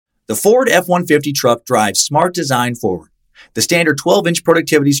The Ford F-150 truck drives smart design forward. The standard 12-inch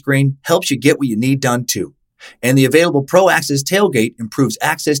productivity screen helps you get what you need done too. And the available Pro Access tailgate improves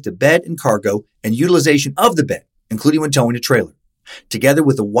access to bed and cargo and utilization of the bed, including when towing a trailer. Together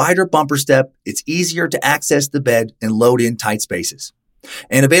with a wider bumper step, it's easier to access the bed and load in tight spaces.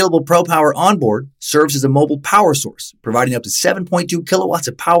 And available Pro Power onboard serves as a mobile power source, providing up to 7.2 kilowatts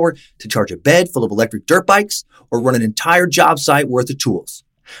of power to charge a bed full of electric dirt bikes or run an entire job site worth of tools.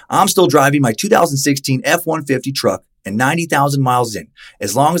 I'm still driving my 2016 F-150 truck and 90,000 miles in.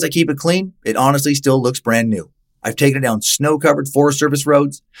 As long as I keep it clean, it honestly still looks brand new. I've taken it down snow-covered Forest Service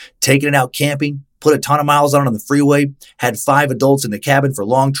roads, taken it out camping, put a ton of miles on it on the freeway, had 5 adults in the cabin for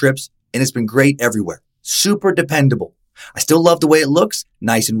long trips, and it's been great everywhere. Super dependable. I still love the way it looks,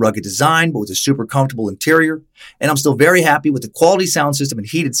 nice and rugged design, but with a super comfortable interior. And I'm still very happy with the quality sound system and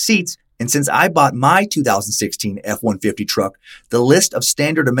heated seats. And since I bought my 2016 F-150 truck, the list of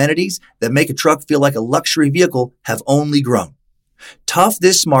standard amenities that make a truck feel like a luxury vehicle have only grown. Tough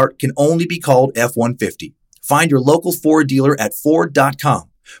this smart can only be called F-150. Find your local Ford dealer at Ford.com.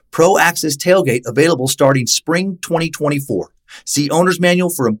 Pro Access tailgate available starting spring 2024. See owner's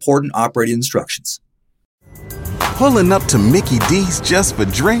manual for important operating instructions. Pulling up to Mickey D's just for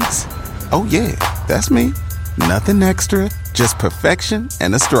drinks? Oh yeah, that's me. Nothing extra, just perfection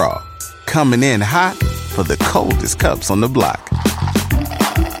and a straw. Coming in hot for the coldest cups on the block.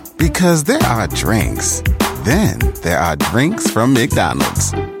 Because there are drinks. Then there are drinks from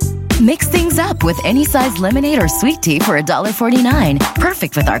McDonald's. Mix things up with any size lemonade or sweet tea for $1.49.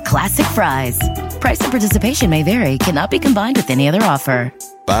 Perfect with our classic fries. Price and participation may vary. Cannot be combined with any other offer.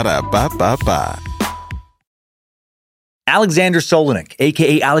 Ba-da-ba-ba-ba. Alexander Solenik,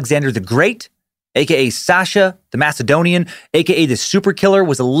 a.k.a. Alexander the Great, a.k.a. Sasha the Macedonian, a.k.a. the Super Killer,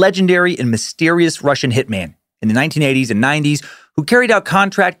 was a legendary and mysterious Russian hitman in the 1980s and 90s who carried out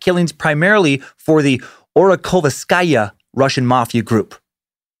contract killings primarily for the Orakovskaya Russian mafia group.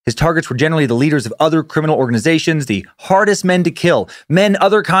 His targets were generally the leaders of other criminal organizations, the hardest men to kill, men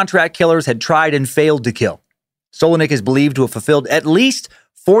other contract killers had tried and failed to kill. Solenik is believed to have fulfilled at least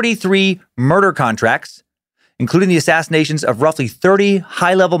 43 murder contracts, including the assassinations of roughly 30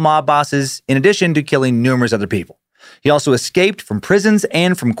 high-level mob bosses, in addition to killing numerous other people. He also escaped from prisons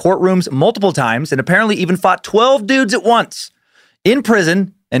and from courtrooms multiple times and apparently even fought 12 dudes at once in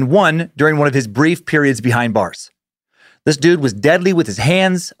prison and one during one of his brief periods behind bars. This dude was deadly with his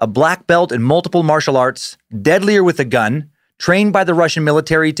hands, a black belt in multiple martial arts, deadlier with a gun, trained by the Russian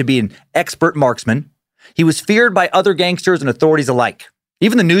military to be an expert marksman. He was feared by other gangsters and authorities alike.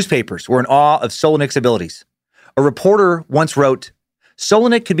 Even the newspapers were in awe of Solenik's abilities. A reporter once wrote,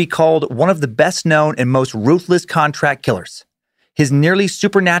 Solenik could be called one of the best known and most ruthless contract killers. His nearly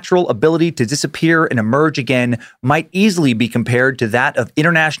supernatural ability to disappear and emerge again might easily be compared to that of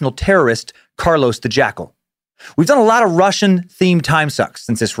international terrorist Carlos the Jackal. We've done a lot of Russian-themed time sucks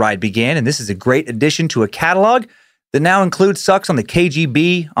since this ride began, and this is a great addition to a catalog that now includes sucks on the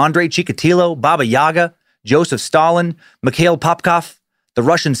KGB, Andrei Chikatilo, Baba Yaga, Joseph Stalin, Mikhail Popkov, the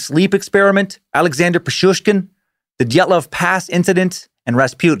Russian sleep experiment, Alexander Pichushkin, the Dyatlov Pass incident, and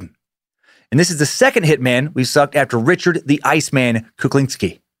Rasputin. And this is the second hitman we've sucked after Richard the Iceman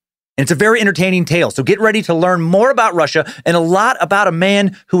Kuklinski. And it's a very entertaining tale, so get ready to learn more about Russia and a lot about a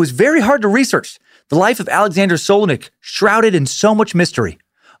man who was very hard to research. The life of Alexander Solenik, shrouded in so much mystery,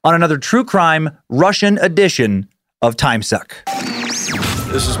 on another true crime Russian edition of Time Suck.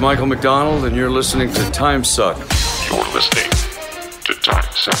 This is Michael McDonald, and you're listening to Time Suck. You're listening to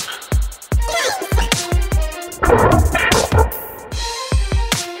Time Suck.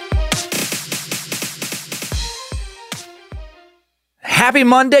 Happy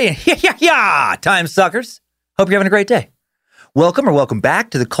Monday, Time Suckers. Hope you're having a great day. Welcome or welcome back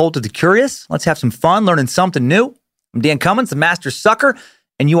to the Cult of the Curious. Let's have some fun learning something new. I'm Dan Cummins, the Master Sucker,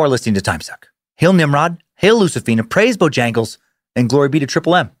 and you are listening to Time Suck. Hail Nimrod, hail Lucifina, praise Bojangles, and glory be to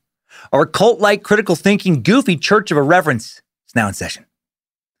Triple M. Our cult-like, critical thinking, goofy church of irreverence is now in session.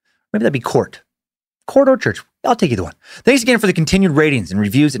 Maybe that'd be court. Court or church. I'll take either one. Thanks again for the continued ratings and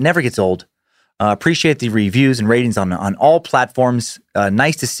reviews. It never gets old. Appreciate the reviews and ratings on all platforms.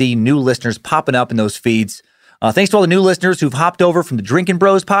 Nice to see new listeners popping up in those feeds. Thanks to all the new listeners who've hopped over from the Drinkin'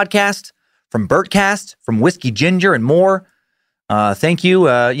 Bros podcast, from Bertcast, from Whiskey Ginger, and more. Thank you,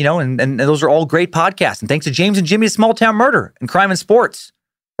 and those are all great podcasts. And thanks to James and Jimmy of Small Town Murder and Crime and Sports.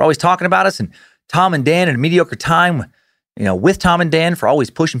 We're always talking about us, and Tom and Dan and Mediocre Time, with Tom and Dan for always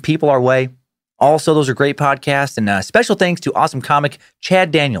pushing people our way. Also, those are great podcasts. And special thanks to awesome comic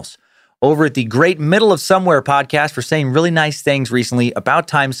Chad Daniels over at the Great Middle of Somewhere podcast for saying really nice things recently about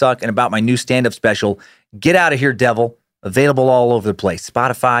Time Suck and about my new stand-up special, Get Out of Here, Devil, available all over the place.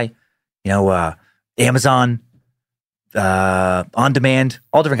 Spotify, Amazon, On Demand,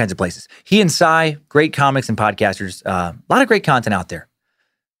 all different kinds of places. He and Cy, great comics and podcasters. A lot of great content out there.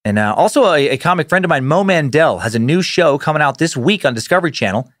 And also a comic friend of mine, Mo Mandel, has a new show coming out this week on Discovery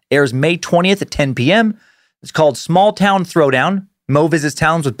Channel. Airs May 20th at 10 p.m. It's called Small Town Throwdown. Mo visits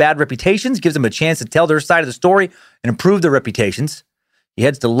towns with bad reputations, gives them a chance to tell their side of the story and improve their reputations. He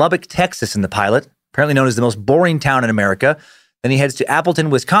heads to Lubbock, Texas in the pilot, apparently known as the most boring town in America. Then he heads to Appleton,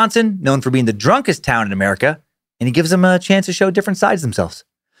 Wisconsin, known for being the drunkest town in America. And he gives them a chance to show different sides of themselves.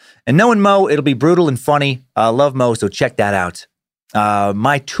 And knowing Mo, it'll be brutal and funny. Love Mo, so check that out.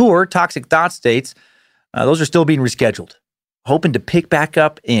 My tour, Toxic Thought States, those are still being rescheduled. Hoping to pick back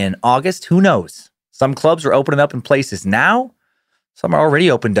up in August. Who knows? Some clubs are opening up in places now. Some are already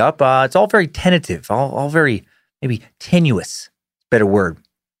opened up. It's all very tentative, all very maybe tenuous. Better word.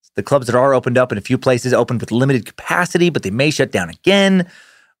 The clubs that are opened up in a few places opened with limited capacity, but they may shut down again.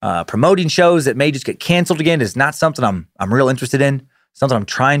 Promoting shows that may just get canceled again is not something I'm real interested in. Something I'm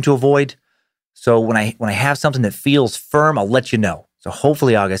trying to avoid. So when I have something that feels firm, I'll let you know. So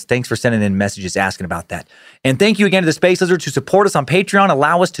hopefully August. Thanks for sending in messages asking about that. And thank you again to the Space Lizards who support us on Patreon,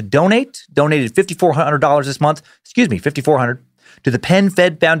 allow us to donate. Donated $5,400 this month. $5,400 to the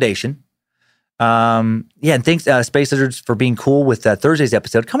PenFed Foundation. And thanks Space Lizards for being cool with Thursday's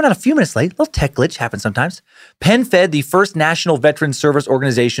episode. Coming out a few minutes late. A little tech glitch happens sometimes. PenFed, the first national veteran service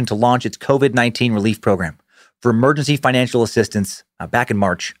organization to launch its COVID-19 relief program for emergency financial assistance back in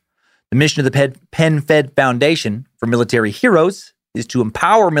March. The mission of the PenFed Foundation for Military Heroes is to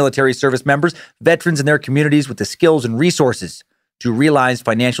empower military service members, veterans, and their communities with the skills and resources to realize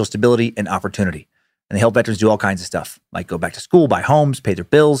financial stability and opportunity. And they help veterans do all kinds of stuff, like go back to school, buy homes, pay their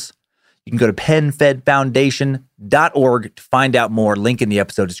bills. You can go to penfedfoundation.org to find out more. Link in the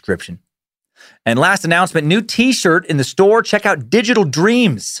episode description. And last announcement, new t-shirt in the store. Check out Digital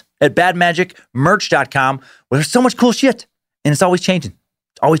Dreams at badmagicmerch.com, where there's so much cool shit. And it's always changing.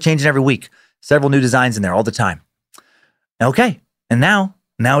 It's always changing every week. Several new designs in there all the time. Okay. And now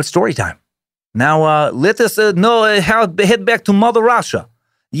it's story time. Now let us head back to Mother Russia.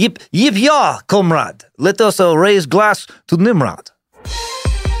 Yip yah, comrade. Let us raise glass to Nimrod.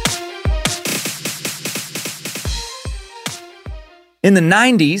 In the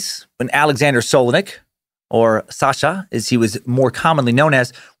 90s, when Alexander Solenik, or Sasha, as he was more commonly known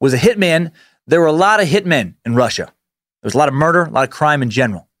as, was a hitman, there were a lot of hitmen in Russia. There was a lot of murder, a lot of crime in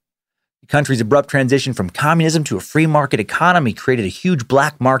general. The country's abrupt transition from communism to a free market economy created a huge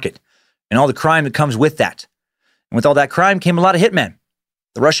black market and all the crime that comes with that. And with all that crime came a lot of hitmen.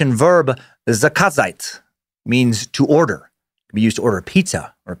 The Russian verb zakazait means to order. It can be used to order a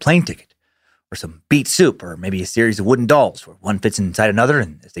pizza or a plane ticket or some beet soup or maybe a series of wooden dolls where one fits inside another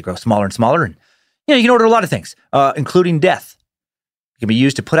and as they grow smaller and smaller. And you can order a lot of things, including death. It can be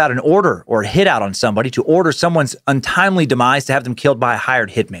used to put out an order or a hit out on somebody, to order someone's untimely demise, to have them killed by a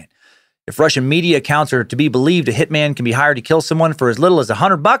hired hitman. If Russian media accounts are to be believed, a hitman can be hired to kill someone for as little as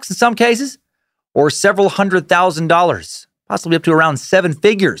 $100 in some cases, or several $100,000, possibly up to around 7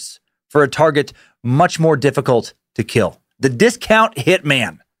 figures for a target much more difficult to kill. The discount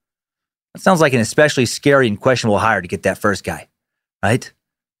hitman. That sounds like an especially scary and questionable hire to get that first guy, right?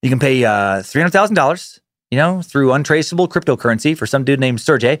 You can pay $300,000, through untraceable cryptocurrency for some dude named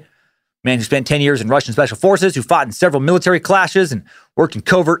Sergey, man who spent 10 years in Russian special forces, who fought in several military clashes and worked in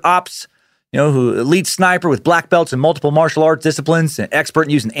covert ops, who elite sniper with black belts in multiple martial arts disciplines, an expert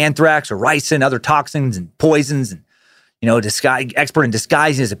in using anthrax or ricin, other toxins and poisons, and expert in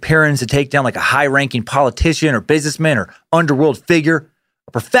disguising his appearance to take down like a high-ranking politician or businessman or underworld figure,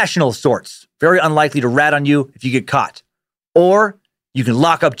 a professional of sorts, very unlikely to rat on you if you get caught. Or you can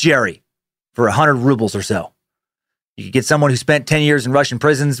lock up Jerry for 100 rubles or so. You could get someone who spent 10 years in Russian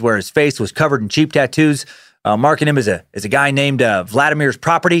prisons where his face was covered in cheap tattoos, marking him as a guy named Vladimir's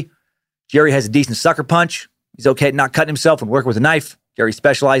property. Jerry has a decent sucker punch. He's okay at not cutting himself and working with a knife. Jerry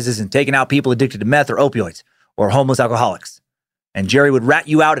specializes in taking out people addicted to meth or opioids or homeless alcoholics. And Jerry would rat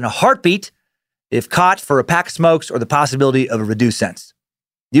you out in a heartbeat if caught for a pack of smokes or the possibility of a reduced sentence.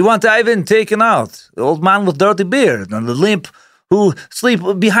 Do you want Ivan taken out? The old man with dirty beard and the limp who sleep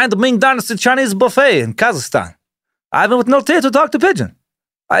behind the Ming Dynasty Chinese buffet in Kazakhstan. Ivan with no teeth to talk to pigeon.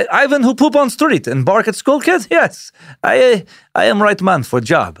 Ivan who poop on street and bark at school kids? Yes, I am right man for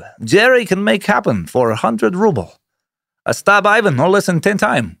job. Jerry can make happen for 100 ruble. I stab Ivan no less than 10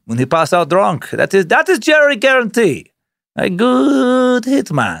 times when he pass out drunk. That is Jerry guarantee. A good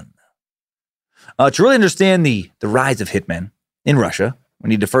hitman. To really understand the rise of hitmen in Russia, we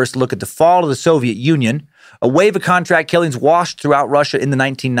need to first look at the fall of the Soviet Union. A wave of contract killings washed throughout Russia in the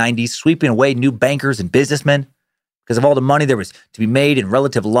 1990s, sweeping away new bankers and businessmen. because of all the money there was to be made and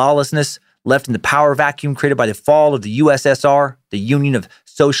relative lawlessness left in the power vacuum created by the fall of the USSR, the Union of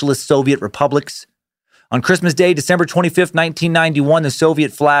Socialist Soviet Republics. On Christmas Day, December 25th, 1991, the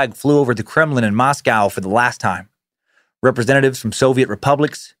Soviet flag flew over the Kremlin in Moscow for the last time. Representatives from Soviet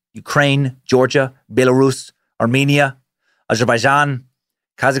republics, Ukraine, Georgia, Belarus, Armenia, Azerbaijan,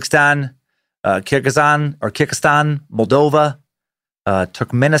 Kazakhstan, Kyrgyzstan, Moldova,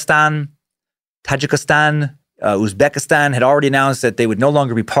 Turkmenistan, Tajikistan, Uzbekistan had already announced that they would no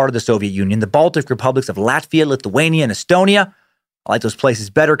longer be part of the Soviet Union. The Baltic republics of Latvia, Lithuania, and Estonia, I like those places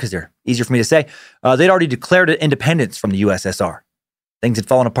better because they're easier for me to say, they'd already declared independence from the USSR. Things had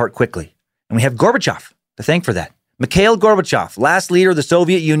fallen apart quickly. And we have Gorbachev to thank for that. Mikhail Gorbachev, last leader of the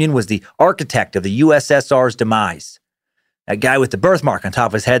Soviet Union, was the architect of the USSR's demise. That guy with the birthmark on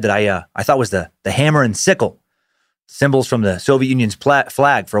top of his head that I thought was the hammer and sickle, symbols from the Soviet Union's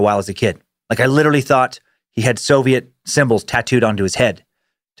flag for a while as a kid. Like I literally thought he had Soviet symbols tattooed onto his head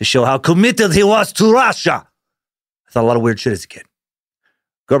to show how committed he was to Russia. I thought a lot of weird shit as a kid.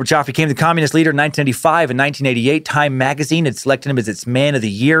 Gorbachev became the communist leader in 1985 and 1988. Time magazine had selected him as its man of the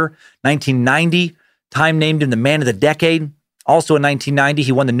year. 1990, Time named him the man of the decade. Also in 1990,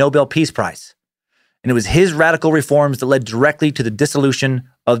 he won the Nobel Peace Prize. And it was his radical reforms that led directly to the dissolution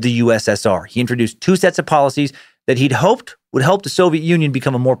of the USSR. He introduced two sets of policies that he'd hoped would help the Soviet Union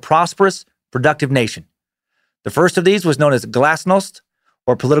become a more prosperous, productive nation. The first of these was known as Glasnost,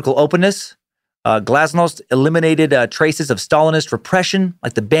 or political openness. Glasnost eliminated traces of Stalinist repression,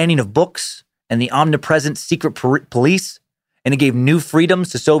 like the banning of books and the omnipresent secret police, and it gave new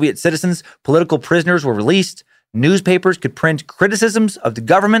freedoms to Soviet citizens. Political prisoners were released. Newspapers could print criticisms of the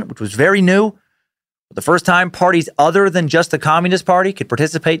government, which was very new. For the first time, parties other than just the Communist Party could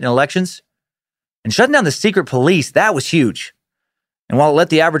participate in elections. And shutting down the secret police, that was huge. And while it let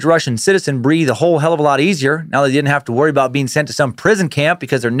the average Russian citizen breathe a whole hell of a lot easier, now they didn't have to worry about being sent to some prison camp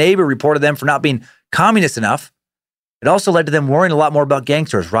because their neighbor reported them for not being communist enough, it also led to them worrying a lot more about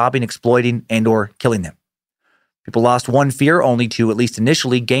gangsters robbing, exploiting, and or killing them. People lost one fear only to, at least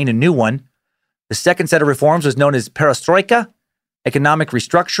initially, gain a new one. The second set of reforms was known as perestroika, economic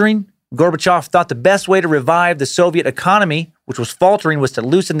restructuring. Gorbachev thought the best way to revive the Soviet economy, which was faltering, was to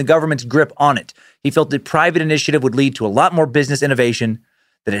loosen the government's grip on it. He felt that private initiative would lead to a lot more business innovation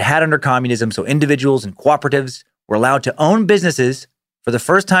than it had under communism, so individuals and cooperatives were allowed to own businesses for the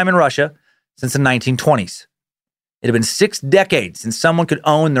first time in Russia since the 1920s. It had been 6 decades since someone could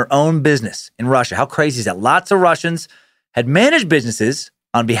own their own business in Russia. How crazy is that? Lots of Russians had managed businesses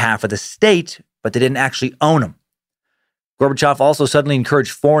on behalf of the state, but they didn't actually own them. Gorbachev also suddenly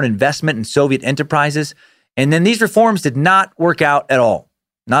encouraged foreign investment in Soviet enterprises, and then these reforms did not work out at all.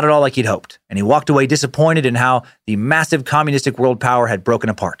 Not at all like he'd hoped, and he walked away disappointed in how the massive communistic world power had broken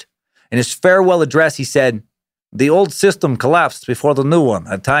apart. In his farewell address, he said, "The old system collapsed before the new one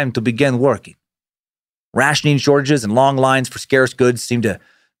had time to begin working." Rationing shortages and long lines for scarce goods seemed to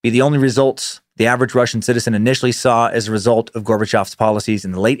be the only results the average Russian citizen initially saw as a result of Gorbachev's policies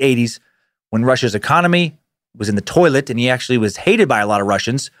in the late 80s, when Russia's economy was in the toilet, and he actually was hated by a lot of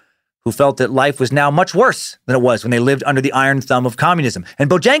Russians who felt that life was now much worse than it was when they lived under the iron thumb of communism. And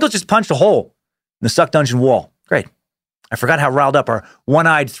Bojangles just punched a hole in the Suck Dungeon wall. Great. I forgot how riled up our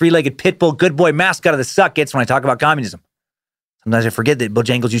one-eyed, three-legged pit bull good boy mascot of the Suck gets when I talk about communism. Sometimes I forget that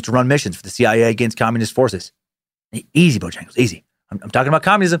Bojangles used to run missions for the CIA against communist forces. Easy, Bojangles, easy. I'm talking about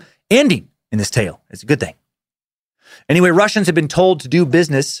communism ending in this tale. It's a good thing. Anyway, Russians had been told to do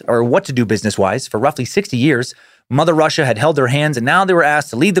business, or what to do business-wise, for roughly 60 years. Mother Russia had held their hands, and now they were asked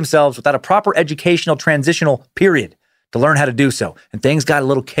to lead themselves without a proper educational transitional period to learn how to do so. And things got a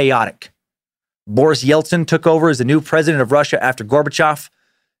little chaotic. Boris Yeltsin took over as the new president of Russia after Gorbachev,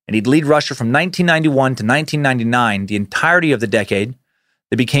 and he'd lead Russia from 1991 to 1999, the entirety of the decade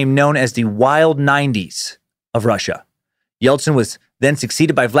that became known as the Wild 90s of Russia. Yeltsin was then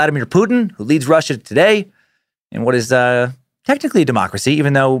succeeded by Vladimir Putin, who leads Russia today in what is technically a democracy,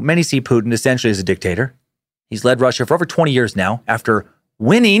 even though many see Putin essentially as a dictator. He's led Russia for over 20 years now after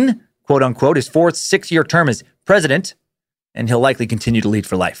winning, quote unquote, his 4th 6-year term as president, and he'll likely continue to lead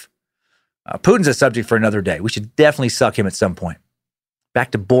for life. Putin's a subject for another day. We should definitely suck him at some point.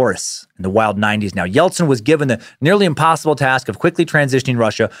 Back to Boris in the Wild 90s now. Yeltsin was given the nearly impossible task of quickly transitioning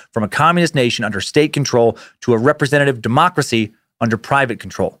Russia from a communist nation under state control to a representative democracy under private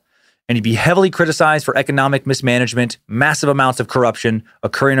control. And he'd be heavily criticized for economic mismanagement, massive amounts of corruption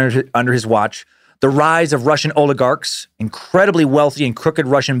occurring under his watch, the rise of Russian oligarchs, incredibly wealthy and crooked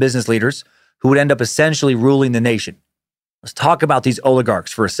Russian business leaders who would end up essentially ruling the nation. Let's talk about these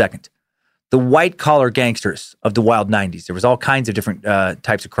oligarchs for a second. The white-collar gangsters of the Wild 90s. There was all kinds of different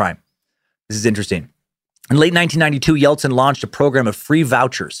types of crime. This is interesting. In late 1992, Yeltsin launched a program of free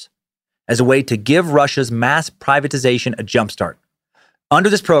vouchers as a way to give Russia's mass privatization a jumpstart. Under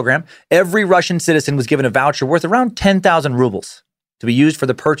this program, every Russian citizen was given a voucher worth around 10,000 rubles to be used for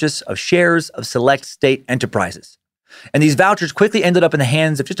the purchase of shares of select state enterprises. And these vouchers quickly ended up in the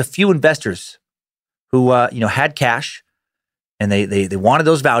hands of just a few investors who, had cash, and they wanted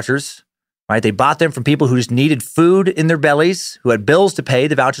those vouchers, right? They bought them from people who just needed food in their bellies, who had bills to pay.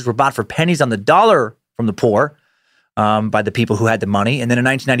 The vouchers were bought for pennies on the dollar from the poor by the people who had the money. And then in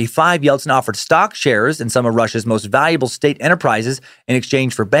 1995, Yeltsin offered stock shares in some of Russia's most valuable state enterprises in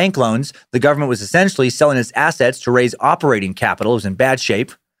exchange for bank loans. The government was essentially selling its assets to raise operating capital. It was in bad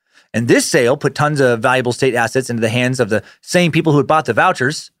shape. And this sale put tons of valuable state assets into the hands of the same people who had bought the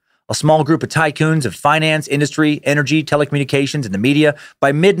vouchers, a small group of tycoons of finance, industry, energy, telecommunications, and the media.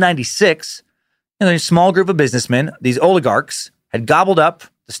 By mid-96, a small group of businessmen, these oligarchs, had gobbled up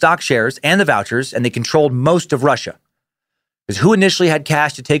the stock shares and the vouchers, and they controlled most of Russia. Because who initially had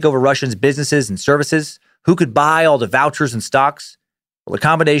cash to take over Russians' businesses and services? Who could buy all the vouchers and stocks? Well, a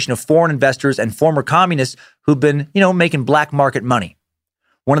combination of foreign investors and former communists who've been, making black market money.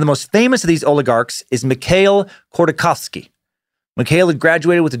 One of the most famous of these oligarchs is Mikhail Khodorkovsky. Mikhail had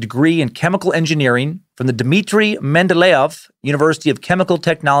graduated with a degree in chemical engineering from the Dmitry Mendeleev University of Chemical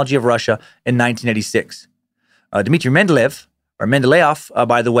Technology of Russia in 1986. Dmitry Mendeleev,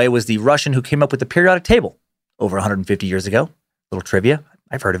 by the way, was the Russian who came up with the periodic table over 150 years ago. Little trivia.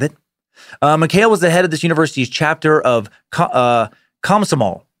 I've heard of it. Mikhail was the head of this university's chapter of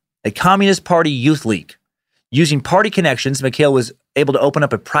Komsomol, a Communist Party youth league. Using party connections, Mikhail was able to open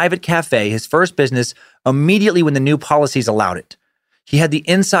up a private cafe, his first business, immediately when the new policies allowed it. He had the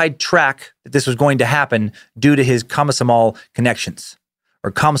inside track that this was going to happen due to his Komsomol connections,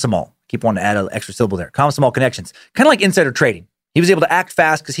 or Komsomol. Keep wanting to add an extra syllable there. Komsomol connections. Kind of like insider trading. He was able to act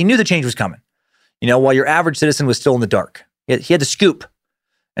fast because he knew the change was coming. While your average citizen was still in the dark. He had the scoop.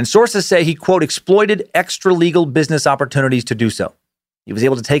 And sources say he, quote, exploited extra-legal business opportunities to do so. He was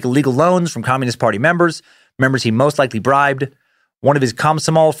able to take illegal loans from Communist Party members he most likely bribed. One of his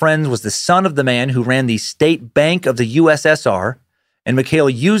Komsomol friends was the son of the man who ran the State Bank of the USSR, and Mikhail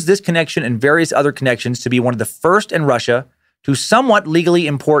used this connection and various other connections to be one of the first in Russia to somewhat legally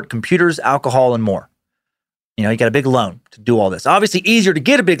import computers, alcohol, and more. He got a big loan to do all this. Obviously, easier to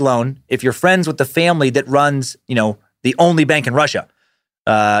get a big loan if you're friends with the family that runs, the only bank in Russia,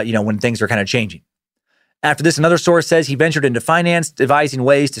 when things are kind of changing. After this, another source says he ventured into finance, devising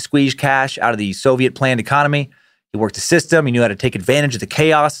ways to squeeze cash out of the Soviet-planned economy. He worked the system. He knew how to take advantage of the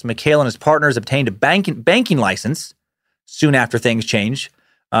chaos. Mikhail and his partners obtained a banking license soon after things changed,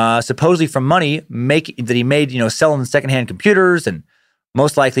 supposedly from money that he made, selling secondhand computers and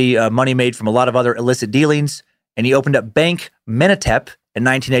most likely money made from a lot of other illicit dealings. And he opened up Bank Menatep in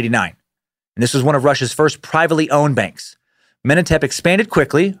 1989. And this was one of Russia's first privately owned banks. Menatep expanded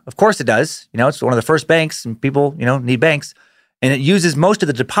quickly. Of course it does. It's one of the first banks, and people, need banks. And it uses most of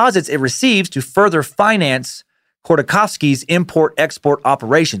the deposits it receives to further finance Khodorkovsky's import-export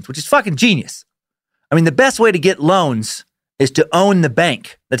operations, which is fucking genius. The best way to get loans is to own the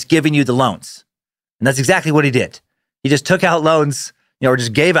bank that's giving you the loans. And that's exactly what he did. He just took out loans, or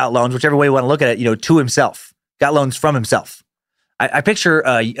just gave out loans, whichever way you want to look at it, to himself. Got loans from himself. I picture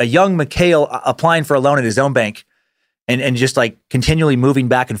a young Mikhail applying for a loan at his own bank and just like continually moving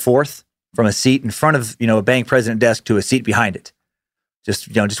back and forth from a seat in front of, a bank president desk to a seat behind it.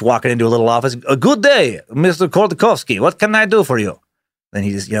 Just walking into a little office. A good day, Mr. Khodorkovsky. What can I do for you? Then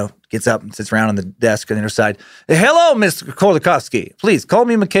he just, gets up and sits around on the desk on the other side. Hello, Mr. Khodorkovsky. Please call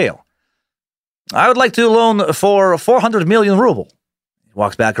me Mikhail. I would like to loan for 400 million ruble. He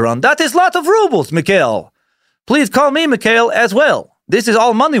walks back around. That is a lot of rubles, Mikhail. Please call me Mikhail as well. This is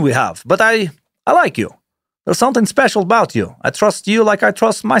all money we have, but I like you. There's something special about you. I trust you like I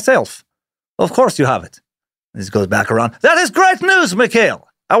trust myself. Of course you have it. This goes back around. That is great news, Mikhail.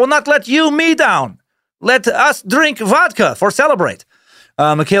 I will not let me down. Let us drink vodka for celebrate.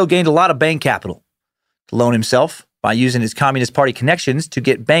 Mikhail gained a lot of bank capital to loan himself by using his Communist Party connections to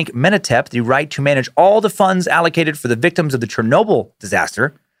get Bank Menatep the right to manage all the funds allocated for the victims of the Chernobyl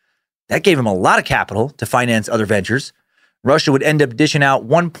disaster. That gave him a lot of capital to finance other ventures. Russia would end up dishing out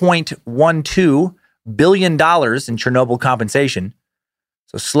 $1.12 billion in Chernobyl compensation.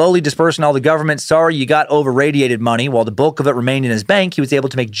 So slowly dispersing all the government, sorry you got over-radiated money, while the bulk of it remained in his bank, he was able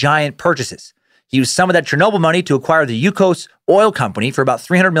to make giant purchases. He used some of that Chernobyl money to acquire the Yukos oil company for about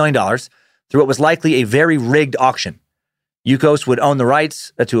 $300 million through what was likely a very rigged auction. Yukos would own the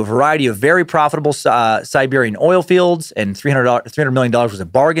rights to a variety of very profitable Siberian oil fields, and $300 million was a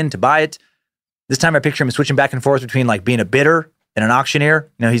bargain to buy it. This time I picture him switching back and forth between like being a bidder and an auctioneer.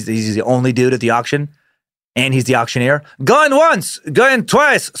 He's the only dude at the auction. And he's the auctioneer. Going once, going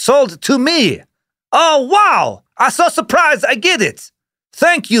twice, sold to me. Oh, wow. I'm so surprised I get it.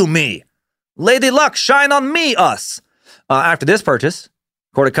 Thank you, me. Lady Luck, shine on me, us. After this purchase,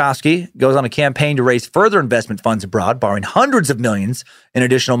 Khodorkovsky goes on a campaign to raise further investment funds abroad, borrowing hundreds of millions in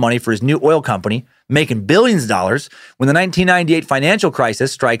additional money for his new oil company, making billions of dollars. When the 1998 financial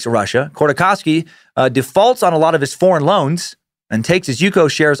crisis strikes Russia, Khodorkovsky defaults on a lot of his foreign loans and takes his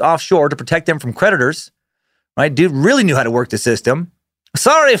Yuko shares offshore to protect them from creditors. Right? Dude really knew how to work the system.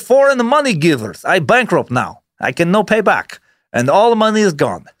 Sorry, foreign money givers. I bankrupt now. I can no pay back. And all the money is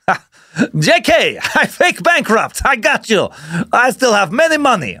gone. JK, I fake bankrupt. I got you. I still have many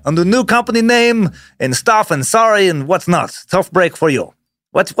money on the new company name and stuff and sorry and what's not. Tough break for you.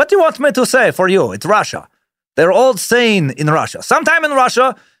 What do you want me to say for you? It's Russia. They're all saying in Russia. Sometime in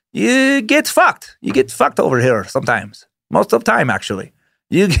Russia, you get fucked. You get fucked over here sometimes. Most of the time, actually.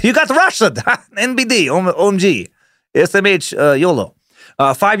 You got Russian. NBD, OMG, SMH, YOLO.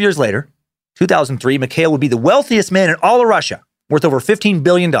 5 years later, 2003, Mikhail would be the wealthiest man in all of Russia, worth over $15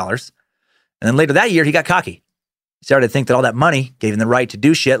 billion. And then later that year, he got cocky. He started to think that all that money gave him the right to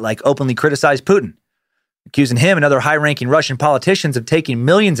do shit like openly criticize Putin, accusing him and other high-ranking Russian politicians of taking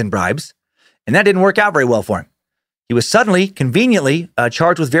millions in bribes. And that didn't work out very well for him. He was suddenly, conveniently,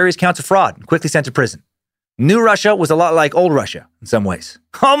 charged with various counts of fraud and quickly sent to prison. New Russia was a lot like old Russia in some ways.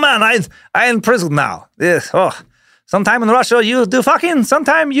 Oh man, I in prison now. Yes, sometime in Russia you do fucking,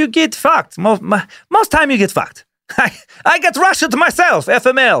 sometime you get fucked. Most time you get fucked. I get Russia to myself.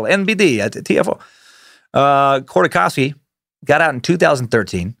 FML, NBD, TFO. Khodorkovsky got out in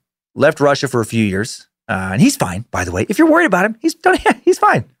 2013, left Russia for a few years, and he's fine, by the way. If you're worried about him, he's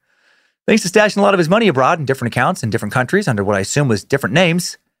fine. Thanks to stashing a lot of his money abroad in different accounts in different countries under what I assume was different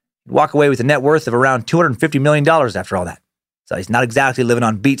names, he'd walk away with a net worth of around $250 million after all that. So he's not exactly living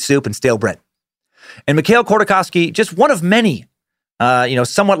on beet soup and stale bread. And Mikhail Khodorkovsky, just one of many,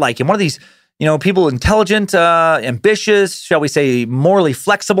 somewhat like him, one of these, people intelligent, ambitious, shall we say, morally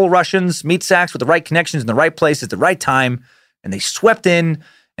flexible Russians, meat sacks with the right connections in the right place at the right time. And they swept in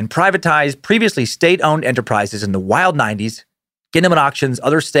and privatized previously state-owned enterprises in the wild 90s, getting them at auctions,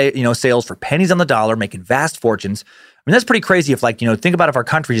 other sales for pennies on the dollar, making vast fortunes. I mean, that's pretty crazy if think about if our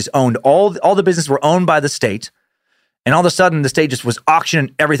country just owned all the businesses were owned by the state, and all of a sudden the state just was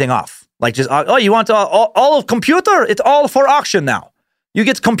auctioning everything off. Like just, you want all of computer? It's all for auction now. You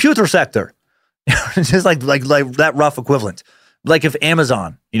get computer sector. Just like that rough equivalent. Like if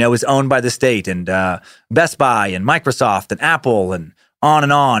Amazon, is owned by the state and Best Buy and Microsoft and Apple and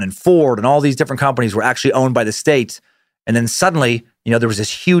on, and Ford and all these different companies were actually owned by the state. And then suddenly, there was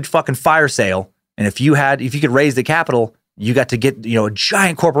this huge fucking fire sale. And if you could raise the capital, you got to get, a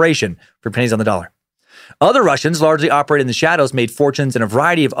giant corporation for pennies on the dollar. Other Russians, largely operating in the shadows, made fortunes in a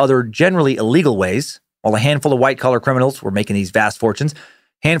variety of other generally illegal ways, while a handful of white-collar criminals were making these vast fortunes.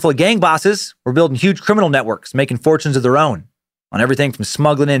 A handful of gang bosses were building huge criminal networks, making fortunes of their own on everything from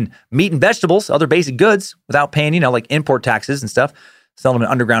smuggling in meat and vegetables, other basic goods, without paying, like import taxes and stuff, selling them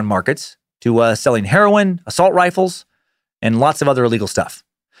in underground markets, to selling heroin, assault rifles, and lots of other illegal stuff.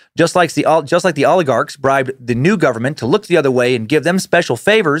 Just like the oligarchs bribed the new government to look the other way and give them special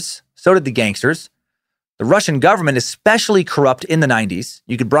favors, so did the gangsters. The Russian government, especially corrupt in the 90s,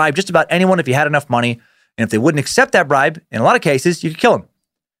 you could bribe just about anyone if you had enough money, and if they wouldn't accept that bribe, in a lot of cases, you could kill them.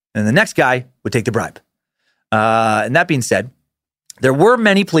 And the next guy would take the bribe. And that being said, there were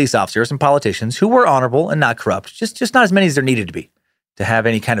many police officers and politicians who were honorable and not corrupt, just not as many as there needed to be to have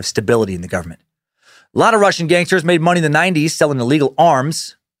any kind of stability in the government. A lot of Russian gangsters made money in the 90s selling illegal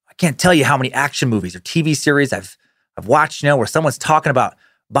arms. I can't tell you how many action movies or TV series I've watched, where someone's talking about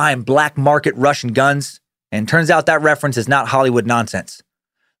buying black market Russian guns, and turns out that reference is not Hollywood nonsense.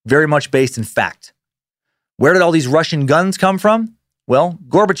 Very much based in fact. Where did all these Russian guns come from? Well,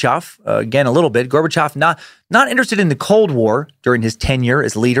 Gorbachev, again a little bit. Gorbachev not interested in the Cold War during his tenure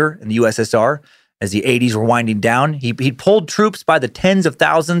as leader in the USSR, as the 80s were winding down. He'd pulled troops by the tens of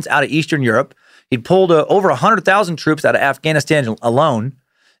thousands out of Eastern Europe. He'd pulled over 100,000 troops out of Afghanistan alone,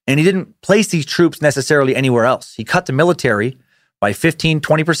 and he didn't place these troops necessarily anywhere else. He cut the military by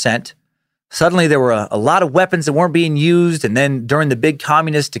 15-20%. Suddenly, there were a lot of weapons that weren't being used, and then during the big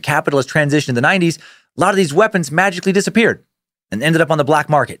communist to capitalist transition in the 90s, a lot of these weapons magically disappeared and ended up on the black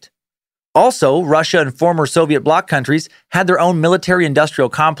market. Also, Russia and former Soviet bloc countries had their own military-industrial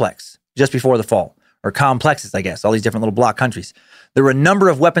complex just before the fall, or complexes, I guess, all these different little bloc countries. There were a number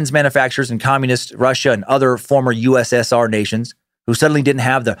of weapons manufacturers in communist Russia and other former USSR nations who suddenly didn't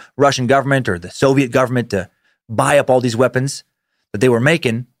have the Russian government or the Soviet government to buy up all these weapons. that they were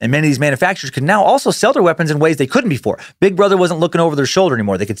making, and many of these manufacturers could now also sell their weapons in ways they couldn't before. Big Brother wasn't looking over their shoulder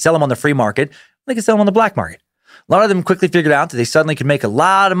anymore. They could sell them on the free market. They could sell them on the black market. A lot of them quickly figured out that they suddenly could make a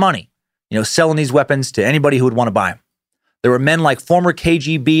lot of money, selling these weapons to anybody who would want to buy them. There were men like former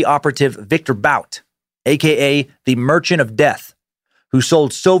KGB operative Victor Bout, a.k.a. the Merchant of Death, who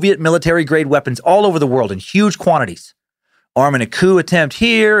sold Soviet military-grade weapons all over the world in huge quantities, arming a coup attempt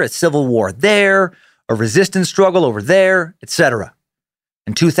here, a civil war there, a resistance struggle over there, etc.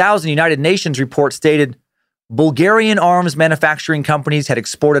 In 2000, the United Nations report stated, Bulgarian arms manufacturing companies had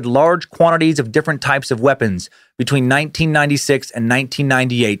exported large quantities of different types of weapons between 1996 and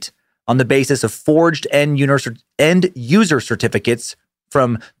 1998 on the basis of forged end user certificates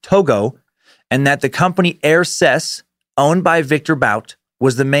from Togo, and that the company Airses, owned by Victor Bout,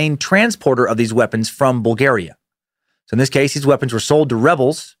 was the main transporter of these weapons from Bulgaria. So in this case, these weapons were sold to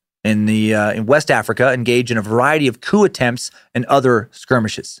rebels in West Africa, engaged in a variety of coup attempts and other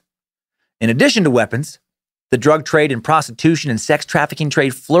skirmishes. In addition to weapons, the drug trade and prostitution and sex trafficking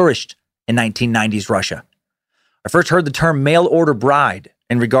trade flourished in 1990s Russia. I first heard the term mail order bride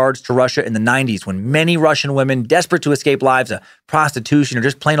in regards to Russia in the 90s, when many Russian women, desperate to escape lives of prostitution or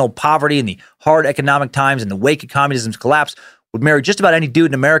just plain old poverty in the hard economic times in the wake of communism's collapse, would marry just about any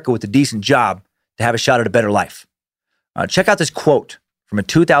dude in America with a decent job to have a shot at a better life. Check out this quote from a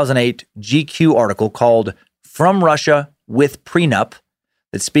 2008 GQ article called From Russia with Prenup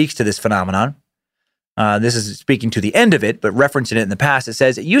that speaks to this phenomenon. This is speaking to the end of it, but referencing it in the past. It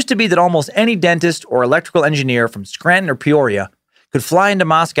says, it used to be that almost any dentist or electrical engineer from Scranton or Peoria could fly into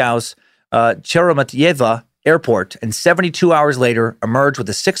Moscow's Sheremetyevo airport and 72 hours later emerge with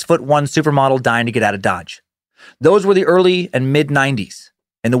a 6'1" supermodel dying to get out of Dodge. Those were the early and mid-90s.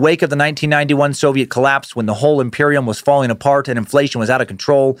 In the wake of the 1991 Soviet collapse, when the whole imperium was falling apart and inflation was out of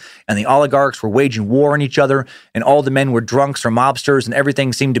control and the oligarchs were waging war on each other and all the men were drunks or mobsters and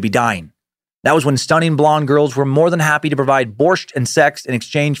everything seemed to be dying. That was when stunning blonde girls were more than happy to provide borscht and sex in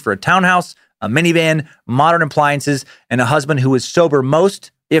exchange for a townhouse, a minivan, modern appliances, and a husband who was sober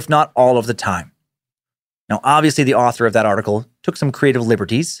most, if not all of the time. Now, obviously, the author of that article took some creative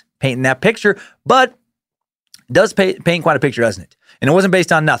liberties painting that picture, but it does paint quite a picture, doesn't it? And it wasn't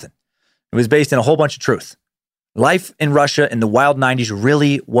based on nothing. It was based on a whole bunch of truth. Life in Russia in the wild 90s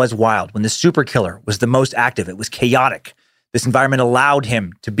really was wild. When the super killer was the most active, it was chaotic. This environment allowed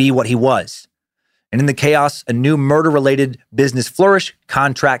him to be what he was. And in the chaos, a new murder-related business flourished,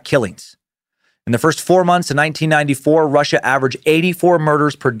 contract killings. In the first 4 months of 1994, Russia averaged 84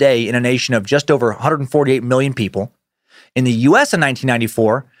 murders per day in a nation of just over 148 million people. In the U.S. in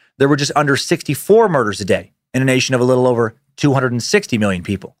 1994, there were just under 64 murders a day in a nation of a little over 260 million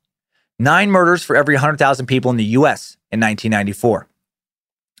people. 9 murders for every 100,000 people in the U.S. in 1994.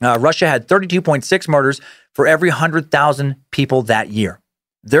 Russia had 32.6 murders for every 100,000 people that year.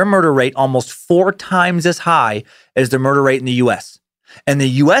 Their murder rate almost 4 times as high as the murder rate in the U.S. And the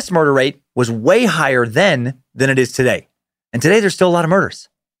U.S. murder rate was way higher then than it is today. And today there's still a lot of murders.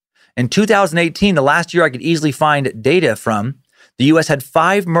 In 2018, the last year I could easily find data from, the U.S. had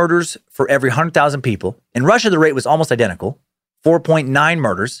 5 murders for every 100,000 people. In Russia, the rate was almost identical, 4.9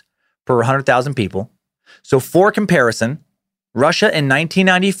 murders per 100,000 people. So for comparison, Russia in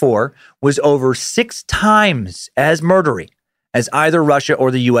 1994 was over 6 times as murdery as either Russia or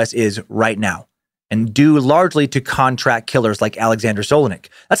the U.S. is right now, and due largely to contract killers like Alexander Solenik.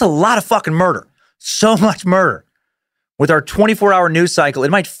 That's a lot of fucking murder. So much murder. With our 24-hour news cycle,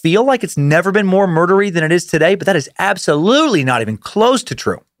 it might feel like it's never been more murdery than it is today, but that is absolutely not even close to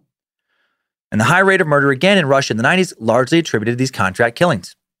true. And the high rate of murder again in Russia in the 90s largely attributed to these contract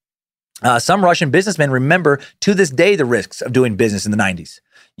killings. Some Russian businessmen remember to this day the risks of doing business in the 90s.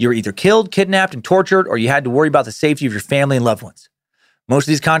 You were either killed, kidnapped, and tortured, or you had to worry about the safety of your family and loved ones. Most of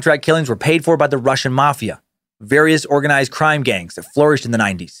these contract killings were paid for by the Russian mafia, various organized crime gangs that flourished in the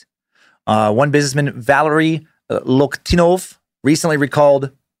 90s. One businessman, Valery Loktinov, recently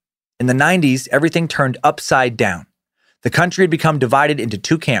recalled, in the 90s, everything turned upside down. The country had become divided into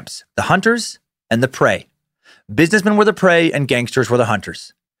 2 camps, the hunters and the prey. Businessmen were the prey and gangsters were the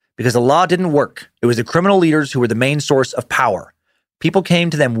hunters. Because the law didn't work, it was the criminal leaders who were the main source of power. People came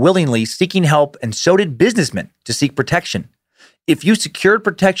to them willingly, seeking help, and so did businessmen to seek protection. If you secured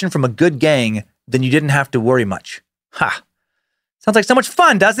protection from a good gang, then you didn't have to worry much. Ha! Sounds like so much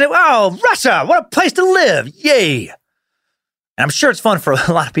fun, doesn't it? Oh, Russia, what a place to live. Yay! And I'm sure it's fun for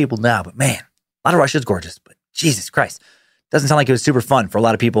a lot of people now, but man, a lot of Russia is gorgeous, but Jesus Christ, doesn't sound like it was super fun for a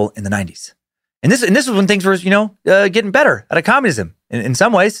lot of people in the 90s. And this was when things were, getting better out of communism in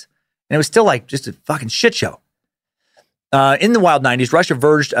some ways. And it was still like just a fucking shit show. In the wild 90s, Russia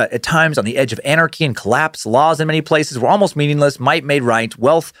verged at times on the edge of anarchy and collapse. Laws in many places were almost meaningless. Might made right.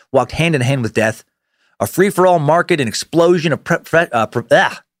 Wealth walked hand in hand with death. A free-for-all market, an explosion of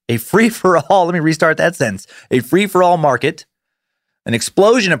a free-for-all. Let me restart that sentence. A free-for-all market, an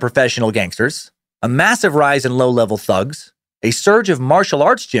explosion of professional gangsters, a massive rise in low-level thugs, a surge of martial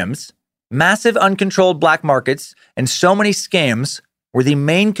arts gyms, massive uncontrolled black markets, and so many scams were the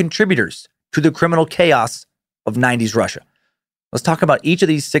main contributors to the criminal chaos of 90s Russia. Let's talk about each of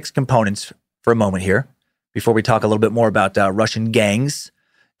these 6 components for a moment here before we talk a little bit more about Russian gangs,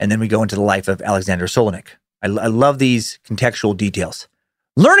 and then we go into the life of Alexander Solenik. I love these contextual details.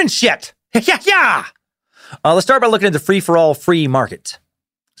 Learning shit! Yeah! Let's start by looking at the free-for-all free market.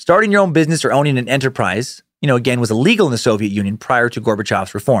 Starting your own business or owning an enterprise, again, was illegal in the Soviet Union prior to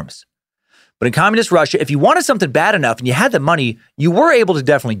Gorbachev's reforms. But in communist Russia, if you wanted something bad enough and you had the money, you were able to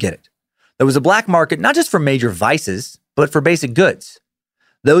definitely get it. There was a black market, not just for major vices, but for basic goods.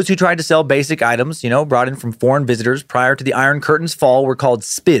 Those who tried to sell basic items, brought in from foreign visitors prior to the Iron Curtain's fall were called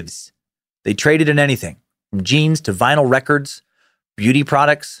spivs. They traded in anything, from jeans to vinyl records, beauty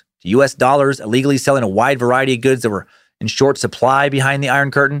products, to US dollars, illegally selling a wide variety of goods that were in short supply behind the Iron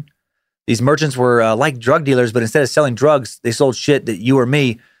Curtain. These merchants were like drug dealers, but instead of selling drugs, they sold shit that you or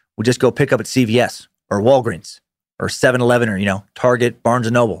me would just go pick up at CVS or Walgreens or 7-Eleven or, Target, Barnes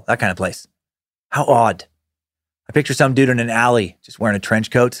 & Noble, that kind of place. How odd. I picture some dude in an alley just wearing a trench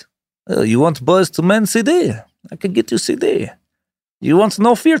coat. Oh, you want Boys to Men CD? I can get you CD. You want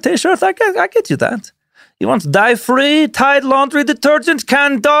No Fear t-shirt? I get you that. You want dye-free, Tide laundry detergent,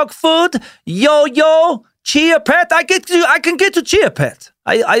 canned dog food, yo-yo, Chia Pet? I can get you Chia Pet.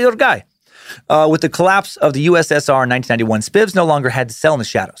 I your guy. With the collapse of the USSR in 1991, spivs no longer had to sell in the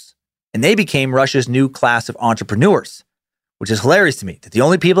shadows. And they became Russia's new class of entrepreneurs, which is hilarious to me, that the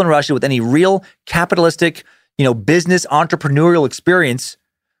only people in Russia with any real capitalistic, business entrepreneurial experience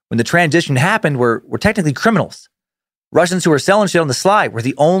when the transition happened were technically criminals. Russians who were selling shit on the sly were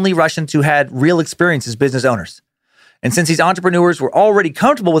the only Russians who had real experience as business owners. And since these entrepreneurs were already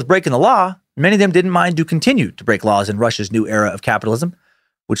comfortable with breaking the law, many of them didn't mind to continue to break laws in Russia's new era of capitalism,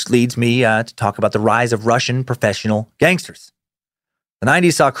 which leads me to talk about the rise of Russian professional gangsters. The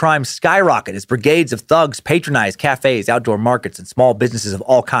 90s saw crime skyrocket as brigades of thugs patronized cafes, outdoor markets, and small businesses of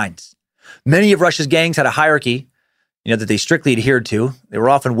all kinds. Many of Russia's gangs had a hierarchy, that they strictly adhered to. They were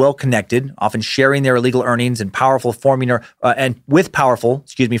often well-connected, often sharing their illegal earnings and with powerful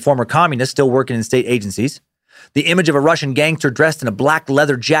former communists still working in state agencies. The image of a Russian gangster dressed in a black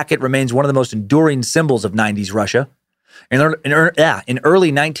leather jacket remains one of the most enduring symbols of 90s Russia. In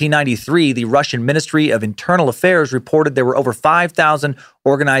early 1993, the Russian Ministry of Internal Affairs reported there were over 5,000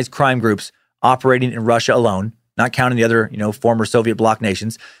 organized crime groups operating in Russia alone, not counting the other, former Soviet bloc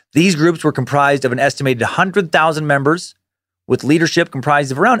nations. These groups were comprised of an estimated 100,000 members, with leadership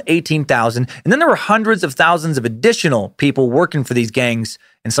comprised of around 18,000. And then there were hundreds of thousands of additional people working for these gangs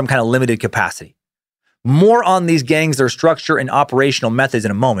in some kind of limited capacity. More on these gangs, their structure, and operational methods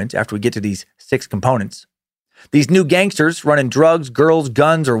in a moment after we get to these 6 components. These new gangsters running drugs, girls,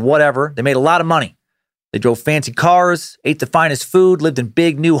 guns, or whatever, they made a lot of money. They drove fancy cars, ate the finest food, lived in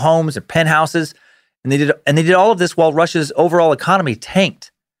big new homes or penthouses, and they did all of this while Russia's overall economy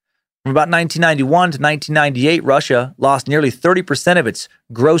tanked. From about 1991 to 1998, Russia lost nearly 30% of its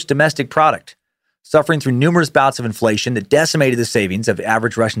gross domestic product, suffering through numerous bouts of inflation that decimated the savings of the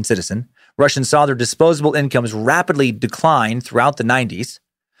average Russian citizen. Russians saw their disposable incomes rapidly decline throughout the 90s.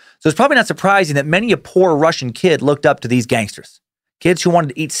 So it's probably not surprising that many a poor Russian kid looked up to these gangsters. Kids who wanted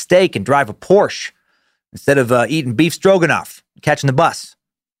to eat steak and drive a Porsche instead of eating beef stroganoff and catching the bus.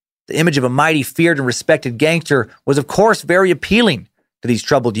 The image of a mighty, feared, and respected gangster was, of course, very appealing to these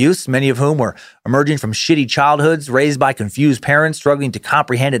troubled youths, many of whom were emerging from shitty childhoods, raised by confused parents, struggling to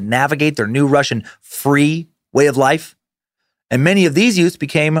comprehend and navigate their new Russian free way of life. And many of these youths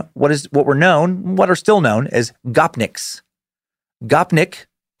became what are still known as gopniks. Gopnik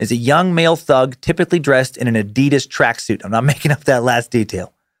is a young male thug typically dressed in an Adidas tracksuit. I'm not making up that last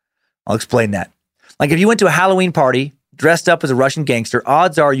detail. I'll explain that. Like if you went to a Halloween party dressed up as a Russian gangster,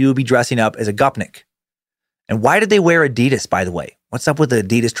 odds are you would be dressing up as a gopnik. And why did they wear Adidas, by the way? What's up with the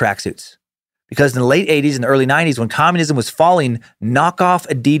Adidas tracksuits? Because in the late 80s and the early 90s, when communism was falling, knockoff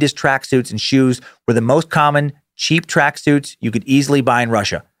Adidas tracksuits and shoes were the most common cheap tracksuits you could easily buy in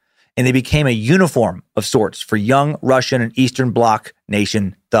Russia. And they became a uniform of sorts for young Russian and Eastern Bloc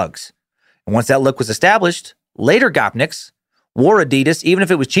nation thugs. And once that look was established, later gopniks wore Adidas, even if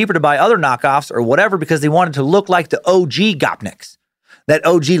it was cheaper to buy other knockoffs or whatever, because they wanted to look like the OG gopniks. That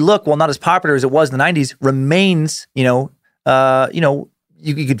OG look, while not as popular as it was in the 90s, remains, you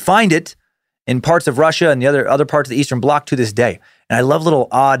could find it in parts of Russia and the other parts of the Eastern Bloc to this day. And I love little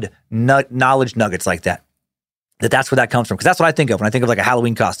odd knowledge nuggets like that. That's where that comes from. Because that's what I think of when I think of like a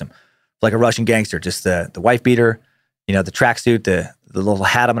Halloween costume, like a Russian gangster. Just the wife beater, the tracksuit, the little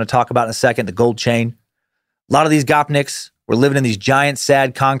hat I'm going to talk about in a second, the gold chain. A lot of these Gopniks were living in these giant,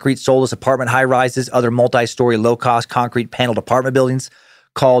 sad, concrete, soulless apartment high-rises, other multi-story, low-cost, concrete paneled apartment buildings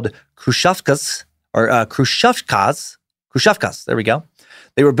called Khrushchevkas, or Khrushchevkas. There we go.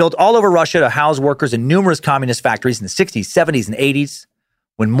 They were built all over Russia to house workers in numerous communist factories in the 60s, 70s, and 80s,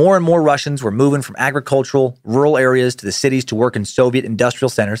 when more and more Russians were moving from agricultural, rural areas to the cities to work in Soviet industrial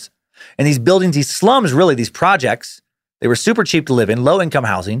centers. And these buildings, these slums, really, these projects, they were super cheap to live in, low-income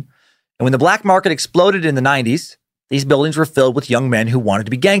housing. And when the black market exploded in the 90s, these buildings were filled with young men who wanted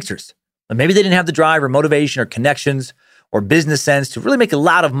to be gangsters. But maybe they didn't have the drive or motivation or connections or business sense to really make a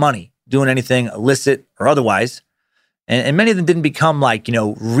lot of money doing anything illicit or otherwise. And many of them didn't become like,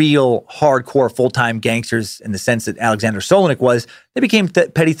 real hardcore full-time gangsters in the sense that Alexander Solenik was. They became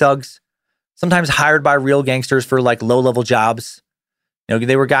petty thugs, sometimes hired by real gangsters for like low-level jobs.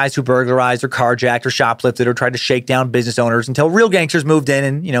 They were guys who burglarized or carjacked or shoplifted or tried to shake down business owners until real gangsters moved in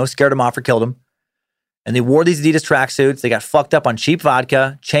and, scared them off or killed them. And they wore these Adidas tracksuits. They got fucked up on cheap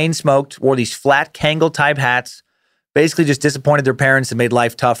vodka, chain smoked, wore these flat Kangol-type hats, basically just disappointed their parents and made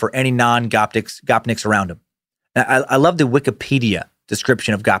life tough for any non-Gopniks around them. Now, I love the Wikipedia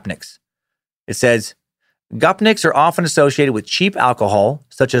description of Gopniks. It says, Gopniks are often associated with cheap alcohol,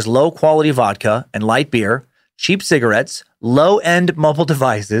 such as low-quality vodka and light beer, cheap cigarettes, low-end mobile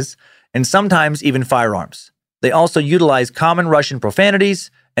devices, and sometimes even firearms. They also utilize common Russian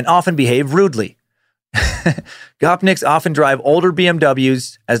profanities and often behave rudely. Gopniks often drive older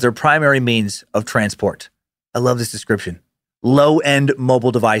BMWs as their primary means of transport. I love this description. Low-end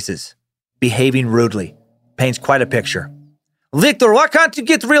mobile devices, behaving rudely. Paints quite a picture. Victor, why can't you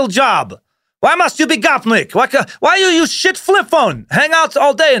get a real job? Why must you be Gopnik? Why you use shit flip phone? Hang out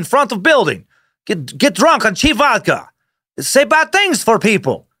all day in front of building. Get drunk on cheap vodka. Say bad things for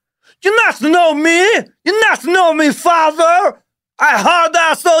people. You not know me? You not know me, father? I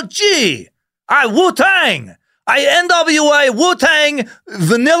hard-ass OG. I Wu-Tang. I NWA Wu-Tang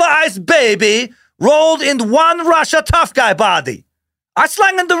Vanilla Ice Baby rolled in one Russia tough guy body. I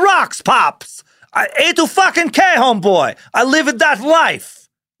slang in the rocks, pops. I A2K, homeboy. I live in that life.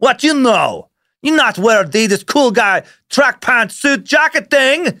 What you know? You not wear Adidas cool guy track pants suit jacket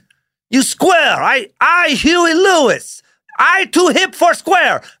thing. You square. I Huey Lewis. I too hip for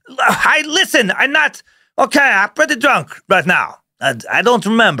square. I'm not. Okay, I'm pretty drunk right now. I don't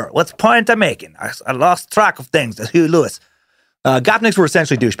remember. What's the point I'm making? I lost track of things. Huey Lewis. Gopniks were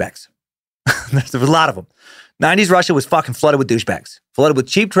essentially douchebags. There was a lot of them. 90s Russia was fucking flooded with douchebags. Flooded with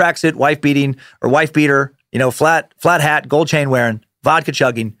cheap tracksuit, wife beater, flat hat, gold chain wearing, vodka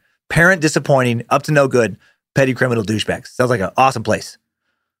chugging, parent disappointing, up to no good, petty criminal douchebags. Sounds like an awesome place.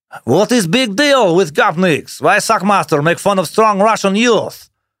 What is big deal with Gopniks? Why Sockmaster make fun of strong Russian youth,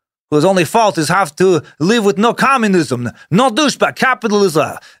 whose only fault is have to live with no communism, no douchebag,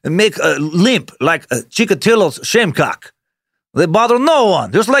 capitalism, and make a limp like Chikatilo's shamecock. They bother no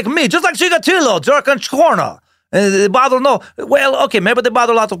one, just like me, just like Chikatilo, jerk and corner. And they bother no. Well, okay, maybe they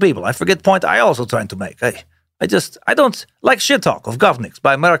bother a lot of people. I forget the point I also trying to make. I don't like shit talk of Gopniks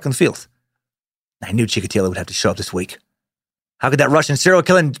by American filth. I knew Chikatilo would have to show up this week. How could that Russian serial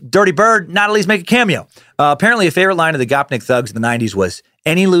killing dirty bird not at least make a cameo? Apparently, a favorite line of the Gopnik thugs in the 90s was,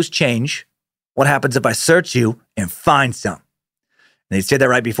 any loose change, what happens if I search you and find some? And they'd say that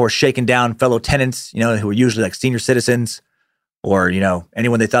right before shaking down fellow tenants, who were usually like senior citizens or,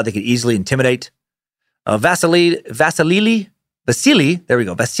 anyone they thought they could easily intimidate. Vasily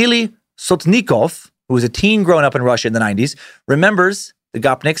Sotnikov, who was a teen growing up in Russia in the 90s, remembers the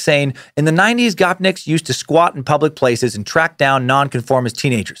Gopniks saying, in the 90s, Gopniks used to squat in public places and track down nonconformist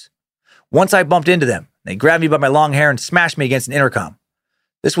teenagers. Once I bumped into them. They grabbed me by my long hair and smashed me against an intercom.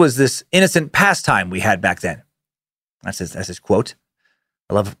 This was this innocent pastime we had back then. That's his quote.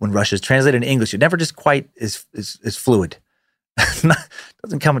 I love when Russia's translated in English. It never just quite is fluid.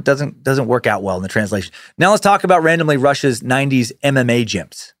 doesn't work out well in the translation. Now let's talk about randomly Russia's 90s MMA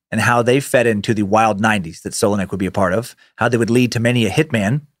gyms and how they fed into the wild 90s that Solenik would be a part of, how they would lead to many a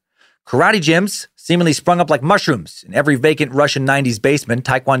hitman. Karate gyms seemingly sprung up like mushrooms in every vacant Russian 90s basement.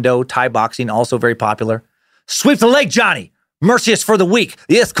 Taekwondo, Thai boxing, also very popular. Sweep the leg, Johnny! Mercious for the weak.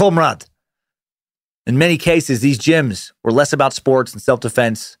 Yes, comrade. In many cases, these gyms were less about sports and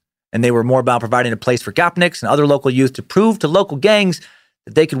self-defense, and they were more about providing a place for Gopniks and other local youth to prove to local gangs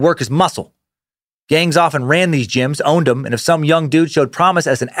that they could work as muscle. Gangs often ran these gyms, owned them, and if some young dude showed promise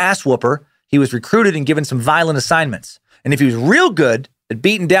as an ass whooper, he was recruited and given some violent assignments. And if he was real good at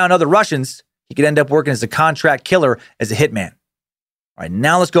beating down other Russians, He could end up working as a contract killer, as a hitman. All right,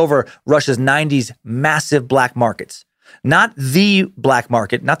 now let's go over Russia's 90s massive black markets. Not the black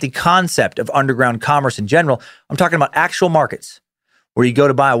market, not the concept of underground commerce in general. I'm talking about actual markets where you go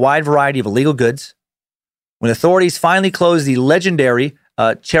to buy a wide variety of illegal goods. When authorities finally closed the legendary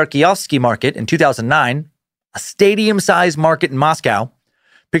Cherkiyevsky market in 2009, a stadium-sized market in Moscow,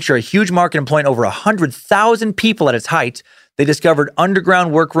 picture a huge market employing over 100,000 people at its height, they discovered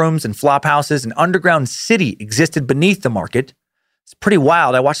underground workrooms and flop houses. An underground city existed beneath the market. It's pretty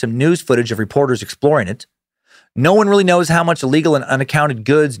wild. I watched some news footage of reporters exploring it. No one really knows how much illegal and unaccounted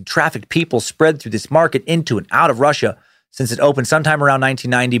goods and trafficked people spread through this market into and out of Russia since it opened sometime around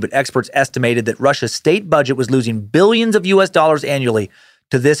 1990, but experts estimated that Russia's state budget was losing billions of US dollars annually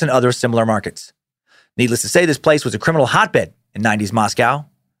to this and other similar markets. Needless to say, this place was a criminal hotbed in 90s Moscow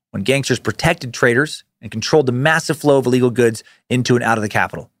when gangsters protected traders and controlled the massive flow of illegal goods into and out of the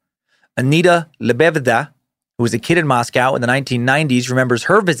capital. Anita Lebedeva, who was a kid in Moscow in the 1990s, remembers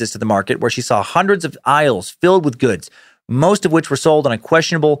her visits to the market where she saw hundreds of aisles filled with goods, most of which were sold on a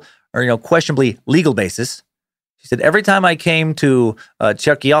questionably legal basis. She said, every time I came to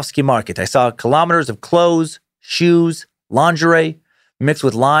Cherkiyevsky market, I saw kilometers of clothes, shoes, lingerie, mixed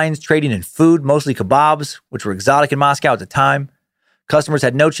with lines trading in food, mostly kebabs, which were exotic in Moscow at the time. Customers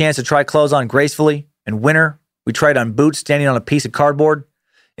had no chance to try clothes on gracefully. In winter, we tried on boots standing on a piece of cardboard.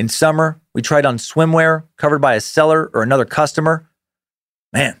 In summer, we tried on swimwear covered by a seller or another customer.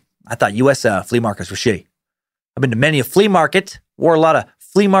 Man, I thought U.S. Flea markets were shitty. I've been to many a flea market, wore a lot of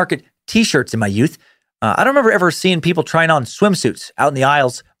flea market t-shirts in my youth. I don't remember ever seeing people trying on swimsuits out in the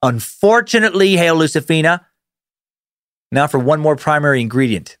aisles. Unfortunately, hail Lucifina. Now for one more primary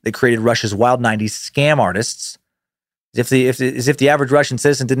ingredient that created Russia's wild 90s scam artists. As if the average Russian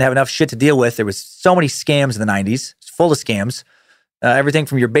citizen didn't have enough shit to deal with, there was so many scams in the 90s. It's full of scams. Everything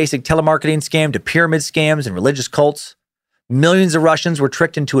from your basic telemarketing scam to pyramid scams and religious cults. Millions of Russians were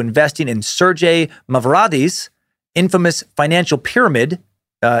tricked into investing in Sergei Mavrody's infamous financial pyramid,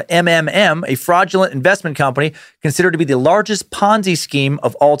 MMM, a fraudulent investment company considered to be the largest Ponzi scheme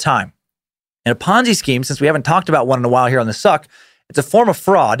of all time. And a Ponzi scheme, since we haven't talked about one in a while here on The Suck, it's a form of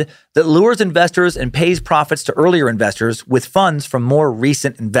fraud that lures investors and pays profits to earlier investors with funds from more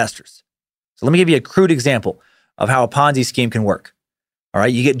recent investors. So let me give you a crude example of how a Ponzi scheme can work. All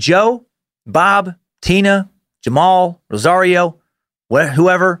right, you get Joe, Bob, Tina, Jamal, Rosario,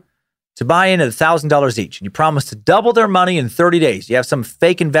 whoever, to buy in at $1,000 each. And you promise to double their money in 30 days. You have some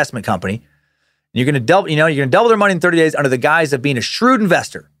fake investment company. And you're going to double their money in 30 days under the guise of being a shrewd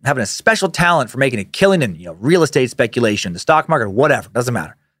investor, having a special talent for making a killing in real estate speculation, the stock market, whatever, doesn't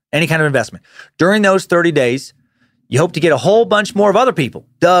matter. Any kind of investment. During those 30 days, you hope to get a whole bunch more of other people,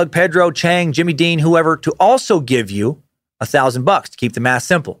 Doug, Pedro, Chang, Jimmy Dean, whoever, to also give you $1,000 to keep the math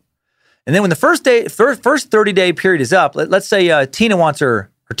simple. And then when the first 30-day period is up, let's say Tina wants her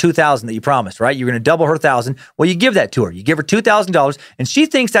 $2,000 that you promised, right? You're going to double her $1,000. Well, you give that to her. You give her $2,000, and she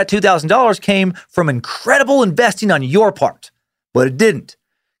thinks that $2,000 came from incredible investing on your part, but it didn't.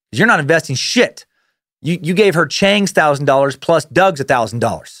 Because you're not investing shit. You gave her Chang's $1,000 plus Doug's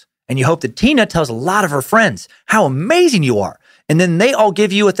 $1,000, and you hope that Tina tells a lot of her friends how amazing you are. And then they all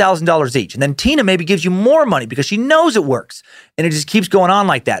give you $1,000 each. And then Tina maybe gives you more money because she knows it works. And it just keeps going on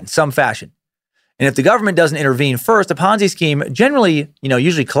like that in some fashion. And if the government doesn't intervene first, a Ponzi scheme generally,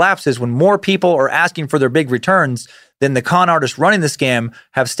 usually collapses when more people are asking for their big returns than the con artists running the scam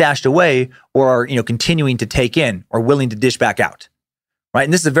have stashed away or are, continuing to take in or willing to dish back out. Right?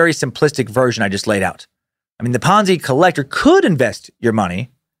 And this is a very simplistic version I just laid out. I mean, the Ponzi collector could invest your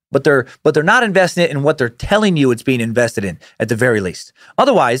money, but they're not investing it in what they're telling you it's being invested in, at the very least.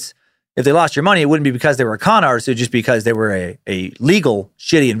 Otherwise, if they lost your money, it wouldn't be because they were a con artist, it would just be because they were a legal,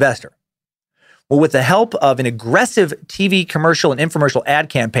 shitty investor. Well, with the help of an aggressive TV commercial and infomercial ad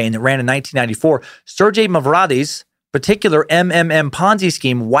campaign that ran in 1994, Sergei Mavrody's particular MMM Ponzi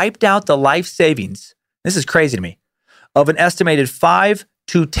scheme wiped out the life savings, this is crazy to me, of an estimated 5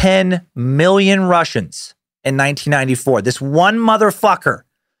 to 10 million Russians in 1994. This one motherfucker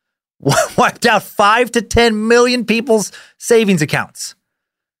wiped out 5 to 10 million people's savings accounts.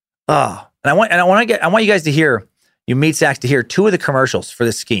 And I want you guys to hear, you meat sacks, to hear two of the commercials for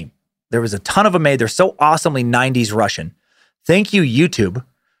this scheme. There was a ton of them made. They're so awesomely 90s Russian. Thank you, YouTube,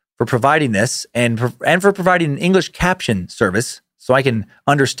 for providing this and for providing an English caption service so I can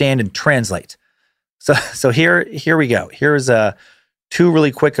understand and translate. So here we go. Here's two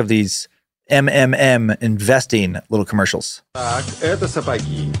really quick of these MMM investing little commercials. Так, это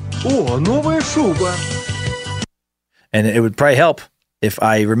сапоги. О, новая шуба. And it would probably help if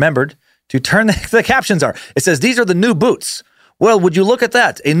I remembered to turn the captions are. It says, these are the new boots. Well, would you look at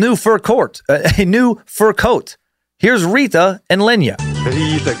that? A new fur coat. Here's Rita and Lenya.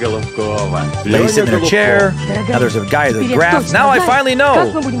 Рита Головкова. Lady sitting in a chair. Now there's a guy with a graph. Now I finally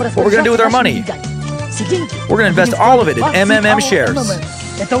know what we're going to do with our money. We're going to invest all of it in MMM shares.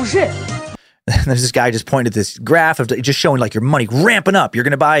 And there's this guy just pointed this graph of just showing like your money ramping up. You're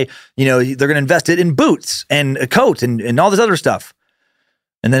going to buy, they're going to invest it in boots and a coat and all this other stuff.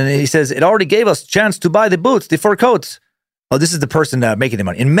 And then he says, it already gave us a chance to buy the boots, the fur coats. Oh, this is the person making the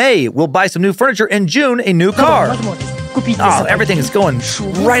money. In May, we'll buy some new furniture. In June, a new car. Oh, everything is going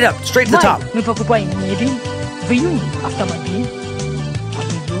right up, straight to the top. This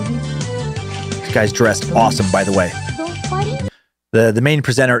guy's dressed awesome, by the way. The main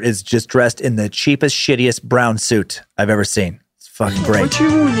presenter is just dressed in the cheapest, shittiest brown suit I've ever seen. It's fucking great.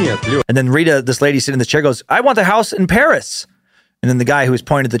 And then Rita, this lady sitting in the chair, goes, I want a house in Paris. And then the guy who was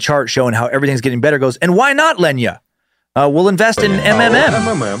pointing at the chart showing how everything's getting better goes, and why not, Lenya? We'll invest in MMM.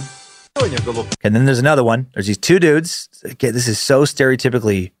 And then there's another one. There's these two dudes. Okay, this is so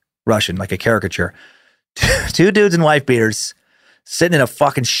stereotypically Russian, like a caricature. Two dudes in wife beaters sitting in a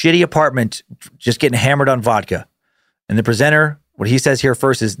fucking shitty apartment just getting hammered on vodka. And the presenter, what he says here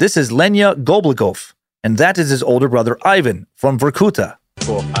first is, this is Lenya Goblikov, and that is his older brother Ivan from Vorkuta.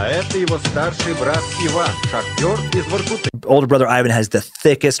 Older brother Ivan has the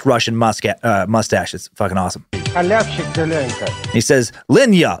thickest Russian mustache. It's fucking awesome. He says,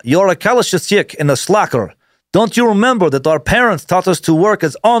 Lenya, you're a kalashchik and a slacker. Don't you remember that our parents taught us to work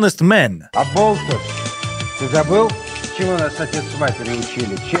as honest men? And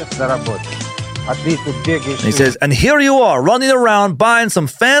he says, and here you are running around buying some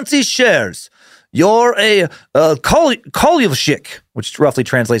fancy shares. You're a kolyevshik, which roughly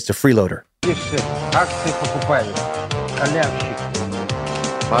translates to freeloader.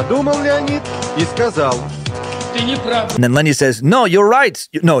 And then Lenya says, no, you're right.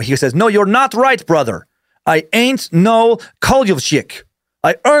 No, he says, no, you're not right, brother. I ain't no kolyevshik.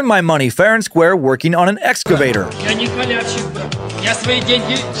 I earn my money fair and square working on an excavator. Love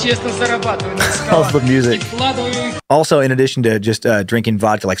the music. Also, in addition to just drinking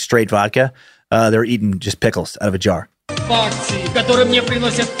vodka, like straight vodka, they're eating just pickles out of a jar.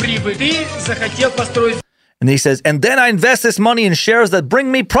 And he says, and then I invest this money in shares that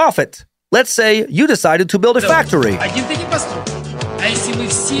bring me profit. Let's say you decided to build a factory.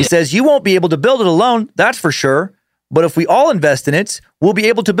 He says, you won't be able to build it alone, that's for sure. But if we all invest in it, we'll be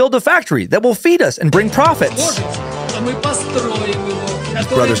able to build a factory that will feed us and bring profits. His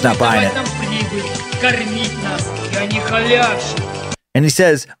brother's not buying it. And he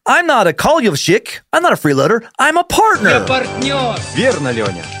says, I'm not a kolyevshik. I'm not a freeloader. I'm a partner. Верно,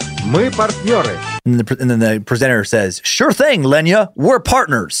 Леня. Мы партнеры. And then the presenter says, sure thing, Lenya. We're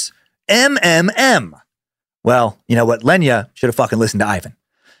partners. MMM. Well, you know what? Lenya should have fucking listened to Ivan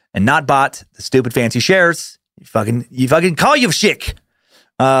and not bought the stupid fancy shares. You fucking kolyevshik.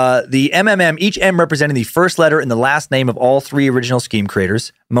 The MMM, each M representing the first letter and the last name of all three original scheme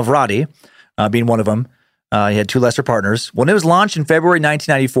creators, Mavradi being one of them. He had two lesser partners. When it was launched in February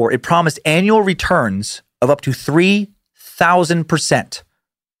 1994, it promised annual returns of up to 3,000%,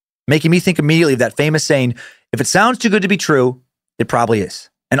 making me think immediately of that famous saying, if it sounds too good to be true, it probably is.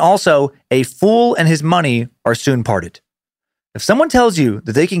 And also, a fool and his money are soon parted. If someone tells you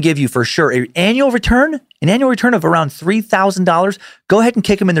that they can give you for sure an annual return of around $3,000, go ahead and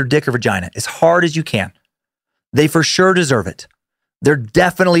kick them in their dick or vagina as hard as you can. They for sure deserve it. They're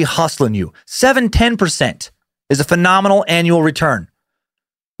definitely hustling you. 7-10% is a phenomenal annual return,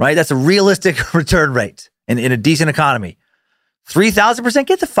 right? That's a realistic return rate in a decent economy. 3,000%,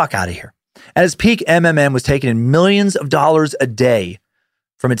 get the fuck out of here. At its peak, MMM was taking in millions of dollars a day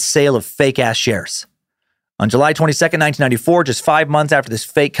from its sale of fake-ass shares. On July 22nd, 1994, just 5 months after this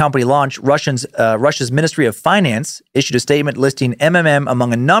fake company launch, Russia's Ministry of Finance issued a statement listing MMM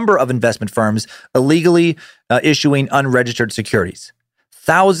among a number of investment firms illegally issuing unregistered securities.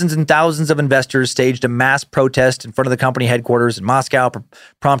 Thousands and thousands of investors staged a mass protest in front of the company headquarters in Moscow,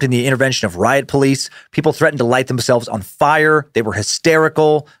 prompting the intervention of riot police. People threatened to light themselves on fire. They were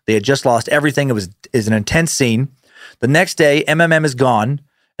hysterical. They had just lost everything. It was an intense scene. The next day, MMM is gone.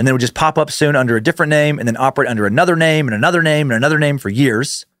 And then it would just pop up soon under a different name and then operate under another name and another name and another name for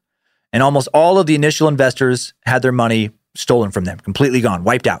years. And almost all of the initial investors had their money stolen from them, completely gone,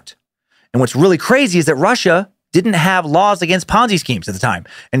 wiped out. And what's really crazy is that Russia didn't have laws against Ponzi schemes at the time.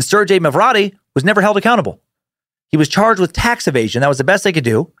 And Sergei Mavradi was never held accountable. He was charged with tax evasion. That was the best they could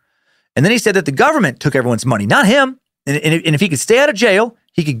do. And then he said that the government took everyone's money, not him. And if he could stay out of jail,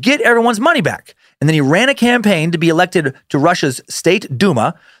 he could get everyone's money back. And then he ran a campaign to be elected to Russia's State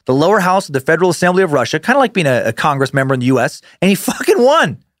Duma, the lower house of the Federal Assembly of Russia, kind of like being a Congress member in the U.S., and he fucking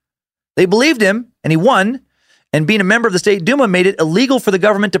won. They believed him, and he won, and being a member of the State Duma made it illegal for the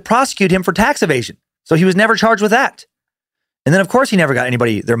government to prosecute him for tax evasion. So he was never charged with that. And then, of course, he never got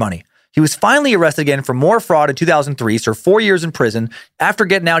anybody their money. He was finally arrested again for more fraud in 2003, served 4 years in prison. After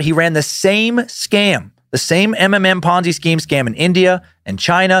getting out, he ran the same scam, the same MMM Ponzi scheme scam in India and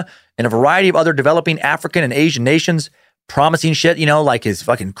China and a variety of other developing African and Asian nations, promising shit, like his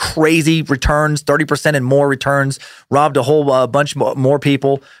fucking crazy returns, 30% and more returns, robbed a whole bunch more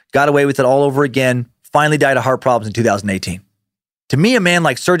people, got away with it all over again, finally died of heart problems in 2018. To me, a man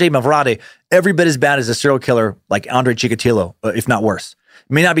like Sergei Mavrade, every bit as bad as a serial killer like Andrei Chikatilo, if not worse.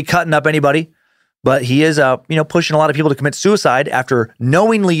 He may not be cutting up anybody, but he is, pushing a lot of people to commit suicide after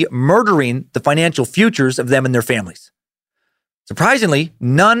knowingly murdering the financial futures of them and their families. Surprisingly,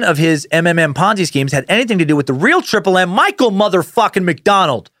 none of his MMM Ponzi schemes had anything to do with the real Triple M, Michael motherfucking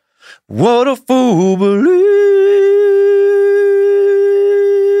McDonald. What a fool believes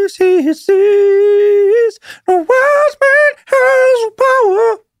he sees. No wise man has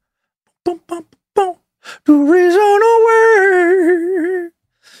power. Boom, boom, boom, to reason away.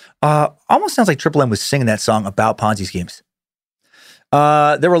 Almost sounds like Triple M was singing that song about Ponzi schemes.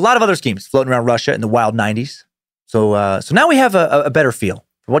 There were a lot of other schemes floating around Russia in the wild 90s. So now we have a better feel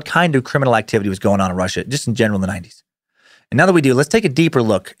for what kind of criminal activity was going on in Russia, just in general in the 90s. And now that we do, let's take a deeper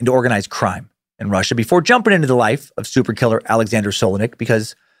look into organized crime in Russia before jumping into the life of super killer Alexander Solenik,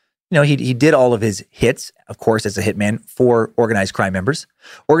 because he did all of his hits, of course, as a hitman for organized crime members.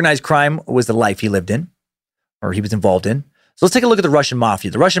 Organized crime was the life he lived in, or he was involved in. So let's take a look at the Russian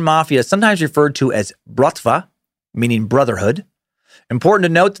mafia. The Russian mafia is sometimes referred to as bratva, meaning brotherhood. Important to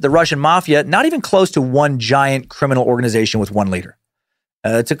note that the Russian mafia, not even close to one giant criminal organization with one leader.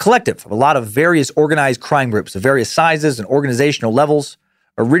 It's a collective of a lot of various organized crime groups of various sizes and organizational levels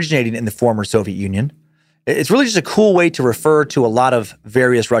originating in the former Soviet Union. It's really just a cool way to refer to a lot of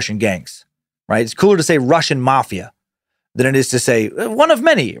various Russian gangs, right? It's cooler to say Russian mafia than it is to say one of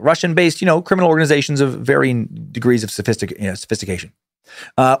many Russian-based, criminal organizations of varying degrees of sophistication.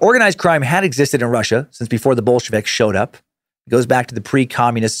 Organized crime had existed in Russia since before the Bolsheviks showed up. It goes back to the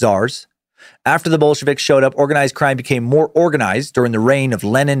pre-communist czars. After the Bolsheviks showed up, organized crime became more organized during the reign of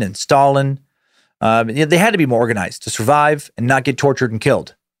Lenin and Stalin. They had to be more organized to survive and not get tortured and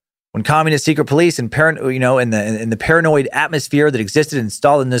killed. When communist secret police and in the paranoid atmosphere that existed in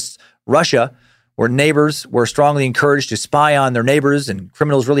Stalinist Russia, where neighbors were strongly encouraged to spy on their neighbors and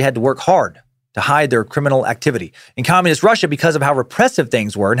criminals really had to work hard to hide their criminal activity. In communist Russia, because of how repressive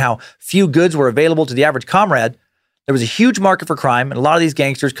things were and how few goods were available to the average comrade, there was a huge market for crime, and a lot of these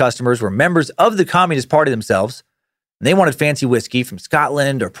gangsters' customers were members of the Communist Party themselves, and they wanted fancy whiskey from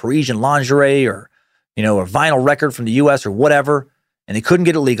Scotland or Parisian lingerie or, a vinyl record from the U.S. or whatever, and they couldn't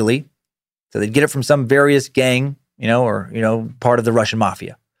get it legally, so they'd get it from some various gang, part of the Russian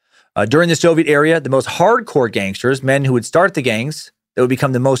mafia. During the Soviet era, the most hardcore gangsters, men who would start the gangs that would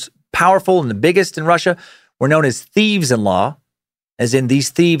become the most powerful and the biggest in Russia, were known as thieves-in-law, as in these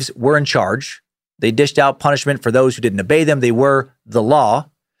thieves were in charge. They dished out punishment for those who didn't obey them. They were the law.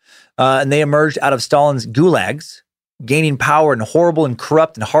 And they emerged out of Stalin's gulags, gaining power in horrible and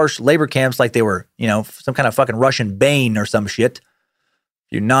corrupt and harsh labor camps like they were, some kind of fucking Russian Bane or some shit.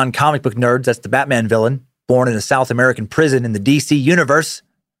 You non-comic book nerds, that's the Batman villain, born in a South American prison in the DC universe.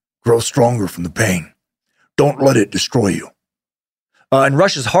 Grow stronger from the pain. Don't let it destroy you. In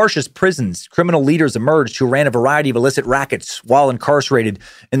Russia's harshest prisons, criminal leaders emerged who ran a variety of illicit rackets while incarcerated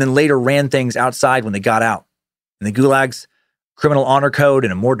and then later ran things outside when they got out. In the gulags, criminal honor code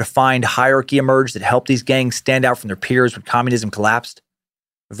and a more defined hierarchy emerged that helped these gangs stand out from their peers when communism collapsed.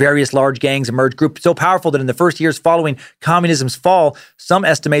 Various large gangs emerged, groups so powerful that in the first years following communism's fall, some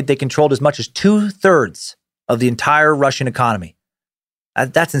estimate they controlled as much as 2/3 of the entire Russian economy.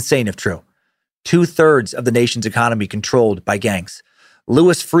 That's insane if true. 2/3 of the nation's economy controlled by gangs.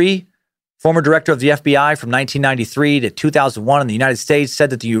 Louis Freeh, former director of the FBI from 1993 to 2001 in the United States, said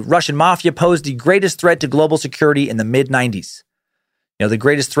that the Russian mafia posed the greatest threat to global security in the mid-90s. The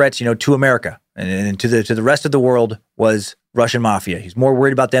greatest threat, to America and to the rest of the world was Russian mafia. He's more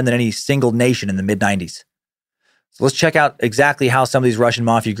worried about them than any single nation in the mid-90s. So let's check out exactly how some of these Russian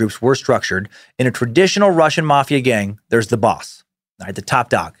mafia groups were structured. In a traditional Russian mafia gang, there's the boss, right, the top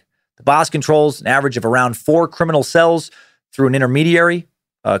dog. The boss controls an average of around 4 criminal cells through an intermediary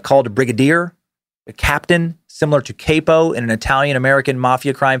called a brigadier, a captain, similar to capo in an Italian-American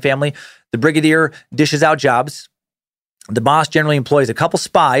mafia crime family. The brigadier dishes out jobs The boss generally employs a couple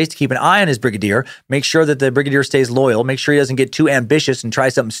spies to keep an eye on his brigadier, make sure that the brigadier stays loyal, make sure he doesn't get too ambitious and try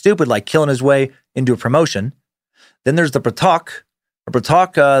something stupid like killing his way into a promotion. Then there's the Bratok. The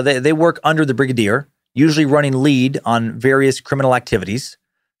Bratok, they work under the brigadier, usually running lead on various criminal activities,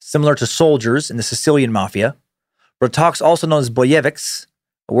 similar to soldiers in the Sicilian mafia. Bratoks, also known as Boyeviks,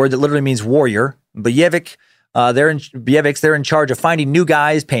 a word that literally means warrior. Boyevik, they're in charge of finding new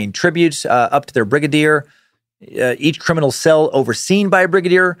guys, paying tributes up to their brigadier. Each criminal cell overseen by a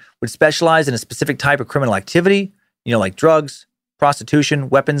brigadier would specialize in a specific type of criminal activity, like drugs, prostitution,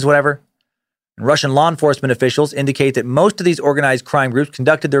 weapons, whatever. And Russian law enforcement officials indicate that most of these organized crime groups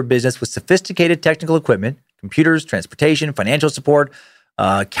conducted their business with sophisticated technical equipment, computers, transportation, financial support,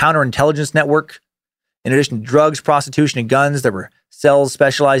 counterintelligence network. In addition to drugs, prostitution, and guns, there were cells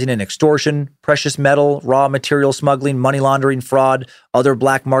specializing in extortion, precious metal, raw material smuggling, money laundering, fraud, other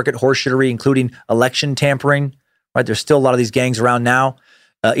black market horseshittery, including election tampering. Right, there's still a lot of these gangs around now.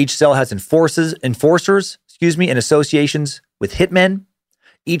 Each cell has enforcers, and associations with hitmen.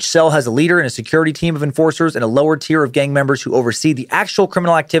 Each cell has a leader and a security team of enforcers and a lower tier of gang members who oversee the actual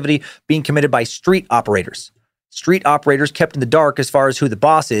criminal activity being committed by street operators. Street operators kept in the dark as far as who the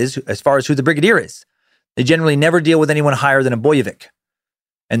boss is, as far as who the brigadier is. They generally never deal with anyone higher than a Boyevik.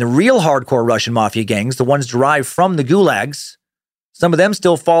 And the real hardcore Russian mafia gangs, the ones derived from the gulags, some of them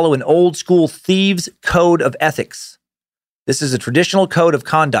still follow an old school thieves' code of ethics. This is a traditional code of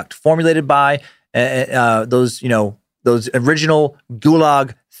conduct formulated by those original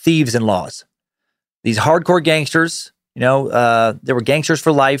gulag thieves-in-laws. These hardcore gangsters, they were gangsters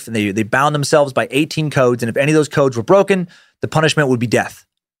for life, and they bound themselves by 18 codes. And if any of those codes were broken, the punishment would be death.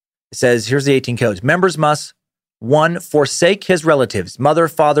 It says, here's the 18 codes. Members must, 1, forsake his relatives, mother,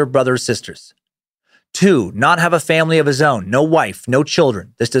 father, brothers, sisters. 2, not have a family of his own, no wife, no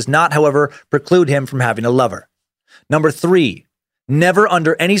children. This does not, however, preclude him from having a lover. Number 3, never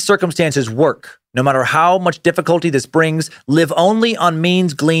under any circumstances work, no matter how much difficulty this brings, live only on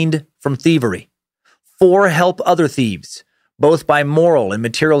means gleaned from thievery. 4, help other thieves, both by moral and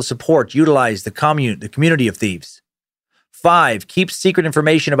material support, utilize the community of thieves. 5, keep secret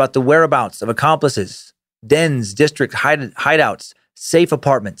information about the whereabouts of accomplices, dens, district hideouts, safe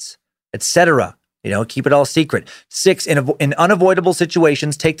apartments, etc. Keep it all secret. 6, in unavoidable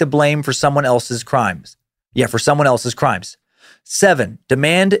situations, take the blame for someone else's crimes. 7,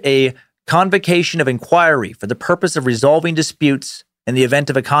 demand a convocation of inquiry for the purpose of resolving disputes in the event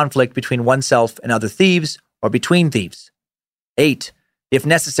of a conflict between oneself and other thieves or between thieves. 8, if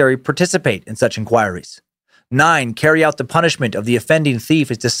necessary, participate in such inquiries. 9, carry out the punishment of the offending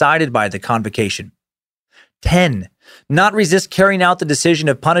thief as decided by the convocation. 10, not resist carrying out the decision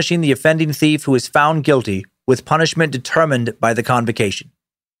of punishing the offending thief who is found guilty with punishment determined by the convocation.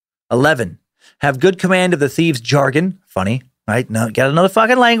 11, have good command of the thief's jargon. Funny, right? No, gotta know the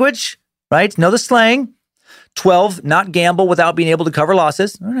fucking language, right? Know the slang. 12, not gamble without being able to cover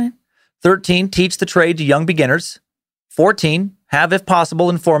losses. All right. 13, teach the trade to young beginners. 14, have, if possible,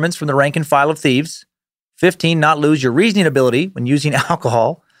 informants from the rank and file of thieves. 15, not lose your reasoning ability when using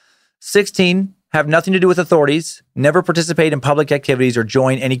alcohol. 16, have nothing to do with authorities. Never participate in public activities or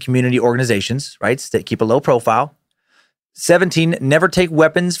join any community organizations, right? Keep a low profile. 17, never take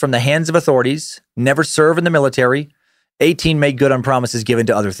weapons from the hands of authorities. Never serve in the military. 18, make good on promises given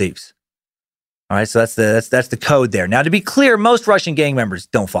to other thieves. All right, so that's the code there. Now, to be clear, most Russian gang members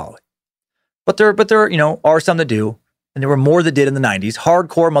don't follow it. But there are some that do. And there were more that did in the 90s.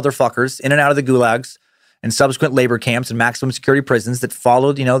 Hardcore motherfuckers in and out of the gulags and subsequent labor camps and maximum security prisons that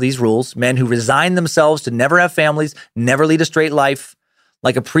followed, these rules. Men who resigned themselves to never have families, never lead a straight life.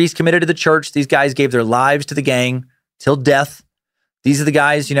 Like a priest committed to the church, these guys gave their lives to the gang till death. These are the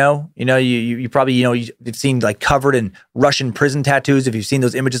guys, you probably, you've seen like covered in Russian prison tattoos. If you've seen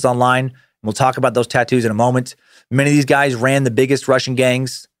those images online, we'll talk about those tattoos in a moment. Many of these guys ran the biggest Russian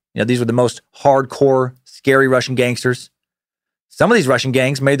gangs. These were the most hardcore, scary Russian gangsters. Some of these Russian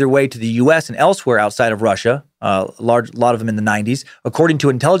gangs made their way to the U.S. and elsewhere outside of Russia, a lot of them in the 90s. According to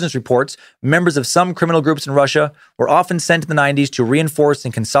intelligence reports, members of some criminal groups in Russia were often sent in the 90s to reinforce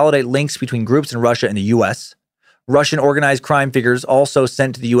and consolidate links between groups in Russia and the U.S. Russian organized crime figures also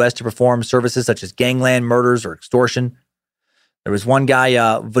sent to the U.S. to perform services such as gangland murders or extortion. There was one guy,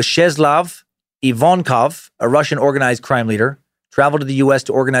 Vyacheslav Ivankov, a Russian organized crime leader, traveled to the U.S.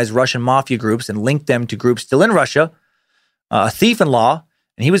 to organize Russian mafia groups and link them to groups still in Russia. A thief-in-law,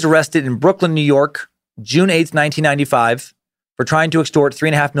 and he was arrested in Brooklyn, New York, June 8th, 1995, for trying to extort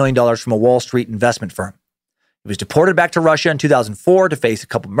 $3.5 million from a Wall Street investment firm. He was deported back to Russia in 2004 to face a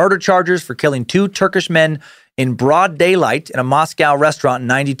couple murder charges for killing 2 Turkish men in broad daylight in a Moscow restaurant in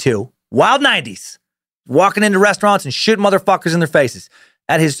 92. Wild 90s. walking into restaurants and shooting motherfuckers in their faces.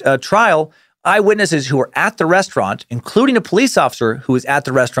 At his trial, eyewitnesses who were at the restaurant, including a police officer who was at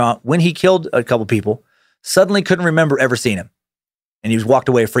the restaurant when he killed a couple people, suddenly couldn't remember ever seeing him. And he was walked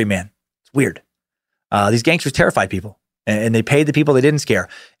away a free man. It's weird. These gangsters terrified people, and they paid the people they didn't scare.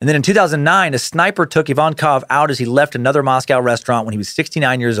 And then in 2009, a sniper took Ivankov out as he left another Moscow restaurant when he was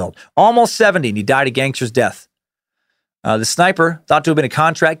 69 years old, almost 70, and he died a gangster's death. The sniper, thought to have been a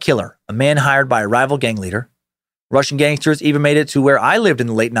contract killer, a man hired by a rival gang leader. Russian gangsters even made it to where I lived in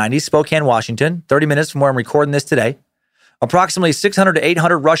the late 90s, Spokane, Washington, 30 minutes from where I'm recording this today. Approximately 600 to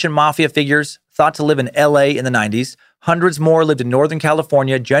 800 Russian mafia figures thought to live in LA in the 90s. Hundreds more lived in Northern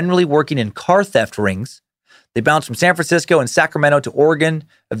California, generally working in car theft rings. They bounced from San Francisco and Sacramento to Oregon,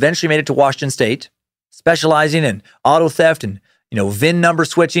 eventually made it to Washington State, specializing in auto theft and, VIN number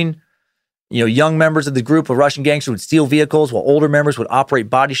switching. Young members of the group of Russian gangsters would steal vehicles while older members would operate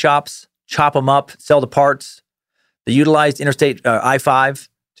body shops, chop them up, sell the parts. They utilized Interstate I-5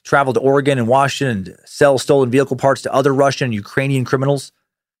 to travel to Oregon and Washington and sell stolen vehicle parts to other Russian and Ukrainian criminals.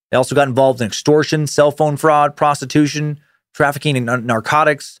 They also got involved in extortion, cell phone fraud, prostitution, trafficking in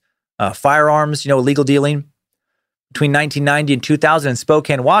narcotics, firearms, illegal dealing. Between 1990 and 2000 in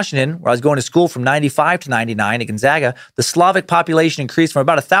Spokane, Washington, where I was going to school from 95 to 99 at Gonzaga, the Slavic population increased from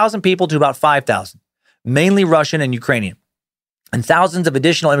about 1,000 people to about 5,000, mainly Russian and Ukrainian. And thousands of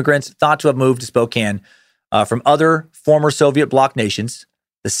additional immigrants thought to have moved to Spokane from other former Soviet bloc nations.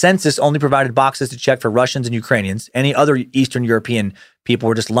 The census only provided boxes to check for Russians and Ukrainians. Any other Eastern European people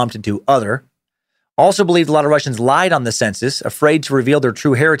were just lumped into other. Also believed a lot of Russians lied on the census, afraid to reveal their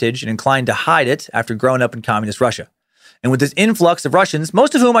true heritage and inclined to hide it after growing up in communist Russia. And with this influx of Russians,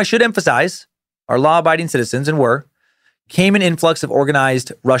 most of whom I should emphasize are law-abiding citizens and came an influx of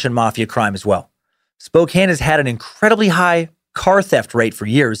organized Russian mafia crime as well. Spokane has had an incredibly high car theft rate for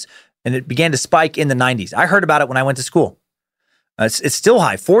years, and it began to spike in the 90s. I heard about it when I went to school. It's still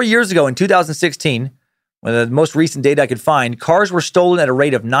high. 4 years ago in 2016, when the most recent data I could find, cars were stolen at a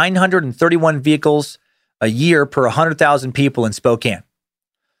rate of 931 vehicles a year per 100,000 people in Spokane.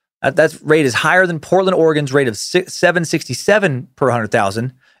 That rate is higher than Portland, Oregon's rate of 767 per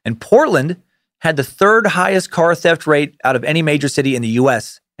 100,000. And Portland had the third highest car theft rate out of any major city in the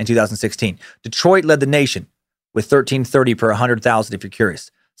U.S. in 2016. Detroit led the nation with 1330 per 100,000, if you're curious.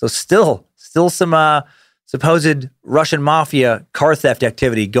 So still some supposed Russian mafia car theft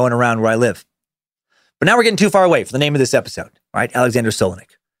activity going around where I live. But now we're getting too far away from the name of this episode, right? Alexander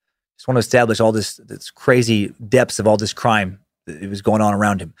Solenik. Just want to establish all this crazy depths of all this crime that was going on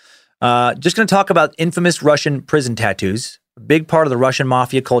around him. Just going to talk about infamous Russian prison tattoos, a big part of the Russian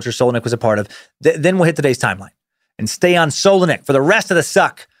mafia culture Solenik was a part of. Then we'll hit today's timeline and stay on Solenik for the rest of the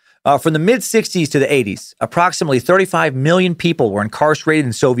suck. From the mid-60s to the 80s, approximately 35 million people were incarcerated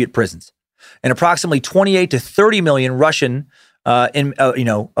in Soviet prisons, and approximately 28 to 30 million Russian,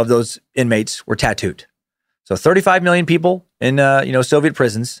 of those inmates were tattooed. So 35 million people in, Soviet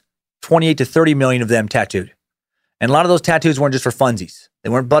prisons, 28 to 30 million of them tattooed. And a lot of those tattoos weren't just for funsies. They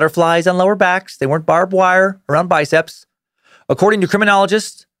weren't butterflies on lower backs. They weren't barbed wire around biceps. According to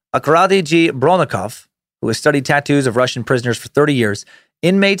criminologist Arkady G. Bronnikov, who has studied tattoos of Russian prisoners for 30 years,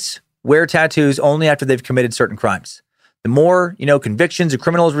 inmates wear tattoos only after they've committed certain crimes. The more, convictions a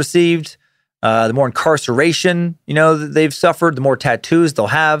criminal has received, the more incarceration, that they've suffered, the more tattoos they'll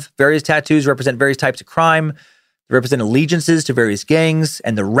have. Various tattoos represent various types of crime. They represent allegiances to various gangs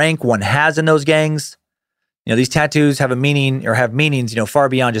and the rank one has in those gangs. These tattoos have a meaning or have meanings, far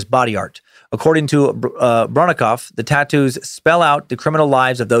beyond just body art. According to Bronnikov, the tattoos spell out the criminal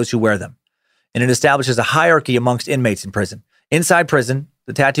lives of those who wear them. And it establishes a hierarchy amongst inmates in prison. Inside prison,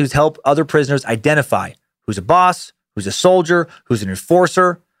 the tattoos help other prisoners identify who's a boss, who's a soldier, who's an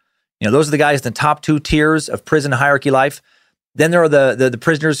enforcer. Those are the guys in the top two tiers of prison hierarchy life. Then there are the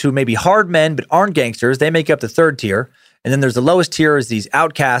prisoners who may be hard men but aren't gangsters. They make up the third tier. And then there's the lowest tier is these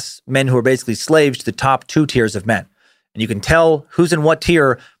outcasts, men who are basically slaves to the top two tiers of men. And you can tell who's in what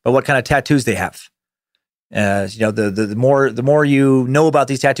tier by what kind of tattoos they have. The more you know about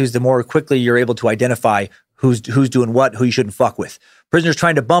these tattoos, the more quickly you're able to identify who's doing what, who you shouldn't fuck with. Prisoners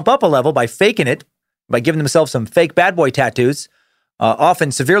trying to bump up a level by faking it, by giving themselves some fake bad boy tattoos,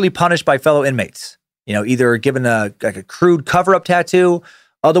 often severely punished by fellow inmates. Either given a crude cover-up tattoo,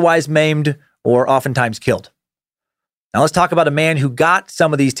 otherwise maimed, or oftentimes killed. Now let's talk about a man who got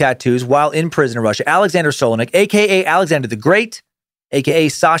some of these tattoos while in prison in Russia, Alexander Solenik, a.k.a. Alexander the Great, a.k.a.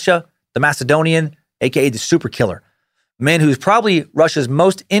 Sasha the Macedonian, a.k.a. the Super Killer. A man who's probably Russia's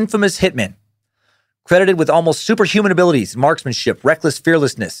most infamous hitman, credited with almost superhuman abilities, marksmanship, reckless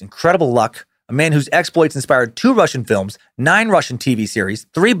fearlessness, incredible luck, a man whose exploits inspired 2 Russian films, 9 Russian TV series,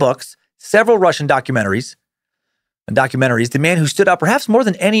 3 books, several Russian documentaries, the man who stood out perhaps more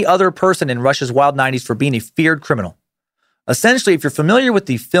than any other person in Russia's wild 90s for being a feared criminal. Essentially, if you're familiar with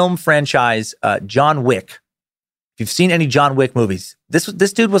the film franchise John Wick, if you've seen any John Wick movies,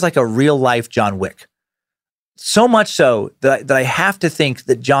 this dude was like a real-life John Wick. So much so that I have to think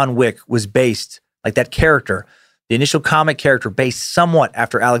that John Wick was based, like that character, the initial comic character, based somewhat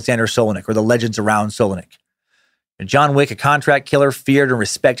after Alexander Solenic or the legends around Solenic. John Wick, a contract killer, feared and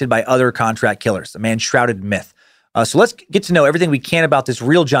respected by other contract killers, a man shrouded in myth. So let's get to know everything we can about this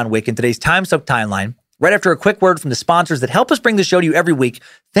real John Wick in today's Time Suck timeline. Right after a quick word from the sponsors that help us bring the show to you every week.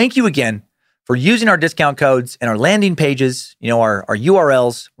 Thank you again for using our discount codes and our landing pages, our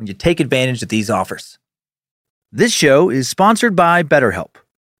URLs, when you take advantage of these offers. This show is sponsored by BetterHelp.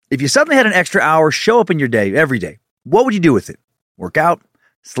 If you suddenly had an extra hour show up in your day every day, what would you do with it? Work out,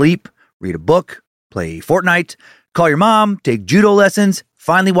 sleep, read a book, play Fortnite, call your mom, take judo lessons,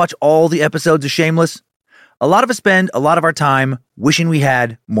 finally watch all the episodes of Shameless? A lot of us spend a lot of our time wishing we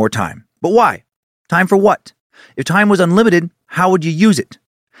had more time. But why? Time for what? If time was unlimited, how would you use it?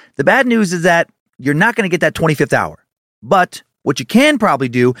 The bad news is that you're not going to get that 25th hour. But what you can probably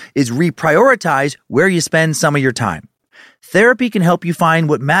do is reprioritize where you spend some of your time. Therapy can help you find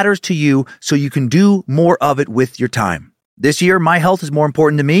what matters to you so you can do more of it with your time. This year, my health is more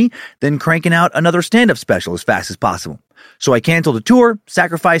important to me than cranking out another stand-up special as fast as possible. So I canceled a tour,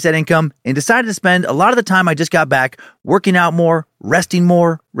 sacrificed that income, and decided to spend a lot of the time I just got back working out more, resting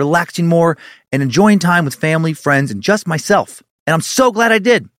more, relaxing more, and enjoying time with family, friends, and just myself. And I'm so glad I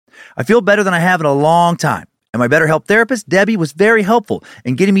did. I feel better than I have in a long time. And my BetterHelp therapist, Debbie, was very helpful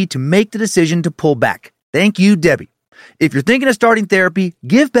in getting me to make the decision to pull back. Thank you, Debbie. If you're thinking of starting therapy,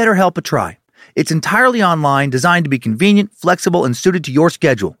 give BetterHelp a try. It's entirely online, designed to be convenient, flexible, and suited to your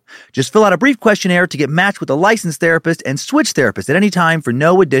schedule. Just fill out a brief questionnaire to get matched with a licensed therapist and switch therapists at any time for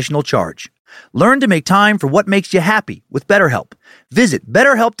no additional charge. Learn to make time for what makes you happy with BetterHelp. Visit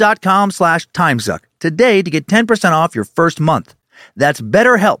BetterHelp.com/timesuck today to get 10% off your first month. That's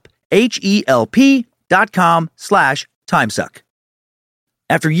BetterHelp, HELP.com/timesuck.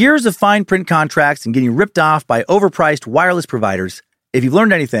 After years of fine print contracts and getting ripped off by overpriced wireless providers, if you've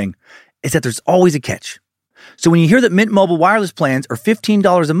learned anything, it's that there's always a catch. So when you hear that Mint Mobile wireless plans are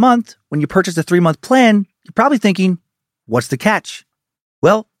 $15 a month when you purchase a 3-month plan, you're probably thinking, what's the catch?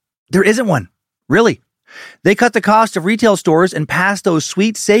 Well, there isn't one. Really. They cut the cost of retail stores and pass those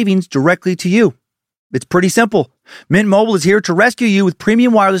sweet savings directly to you. It's pretty simple. Mint Mobile is here to rescue you with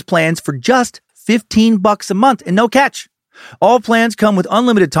premium wireless plans for just $15 a month and no catch. All plans come with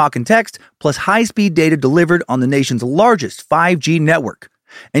unlimited talk and text, plus high-speed data delivered on the nation's largest 5G network.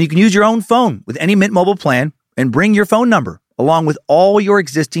 And you can use your own phone with any Mint Mobile plan and bring your phone number along with all your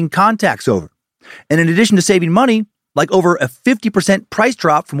existing contacts over. And in addition to saving money, like over a 50% price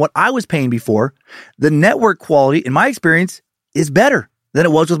drop from what I was paying before, the network quality, in my experience, is better than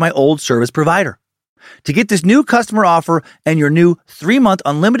it was with my old service provider. To get this new customer offer and your new 3-month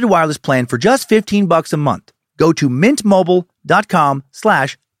unlimited wireless plan for just $15 a month, go to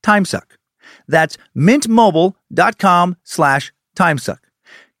mintmobile.com/timesuck. That's mintmobile.com/timesuck.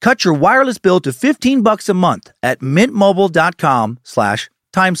 Cut your wireless bill to $15 a month at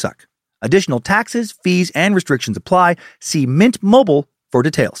mintmobile.com/timesuck. Additional taxes, fees, and restrictions apply. See Mint Mobile for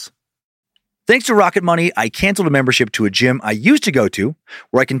details. Thanks to Rocket Money, I canceled a membership to a gym I used to go to,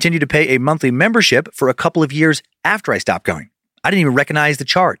 where I continued to pay a monthly membership for a couple of years after I stopped going. I didn't even recognize the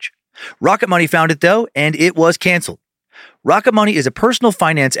charge. Rocket Money found it, though, and it was canceled. Rocket Money is a personal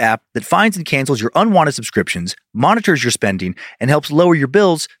finance app that finds and cancels your unwanted subscriptions, monitors your spending, and helps lower your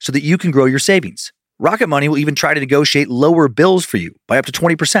bills so that you can grow your savings. Rocket Money will even try to negotiate lower bills for you by up to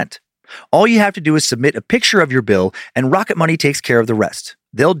 20%. All you have to do is submit a picture of your bill, and Rocket Money takes care of the rest.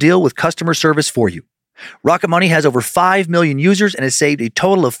 They'll deal with customer service for you. Rocket Money has over 5 million users and has saved a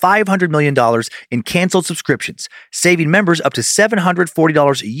total of $500 million in canceled subscriptions, saving members up to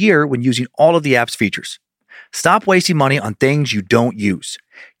 $740 a year when using all of the app's features. Stop wasting money on things you don't use.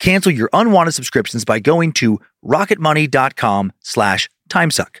 Cancel your unwanted subscriptions by going to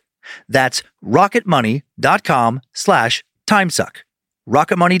rocketmoney.com/timesuck. That's rocketmoney.com/timesuck.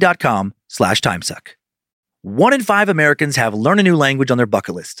 rocketmoney.com/timesuck. 1 in 5 Americans have learn a new language on their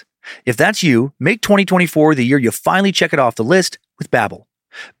bucket list. If that's you, make 2024 the year you finally check it off the list with Babbel.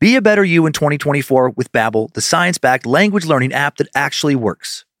 Be a better you in 2024 with Babbel, the science-backed language learning app that actually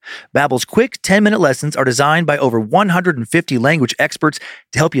works. Babbel's quick 10-minute lessons are designed by over 150 language experts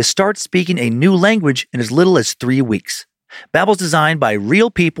to help you start speaking a new language in as little as 3 weeks. Babbel's designed by real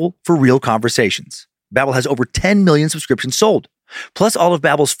people for real conversations. Babbel has over 10 million subscriptions sold. Plus, all of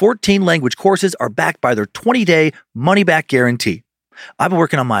Babbel's 14 language courses are backed by their 20-day money-back guarantee. I've been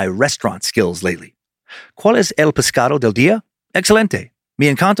working on my restaurant skills lately. ¿Cuál es el pescado del día? Excelente. Mi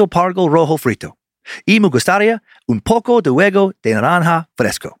encanto pargo rojo frito. Y me gustaría un poco de jugo de naranja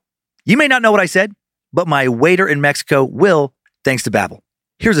fresco. You may not know what I said, but my waiter in Mexico will, thanks to Babbel.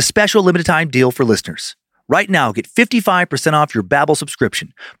 Here's a special limited time deal for listeners. Right now, get 55% off your Babbel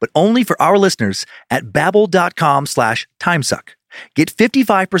subscription, but only for our listeners at babbel.com/timesuck. Get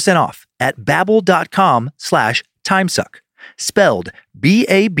 55% off at babbel.com/timesuck. Spelled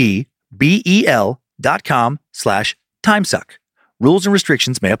BABBEL.com/timesuck. Rules and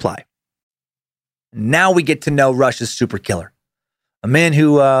restrictions may apply. Now we get to know Russia's super killer. A man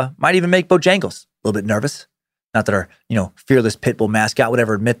who might even make Bojangles a little bit nervous. Not that our, fearless pit bull mascot would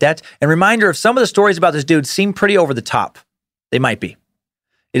ever admit that. And reminder, if some of the stories about this dude seem pretty over the top, they might be.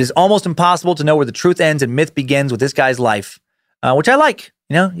 It is almost impossible to know where the truth ends and myth begins with this guy's life, which I like.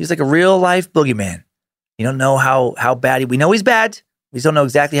 He's like a real life boogeyman. You don't know how bad we know he's bad. We just don't know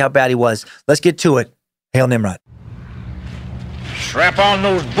exactly how bad he was. Let's get to it. Hail Nimrod. Strap on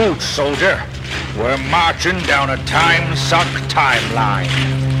those boots, soldier. We're marching down a time-suck timeline.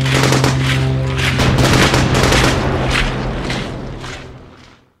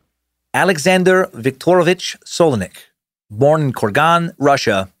 Alexander Viktorovich Solenik, born in Kurgan,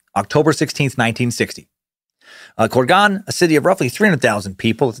 Russia, October 16th, 1960. Kurgan, a city of roughly 300,000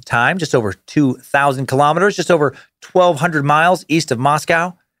 people at the time, just over 2,000 kilometers, just over 1,200 miles east of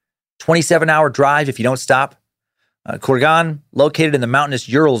Moscow, 27-hour drive if you don't stop. Kurgan, located in the mountainous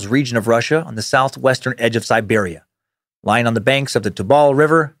Urals region of Russia on the southwestern edge of Siberia, lying on the banks of the Tubal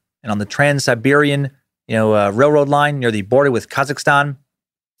River and on the Trans-Siberian railroad line near the border with Kazakhstan.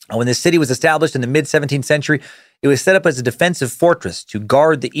 When this city was established in the mid-17th century, it was set up as a defensive fortress to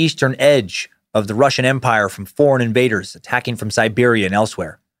guard the eastern edge of the Russian Empire from foreign invaders attacking from Siberia and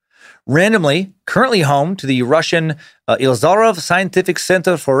elsewhere. Randomly, currently home to the Russian Ilzarov Scientific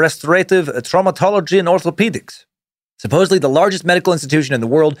Center for Restorative Traumatology and Orthopedics, supposedly the largest medical institution in the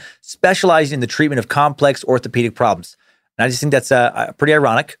world specializing in the treatment of complex orthopedic problems. And I just think that's pretty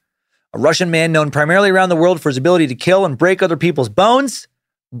ironic. A Russian man known primarily around the world for his ability to kill and break other people's bones,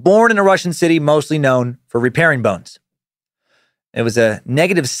 born in a Russian city mostly known for repairing bones. It was a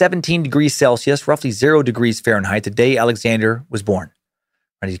negative 17 degrees Celsius, roughly 0 degrees Fahrenheit, the day Alexander was born.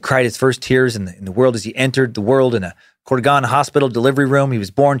 He cried his first tears in the world as he entered the world in a Kurgan hospital delivery room. He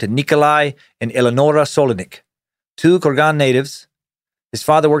was born to Nikolai and Eleonora Solenik, two Kurgan natives. His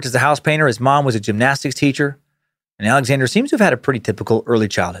father worked as a house painter. His mom was a gymnastics teacher. And Alexander seems to have had a pretty typical early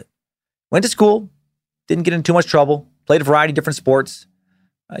childhood. Went to school, didn't get into too much trouble, played a variety of different sports,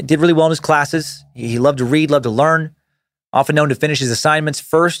 did really well in his classes. He loved to read, loved to learn, often known to finish his assignments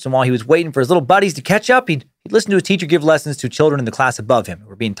first. And while he was waiting for his little buddies to catch up, he'd listen to his teacher give lessons to children in the class above him who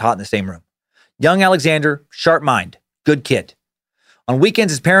were being taught in the same room. Young Alexander, sharp mind, good kid. On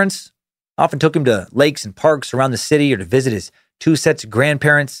weekends, his parents often took him to lakes and parks around the city or to visit his two sets of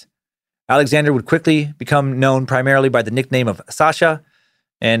grandparents. Alexander would quickly become known primarily by the nickname of Sasha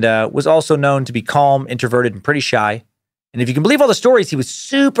and was also known to be calm, introverted, and pretty shy. And if you can believe all the stories, he was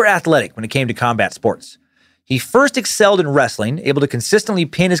super athletic when it came to combat sports. He first excelled in wrestling, able to consistently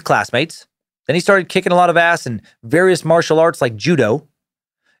pin his classmates. Then he started kicking a lot of ass in various martial arts like judo.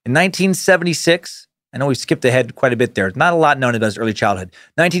 In 1976, I know we skipped ahead quite a bit there. Not a lot known about his early childhood.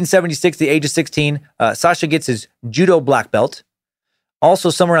 1976, the age of 16, Sasha gets his judo black belt. Also,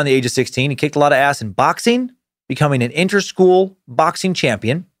 somewhere around the age of 16, he kicked a lot of ass in boxing, becoming an inter-school boxing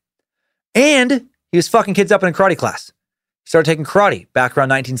champion. And he was fucking kids up in a karate class. He started taking karate back around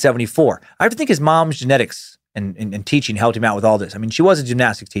 1974. I have to think his mom's genetics and teaching helped him out with all this. I mean, she was a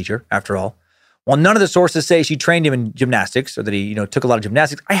gymnastics teacher, after all. While none of the sources say she trained him in gymnastics or that he, took a lot of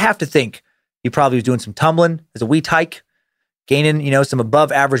gymnastics, I have to think he probably was doing some tumbling as a wee tyke, gaining, some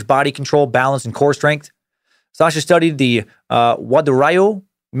above average body control, balance, and core strength. Sasha studied the Wadoryo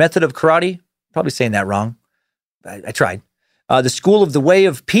method of karate. Probably saying that wrong. I tried. The School of the Way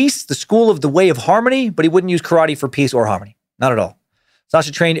of Peace, the School of the Way of Harmony, but he wouldn't use karate for peace or harmony. Not at all.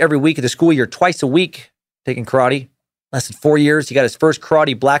 Sasha trained every week of the school year, twice a week, taking karate. Less than 4 years, he got his first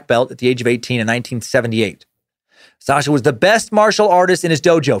karate black belt at the age of 18 in 1978. Sasha was the best martial artist in his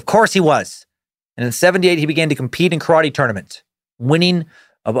dojo. Of course he was. And in 78, he began to compete in karate tournaments, winning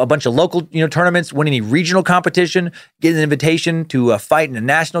a bunch of local tournaments, winning a regional competition, getting an invitation to fight in a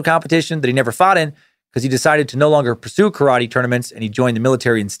national competition that he never fought in because he decided to no longer pursue karate tournaments and he joined the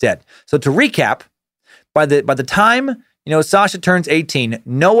military instead. So to recap, by the time Sasha turns 18,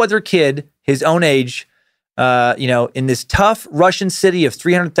 no other kid his own age, in this tough Russian city of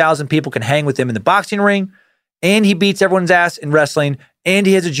 300,000 people can hang with him in the boxing ring, and he beats everyone's ass in wrestling, and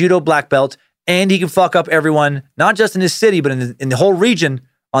he has a judo black belt, and he can fuck up everyone, not just in his city, but in the whole region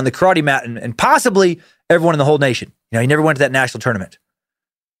on the karate mat, and possibly everyone in the whole nation. He never went to that national tournament.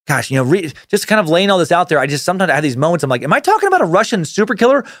 Gosh, just kind of laying all this out there, sometimes I have these moments, I'm like, am I talking about a Russian super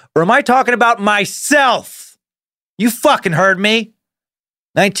killer, or am I talking about myself? You fucking heard me.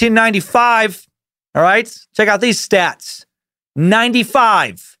 1995, all right? Check out these stats.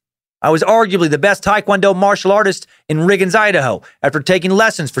 95. I was arguably the best Taekwondo martial artist in Riggins, Idaho, after taking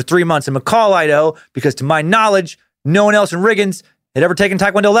lessons for 3 months in McCall, Idaho, because to my knowledge, no one else in Riggins had ever taken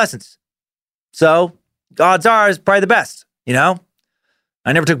Taekwondo lessons. So, odds are I was probably the best,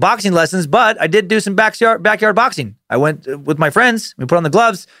 I never took boxing lessons, but I did do some backyard boxing. I went with my friends, we put on the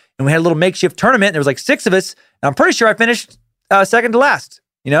gloves, and we had a little makeshift tournament. There was like 6 of us, and I'm pretty sure I finished second to last,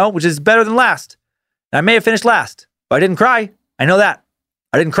 which is better than last. And I may have finished last, but I didn't cry. I know that.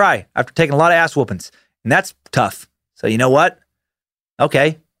 I didn't cry after taking a lot of ass whoopings, and that's tough. So you know what?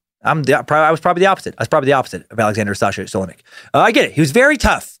 Okay, I was probably the opposite. I was probably the opposite of Alexander Sasha Solenik. I get it. He was very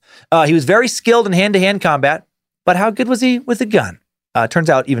tough. He was very skilled in hand-to-hand combat, but how good was he with a gun? Turns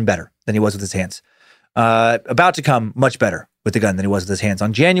out even better than he was with his hands. About to come much better with the gun than he was with his hands.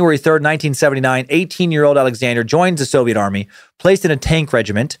 On January 3rd, 1979, 18-year-old Alexander joins the Soviet army, placed in a tank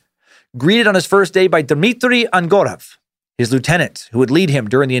regiment, greeted on his first day by Dmitry Angorov, his lieutenant, who would lead him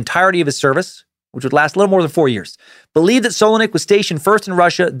during the entirety of his service, which would last a little more than 4 years. Believed that Solenik was stationed first in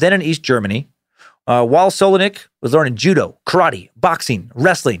Russia, then in East Germany, while Solenik was learning judo, karate, boxing,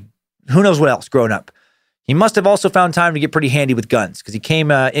 wrestling, who knows what else growing up. He must have also found time to get pretty handy with guns because he came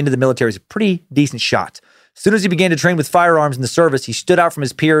into the military as a pretty decent shot. As soon as he began to train with firearms in the service, he stood out from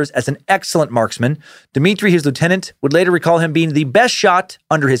his peers as an excellent marksman. Dmitry, his lieutenant, would later recall him being the best shot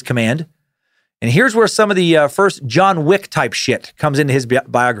under his command. And here's where some of the first John Wick type shit comes into his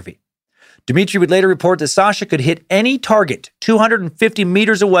biography. Dmitry would later report that Sasha could hit any target 250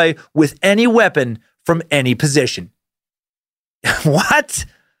 meters away with any weapon from any position. What?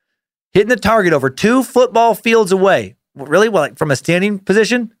 Hitting the target over 2 football fields away. Really? Well, like from a standing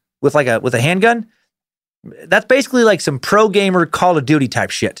position with a handgun? That's basically like some pro gamer Call of Duty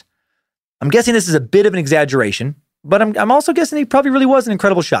type shit. I'm guessing this is a bit of an exaggeration, but I'm also guessing he probably really was an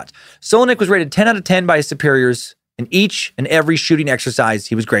incredible shot. Solenik was rated 10 out of 10 by his superiors in each and every shooting exercise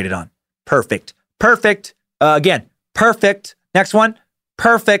he was graded on. Perfect. Perfect. Again, perfect. Next one.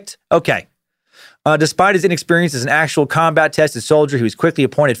 Perfect. Okay. Despite his inexperience as an actual combat-tested soldier, he was quickly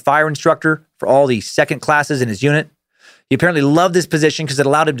appointed fire instructor for all the second classes in his unit. He apparently loved this position because it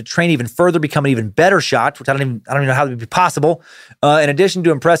allowed him to train even further, become an even better shot, which I don't even know how that would be possible. In addition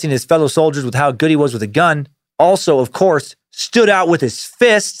to impressing his fellow soldiers with how good he was with a gun, also, of course, stood out with his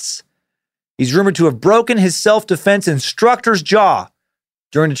fists. He's rumored to have broken his self-defense instructor's jaw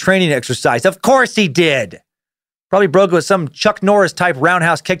during a training exercise. Of course he did. Probably broke it with some Chuck Norris-type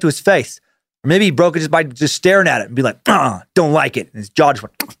roundhouse kick to his face. Or maybe he broke it just by just staring at it and be like, don't like it. And his jaw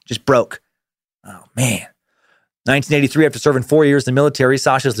just broke. Oh, man. 1983, after serving 4 years in the military,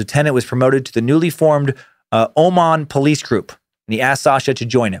 Sasha's lieutenant was promoted to the newly formed Oman Police Group. And he asked Sasha to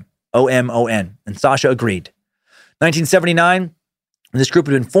join him, OMON. And Sasha agreed. 1979, when this group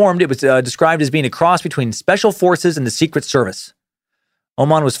had been formed, it was described as being a cross between Special Forces and the Secret Service.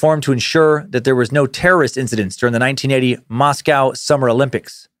 Oman was formed to ensure that there was no terrorist incidents during the 1980 Moscow Summer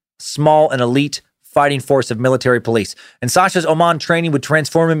Olympics. Small and elite fighting force of military police. And Sasha's Oman training would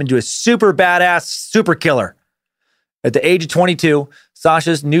transform him into a super badass super killer. At the age of 22,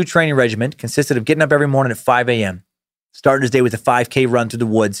 Sasha's new training regiment consisted of getting up every morning at 5 a.m., starting his day with a 5K run through the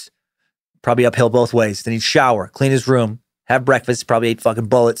woods, probably uphill both ways. Then he'd shower, clean his room, have breakfast, probably 8 fucking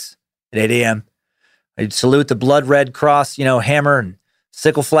bullets at 8 a.m. He'd salute the blood red cross, hammer and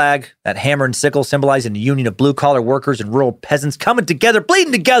sickle flag, that hammer and sickle symbolizing the union of blue-collar workers and rural peasants coming together,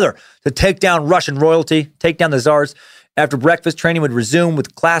 bleeding together to take down Russian royalty, take down the czars. After breakfast, training would resume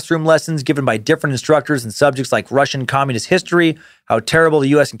with classroom lessons given by different instructors in subjects like Russian communist history, how terrible the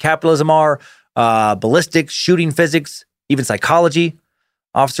U.S. and capitalism are, ballistics, shooting physics, even psychology.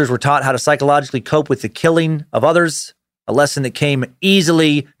 Officers were taught how to psychologically cope with the killing of others, a lesson that came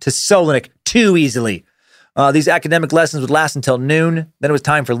easily to Solenik, too easily. These academic lessons would last until noon. Then it was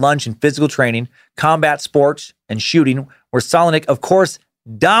time for lunch and physical training, combat sports, and shooting, where Solenik, of course,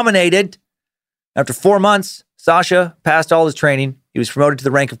 dominated. After 4 months, Sasha passed all his training. He was promoted to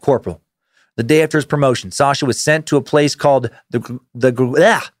the rank of corporal. The day after his promotion, Sasha was sent to a place called the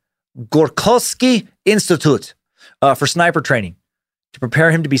Gorkovsky Institute for sniper training to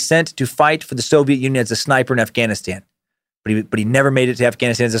prepare him to be sent to fight for the Soviet Union as a sniper in Afghanistan. But he never made it to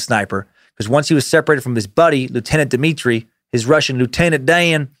Afghanistan as a sniper because once he was separated from his buddy, Lieutenant Dmitry, his Russian Lieutenant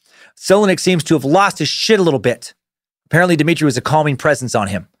Dan, Solenik seems to have lost his shit a little bit. Apparently, Dmitry was a calming presence on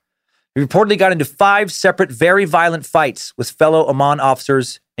him. He reportedly got into 5 separate, very violent fights with fellow Oman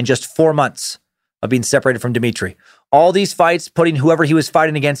officers in just 4 months of being separated from Dmitry. All these fights putting whoever he was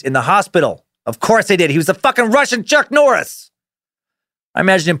fighting against in the hospital. Of course they did. He was the fucking Russian Chuck Norris. I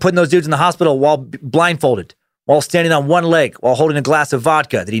imagine him putting those dudes in the hospital while blindfolded, while standing on one leg, while holding a glass of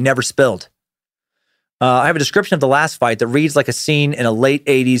vodka that he never spilled. I have a description of the last fight that reads like a scene in a late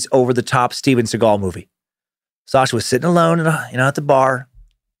 80s over-the-top Steven Seagal movie. Sasha was sitting alone at the bar,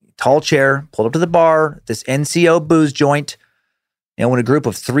 tall chair, pulled up to the bar, this NCO booze joint, when a group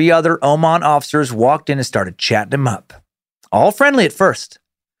of 3 other Oman officers walked in and started chatting him up. All friendly at first.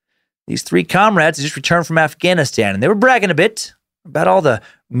 These 3 comrades had just returned from Afghanistan, and they were bragging a bit about all the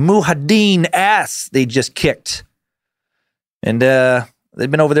mujahideen ass they just kicked. And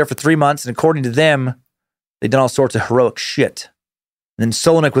they'd been over there for 3 months, and according to them, they'd done all sorts of heroic shit. And then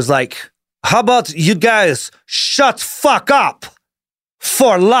Solonik was like, how about you guys shut fuck up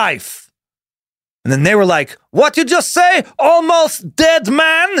for life? And then they were like, what you just say? Almost dead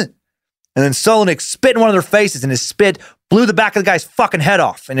man? And then Solonik spit in one of their faces, and his spit blew the back of the guy's fucking head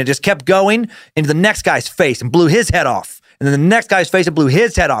off. And it just kept going into the next guy's face and blew his head off. And then the next guy's face and blew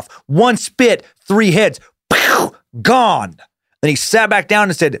his head off. 1 spit, 3 heads, pow, gone. Then he sat back down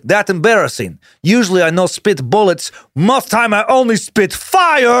and said, that's embarrassing. Usually I no spit bullets. Most time I only spit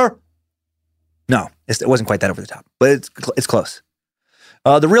fire. No, it wasn't quite that over the top, but it's close.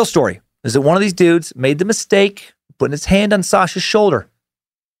 The real story is that one of these dudes made the mistake of putting his hand on Sasha's shoulder.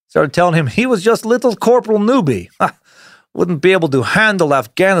 Started telling him he was just little Corporal Newbie. Wouldn't be able to handle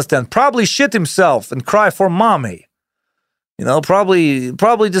Afghanistan. Probably shit himself and cry for mommy.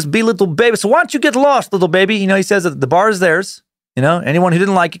 Probably just be little baby. So why don't you get lost, little baby? He says that the bar is theirs. Anyone who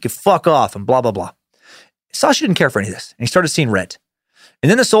didn't like it could fuck off and blah, blah, blah. Sasha didn't care for any of this. And he started seeing red. And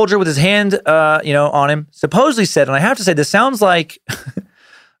then the soldier with his hand, on him supposedly said, and I have to say, this sounds like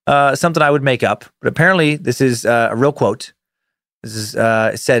something I would make up, but apparently this is a real quote. This is,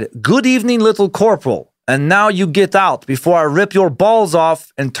 it said, good evening, little corporal. And now you get out before I rip your balls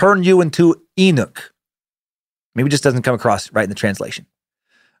off and turn you into Enoch. Maybe it just doesn't come across right in the translation.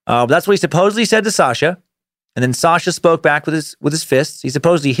 That's what he supposedly said to Sasha. And then Sasha spoke back with his fists. He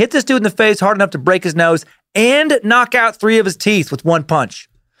supposedly hit this dude in the face hard enough to break his nose and knock out 3 of his teeth with 1 punch.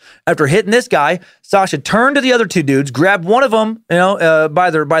 After hitting this guy, Sasha turned to the other 2 dudes, grabbed one of them,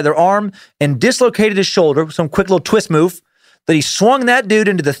 by their arm, and dislocated his shoulder with some quick little twist move. That he swung that dude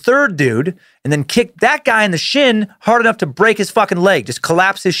into the 3rd dude, and then kicked that guy in the shin hard enough to break his fucking leg, just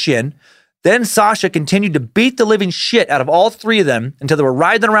collapse his shin. Then Sasha continued to beat the living shit out of all 3 of them until they were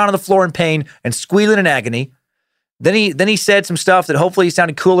writhing around on the floor in pain and squealing in agony. Then he said some stuff that hopefully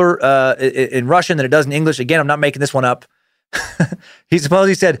sounded cooler in Russian than it does in English. Again, I'm not making this one up. He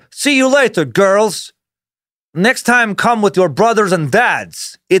supposedly said, see you later, girls. Next time come with your brothers and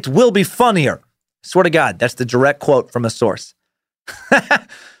dads. It will be funnier. Swear to God, that's the direct quote from a source. It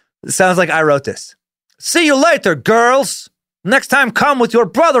sounds like I wrote this. See you later, girls. Next time come with your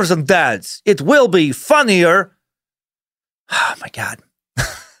brothers and dads. It will be funnier. Oh, my God.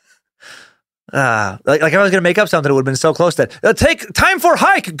 Like I was going to make up something that would have been so close to that. Take time for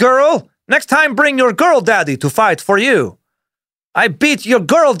hike, girl. Next time, bring your girl daddy to fight for you. I beat your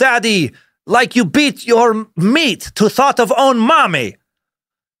girl daddy like you beat your meat to thought of own mommy.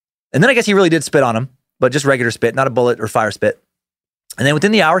 And then I guess he really did spit on him, but just regular spit, not a bullet or fire spit. And then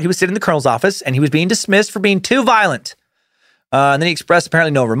within the hour, he was sitting in the colonel's office and he was being dismissed for being too violent. And then he expressed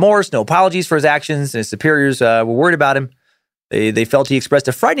apparently no remorse, no apologies for his actions. And his superiors were worried about him. They felt he expressed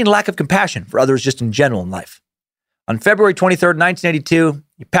a frightening lack of compassion for others just in general in life. On February 23rd, 1982,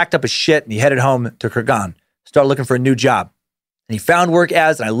 he packed up his shit and he headed home to Kurgan, started looking for a new job. And he found work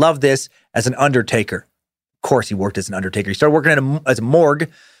and I love this, as an undertaker. Of course he worked as an undertaker. He started working as a morgue,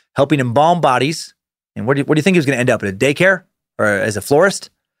 helping embalm bodies. And where do you think he was going to end up? At a daycare or as a florist?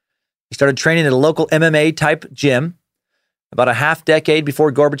 He started training at a local MMA type gym. About a half decade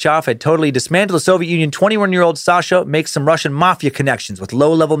before Gorbachev had totally dismantled the Soviet Union, 21-year-old Sasha makes some Russian mafia connections with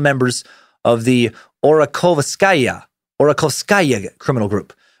low-level members of the Orakovskaya criminal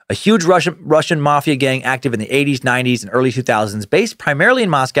group, a huge Russian mafia gang active in the 80s, 90s, and early 2000s, based primarily in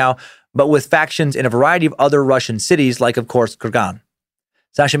Moscow, but with factions in a variety of other Russian cities, like, of course, Kurgan.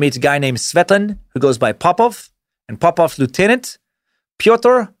 Sasha meets a guy named Svetlin, who goes by Popov, and Popov's lieutenant,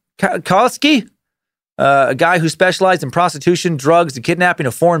 Pyotr Kalsky, a guy who specialized in prostitution, drugs, the kidnapping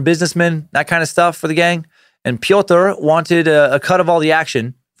of foreign businessmen, that kind of stuff for the gang. And Pyotr wanted a cut of all the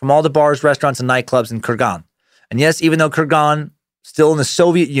action from all the bars, restaurants, and nightclubs in Kurgan. And yes, even though Kurgan, still in the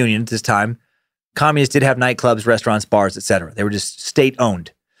Soviet Union at this time, communists did have nightclubs, restaurants, bars, etc. They were just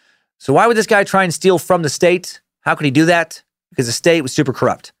state-owned. So why would this guy try and steal from the state? How could he do that? Because the state was super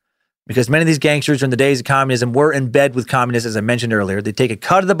corrupt. because many of these gangsters in the days of communism were in bed with communists, as I mentioned earlier. They'd take a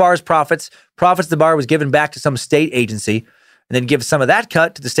cut of the bar's profits. Profits of the bar was given back to some state agency, and then give some of that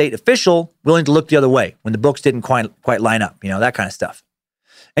cut to the state official willing to look the other way when the books didn't quite line up, that kind of stuff.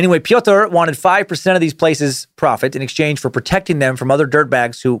 Anyway, Pyotr wanted 5% of these places' profit in exchange for protecting them from other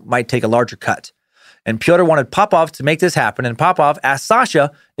dirtbags who might take a larger cut. And Pyotr wanted Popov to make this happen, and Popov asked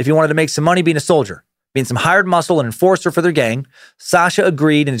Sasha if he wanted to make some money being a soldier, being some hired muscle and enforcer for their gang. Sasha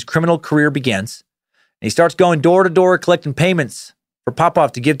agreed, and his criminal career begins. And he starts going door to door collecting payments for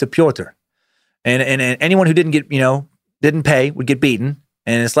Popov to give to Pyotr. And anyone who didn't pay would get beaten,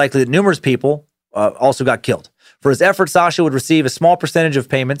 and it's likely that numerous people also got killed. For his efforts, Sasha would receive a small percentage of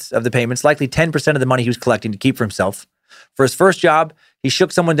the payments, likely 10% of the money he was collecting to keep for himself. For his first job, he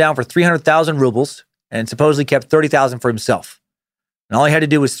shook someone down for 300,000 rubles and supposedly kept 30,000 for himself. And all he had to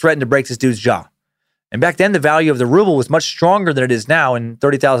do was threaten to break this dude's jaw. And back then, the value of the ruble was much stronger than it is now, and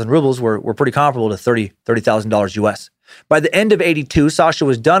 30,000 rubles were pretty comparable to $30,000 US. By the end of 82, Sasha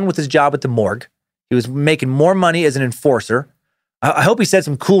was done with his job at the morgue. He was making more money as an enforcer. I hope he said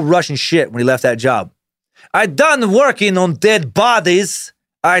some cool Russian shit when he left that job. "I done working on dead bodies.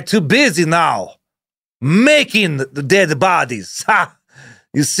 I too busy now. Making the dead bodies. Ha!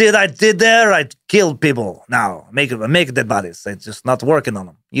 You see what I did there? I killed people. Now, make dead bodies. I'm just not working on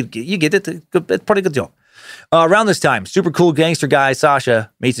them. You get it? It's pretty good job." Around this time, super cool gangster guy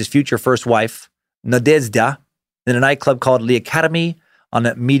Sasha meets his future first wife, Nadezhda, in a nightclub called the Academy on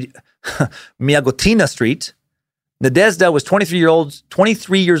Miagotina Street. Nadezhda was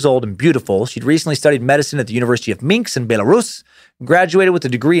 23 years old and beautiful. She'd recently studied medicine at the University of Minsk in Belarus, graduated with a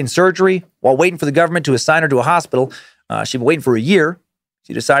degree in surgery. While waiting for the government to assign her to a hospital, she'd been waiting for a year.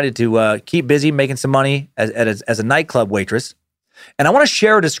 She decided to keep busy making some money as a nightclub waitress. And I want to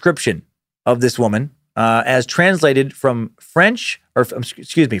share a description of this woman as translated from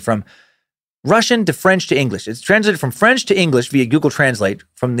from Russian to French to English. It's translated from French to English via Google Translate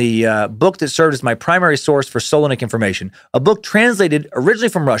from the book that served as my primary source for Solonik information, a book translated originally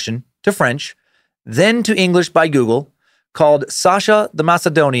from Russian to French, then to English by Google, called Sasha the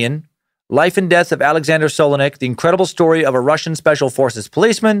Macedonian, Life and Death of Alexander Solonik, the incredible story of a Russian Special Forces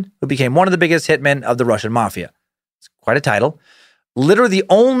policeman who became one of the biggest hitmen of the Russian mafia. It's quite a title. Literally the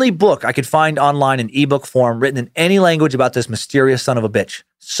only book I could find online in ebook form written in any language about this mysterious son of a bitch.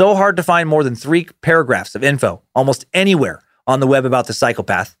 So hard to find more than 3 paragraphs of info almost anywhere on the web about the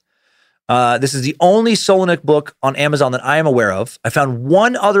psychopath. This is the only Solonik book on Amazon that I am aware of. I found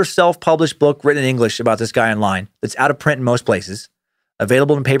one other self-published book written in English about this guy online that's out of print in most places.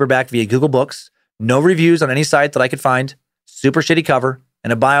 Available in paperback via Google Books. No reviews on any site that I could find. Super shitty cover.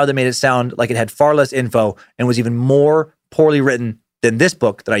 And a bio that made it sound like it had far less info and was even more poorly written than this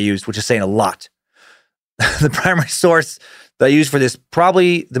book that I used, which is saying a lot. The primary source that I used for this,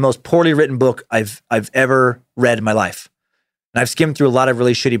 probably the most poorly written book I've ever read in my life. And I've skimmed through a lot of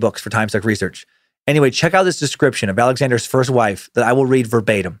really shitty books for time suck research. Anyway, check out this description of Alexander's first wife that I will read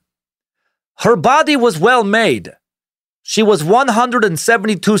verbatim. "Her body was well made. She was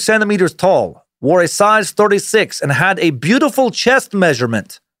 172 centimeters tall, wore a size 36, and had a beautiful chest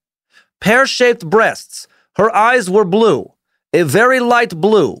measurement. Pear-shaped breasts. Her eyes were blue, a very light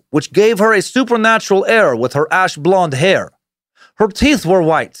blue, which gave her a supernatural air with her ash blonde hair. Her teeth were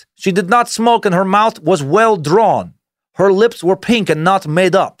white. She did not smoke, and her mouth was well drawn. Her lips were pink and not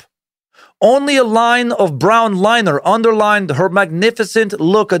made up. Only a line of brown liner underlined her magnificent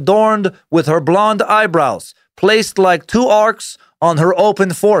look, adorned with her blonde eyebrows, placed like 2 arcs on her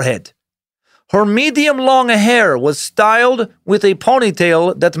open forehead. Her medium-long hair was styled with a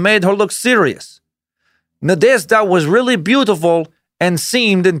ponytail that made her look serious. Nadezhda was really beautiful and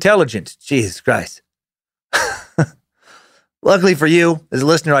seemed intelligent." Jesus Christ. Luckily for you, as a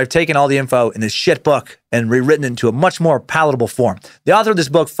listener, I've taken all the info in this shit book and rewritten it into a much more palatable form. The author of this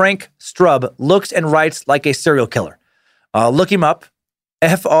book, Frank Strub, looks and writes like a serial killer. Look him up.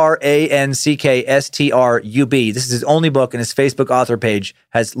 FrankStrub. This is his only book, and his Facebook author page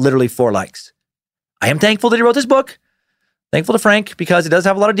has literally 4 likes. I am thankful that he wrote this book. Thankful to Frank, because it does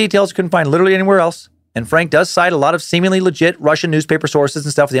have a lot of details you couldn't find literally anywhere else. And Frank does cite a lot of seemingly legit Russian newspaper sources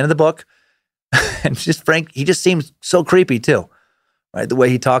and stuff at the end of the book. And just Frank, he just seems so creepy too, right? The way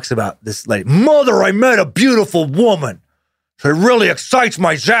he talks about this lady. "Mother, I met a beautiful woman. She really excites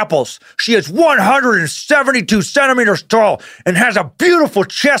my zappos. She is 172 centimeters tall and has a beautiful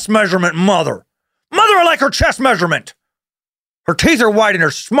chest measurement, mother. Mother, I like her chest measurement. Her teeth are white and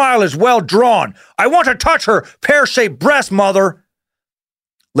her smile is well drawn. I want to touch her pear-shaped breast, mother."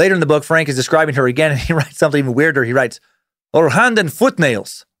 Later in the book, Frank is describing her again, and he writes something even weirder. He writes, "Her hand and foot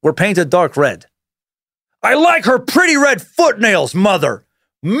nails were painted dark red. I like her pretty red foot nails, mother.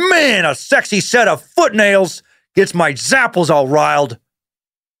 Man, a sexy set of foot nails gets my zapples all riled.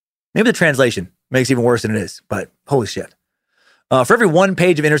 Maybe the translation makes it even worse than it is, but holy shit. For every 1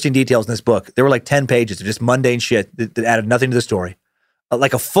 page of interesting details in this book, there were like 10 pages of just mundane shit that added nothing to the story.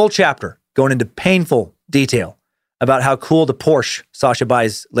 Like a full chapter going into painful detail about how cool the Porsche Sasha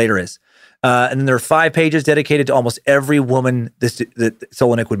buys later is. And then there are 5 pages dedicated to almost every woman that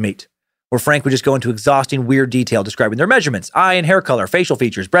Solonik would meet, where Frank would just go into exhausting, weird detail describing their measurements, eye and hair color, facial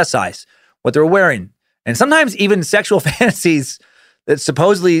features, breast size, what they were wearing, and sometimes even sexual fantasies that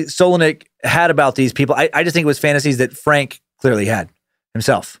supposedly Solonik had about these people. I just think it was fantasies that Frank clearly had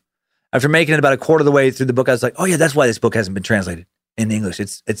himself. After making it about a quarter of the way through the book, I was like, oh yeah, that's why this book hasn't been translated in English.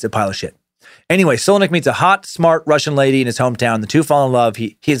 It's a pile of shit. Anyway, Solonik meets a hot, smart Russian lady in his hometown. The two fall in love.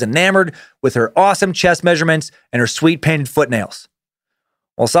 He is enamored with her awesome chest measurements and her sweet painted foot nails.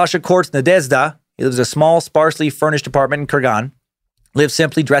 While Sasha courts Nadezhda, he lives in a small, sparsely furnished apartment in Kurgan. Lives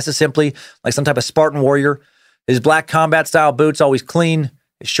simply, dresses simply, like some type of Spartan warrior. His black combat-style boots always clean.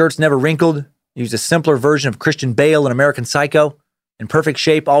 His shirt's never wrinkled. He used a simpler version of Christian Bale in American Psycho. In perfect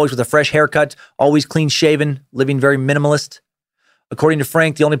shape, always with a fresh haircut, always clean-shaven, living very minimalist. According to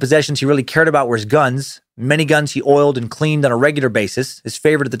Frank, the only possessions he really cared about were his guns. Many guns he oiled and cleaned on a regular basis. His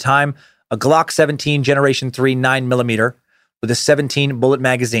favorite at the time, a Glock 17 Generation 3 9mm with a 17-bullet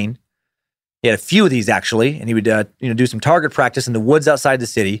magazine. He had a few of these, actually, and he would do some target practice in the woods outside the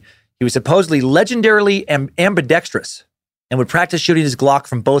city. He was supposedly legendarily ambidextrous and would practice shooting his Glock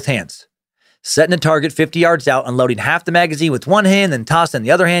from both hands. Setting a target 50 yards out, unloading half the magazine with one hand, then tossing in the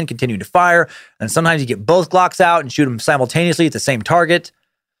other hand, continuing to fire. And sometimes you get both Glocks out and shoot them simultaneously at the same target.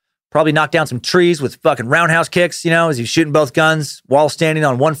 Probably knock down some trees with fucking roundhouse kicks, as he's shooting both guns while standing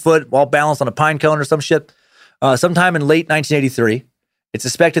on one foot, while balanced on a pine cone or some shit. Sometime in late 1983, it's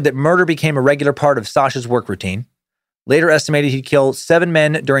suspected that murder became a regular part of Sasha's work routine. Later estimated he'd kill 7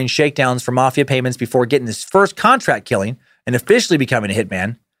 men during shakedowns for mafia payments before getting his first contract killing and officially becoming a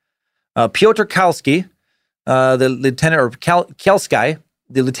hitman. Pyotr Kalsky, the lieutenant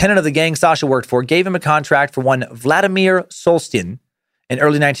of the gang Sasha worked for, gave him a contract for one Vladimir Solstin in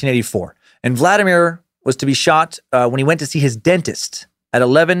early 1984. And Vladimir was to be shot when he went to see his dentist at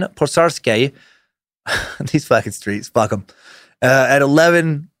 11 Posarsky. These fucking streets, fuck them. At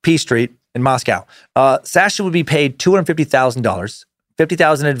 11 P Street in Moscow. Sasha would be paid $250,000,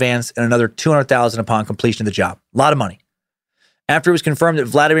 $50,000 in advance, and another $200,000 upon completion of the job. A lot of money. After it was confirmed that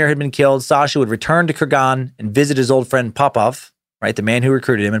Vladimir had been killed, Sasha would return to Kurgan and visit his old friend Popov, right, the man who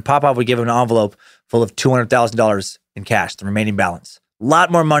recruited him, and Popov would give him an envelope full of $200,000 in cash, the remaining balance. A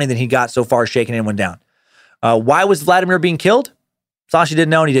lot more money than he got so far shaking anyone down. Why was Vladimir being killed? Sasha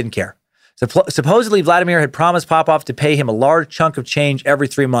didn't know and he didn't care. Supposedly, Vladimir had promised Popov to pay him a large chunk of change every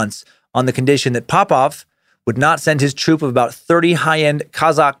 3 months on the condition that Popov would not send his troop of about 30 high-end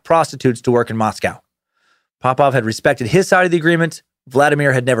Kazakh prostitutes to work in Moscow. Popov had respected his side of the agreement.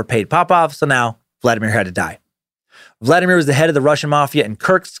 Vladimir had never paid Popov, so now Vladimir had to die. Vladimir was the head of the Russian mafia in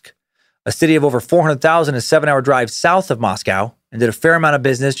Kursk, a city of over 400,000, a 7-hour drive south of Moscow, and did a fair amount of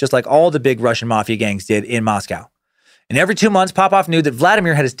business, just like all the big Russian mafia gangs did in Moscow. And every 2 months, Popov knew that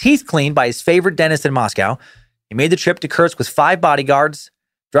Vladimir had his teeth cleaned by his favorite dentist in Moscow. He made the trip to Kursk with 5 bodyguards,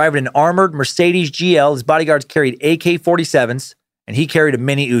 driving an armored Mercedes GL. His bodyguards carried AK-47s, and he carried a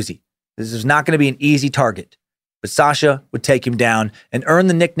mini Uzi. This was not going to be an easy target, but Sasha would take him down and earn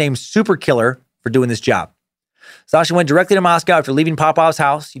the nickname Super Killer for doing this job. Sasha went directly to Moscow after leaving Popov's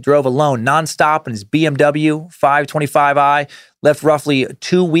house. He drove alone nonstop in his BMW 525i, left roughly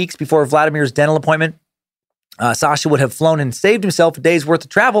 2 weeks before Vladimir's dental appointment. Sasha would have flown and saved himself a day's worth of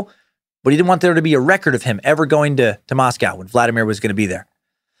travel, but he didn't want there to be a record of him ever going to Moscow when Vladimir was going to be there,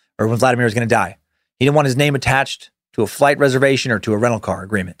 or when Vladimir was going to die. He didn't want his name attached to a flight reservation or to a rental car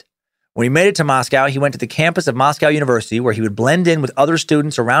agreement. When he made it to Moscow, he went to the campus of Moscow University, where he would blend in with other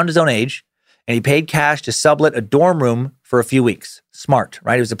students around his own age, and he paid cash to sublet a dorm room for a few weeks. Smart,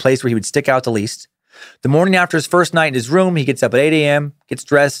 right? It was a place where he would stick out the least. The morning after his first night in his room, he gets up at 8 a.m., gets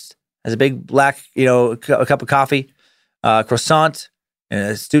dressed, has a big black, a cup of coffee, croissant,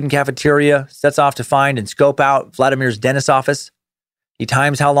 a student cafeteria, sets off to find and scope out Vladimir's dentist's office. He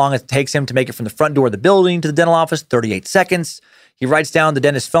times how long it takes him to make it from the front door of the building to the dental office, 38 seconds. He writes down the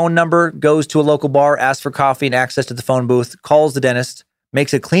dentist's phone number, goes to a local bar, asks for coffee and access to the phone booth, calls the dentist,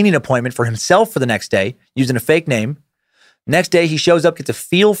 makes a cleaning appointment for himself for the next day using a fake name. Next day, he shows up, gets a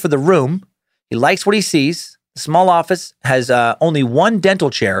feel for the room. He likes what he sees. The small office has only one dental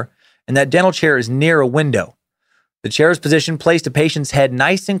chair, and that dental chair is near a window. The chair's position placed the patient's head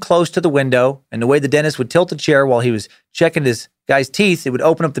nice and close to the window, and the way the dentist would tilt the chair while he was checking this guy's teeth, it would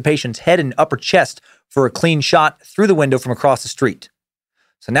open up the patient's head and upper chest for a clean shot through the window from across the street.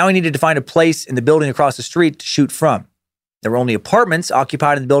 So now he needed to find a place in the building across the street to shoot from. There were only apartments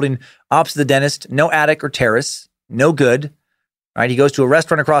occupied in the building opposite the dentist, no attic or terrace, no good. Right? He goes to a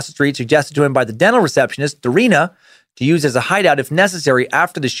restaurant across the street, suggested to him by the dental receptionist, Darina, to use as a hideout if necessary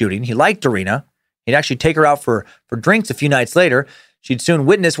after the shooting. He liked Darina. He'd actually take her out for drinks a few nights later. She'd soon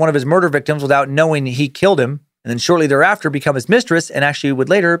witness one of his murder victims without knowing he killed him, and then shortly thereafter become his mistress and actually would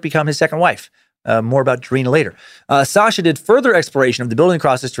later become his second wife. More about Darina later. Sasha did further exploration of the building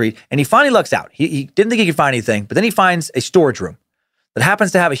across the street, and he finally lucks out. He didn't think he could find anything, but then he finds a storage room that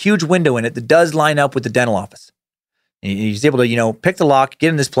happens to have a huge window in it that does line up with the dental office. And he's able to, pick the lock, get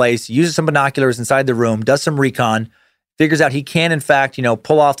in this place, uses some binoculars inside the room, does some recon, figures out he can, in fact,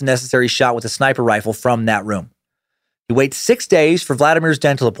 pull off the necessary shot with a sniper rifle from that room. He waits 6 days for Vladimir's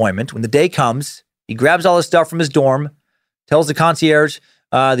dental appointment. When the day comes, he grabs all his stuff from his dorm, tells the concierge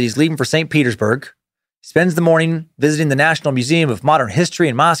that he's leaving for St. Petersburg. He spends the morning visiting the National Museum of Modern History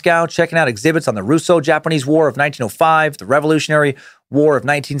in Moscow, checking out exhibits on the Russo-Japanese War of 1905, the Revolutionary War of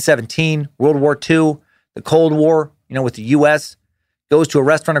 1917, World War II, the Cold War, with the U.S., goes to a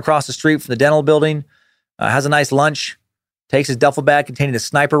restaurant across the street from the dental building, has a nice lunch, takes his duffel bag containing a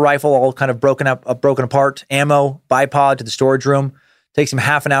sniper rifle, all kind of broken apart, ammo, bipod to the storage room. Takes him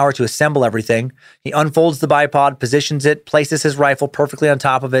half an hour to assemble everything. He unfolds the bipod, positions it, places his rifle perfectly on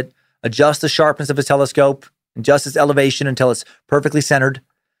top of it, adjusts the sharpness of his telescope, adjusts its elevation until it's perfectly centered.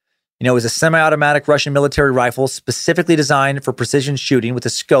 It was a semi-automatic Russian military rifle specifically designed for precision shooting with a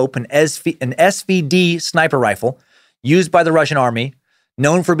scope, an SVD sniper rifle used by the Russian army,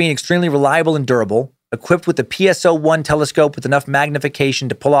 known for being extremely reliable and durable, equipped with the PSO-1 telescope with enough magnification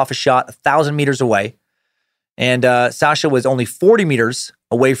to pull off a shot 1,000 meters away. And Sasha was only 40 meters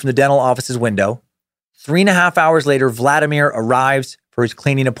away from the dental office's window. 3.5 hours later, Vladimir arrives for his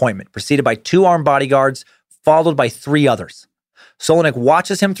cleaning appointment, preceded by 2 armed bodyguards, followed by 3 others. Solenik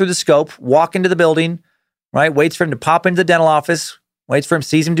watches him through the scope, walk into the building, right? Waits for him to pop into the dental office,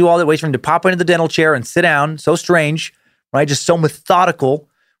 sees him do all that, waits for him to pop into the dental chair and sit down. So strange, right? Just so methodical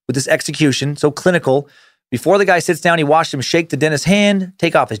with this execution, so clinical. Before the guy sits down, he watched him shake the dentist's hand,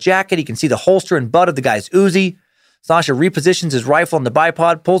 take off his jacket. He can see the holster and butt of the guy's Uzi. Sasha repositions his rifle on the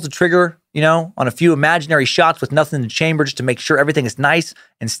bipod, pulls the trigger, on a few imaginary shots with nothing in the chamber just to make sure everything is nice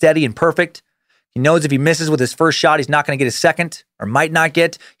and steady and perfect. He knows if he misses with his first shot, he's not going to get his second, or might not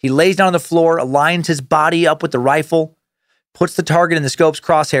get. He lays down on the floor, aligns his body up with the rifle, puts the target in the scope's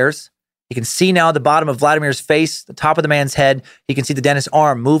crosshairs. You can see now the bottom of Vladimir's face, the top of the man's head. He can see the dentist's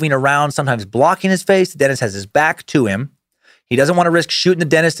arm moving around, sometimes blocking his face. The dentist has his back to him. He doesn't want to risk shooting the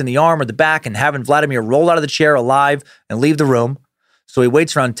dentist in the arm or the back and having Vladimir roll out of the chair alive and leave the room. So he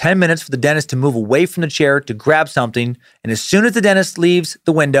waits around 10 minutes for the dentist to move away from the chair to grab something. And as soon as the dentist leaves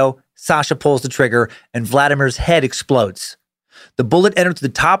the window, Sasha pulls the trigger and Vladimir's head explodes. The bullet entered through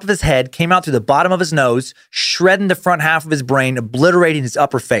the top of his head, came out through the bottom of his nose, shredding the front half of his brain, obliterating his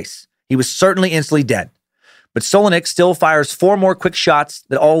upper face. He was certainly instantly dead. But Solenik still fires 4 more quick shots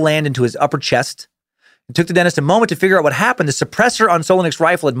that all land into his upper chest. It took the dentist a moment to figure out what happened. The suppressor on Solenik's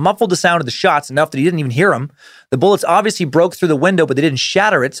rifle had muffled the sound of the shots enough that he didn't even hear them. The bullets obviously broke through the window, but they didn't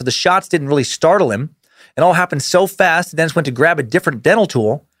shatter it, so the shots didn't really startle him. It all happened so fast, the dentist went to grab a different dental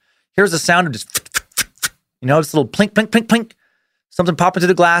tool. Here's the sound of just, this little plink, plink, plink, plink. Something popping through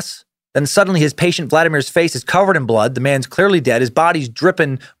the glass. Then suddenly his patient Vladimir's face is covered in blood. The man's clearly dead. His body's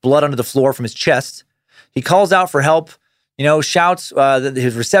dripping blood onto the floor from his chest. He calls out for help, shouts.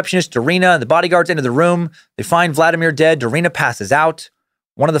 His receptionist, Darina, and the bodyguards enter the room. They find Vladimir dead. Darina passes out.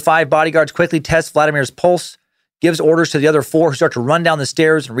 One of the 5 bodyguards quickly tests Vladimir's pulse, gives orders to the other 4 who start to run down the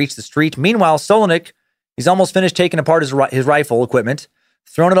stairs and reach the street. Meanwhile, Solenik, he's almost finished taking apart his rifle equipment,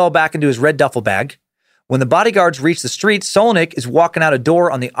 thrown it all back into his red duffel bag. When the bodyguards reach the street, Solenik is walking out a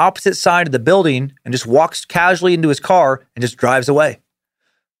door on the opposite side of the building and just walks casually into his car and just drives away.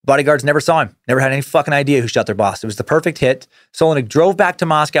 Bodyguards never saw him, never had any fucking idea who shot their boss. It was the perfect hit. Solenik drove back to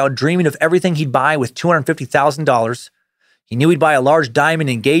Moscow dreaming of everything he'd buy with $250,000. He knew he'd buy a large diamond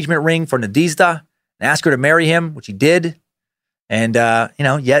engagement ring for Nadezhda and ask her to marry him, which he did. And,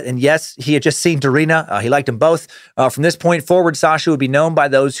 yes, he had just seen Darina. He liked them both. From this point forward, Sasha would be known by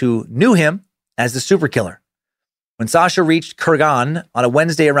those who knew him as the super killer. When Sasha reached Kurgan on a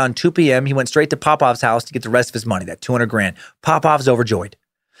Wednesday around 2 p.m., he went straight to Popov's house to get the rest of his money, that $200,000. Popov's overjoyed.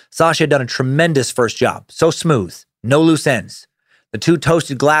 Sasha had done a tremendous first job. So smooth. No loose ends. The 2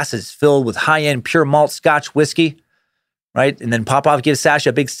 toasted glasses filled with high-end pure malt Scotch whiskey, right? And then Popov gives Sasha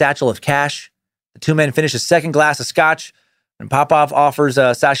a big satchel of cash. The 2 men finish a second glass of Scotch, and Popov offers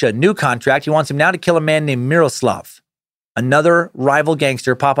Sasha a new contract. He wants him now to kill a man named Miroslav, another rival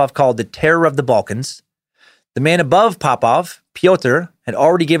gangster Popov called the Terror of the Balkans. The man above Popov Pyotr had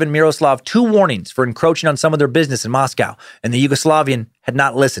already given Miroslav 2 warnings for encroaching on some of their business in Moscow, and the Yugoslavian had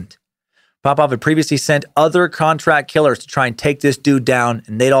not listened. Popov had previously sent other contract killers to try and take this dude down,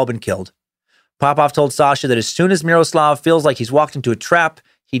 and they'd all been killed. Popov told Sasha that as soon as Miroslav feels like he's walked into a trap,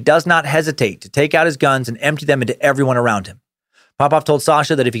 he does not hesitate to take out his guns and empty them into everyone around him. Popov told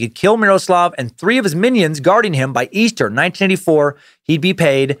Sasha that if he could kill Miroslav and 3 of his minions guarding him by Easter 1984, he'd be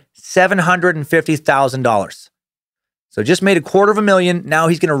paid $750,000. So just made $250,000. Now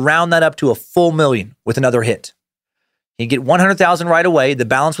he's going to round that up to a full $1 million with another hit. He'd get $100,000 right away, the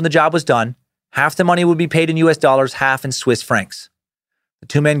balance when the job was done. Half the money would be paid in US dollars, half in Swiss francs. The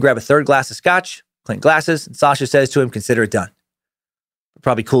 2 men grab a third glass of scotch, clink glasses, and Sasha says to him, consider it done.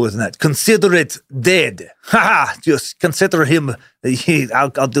 Probably cooler than that. Consider it dead. Ha! Just consider him.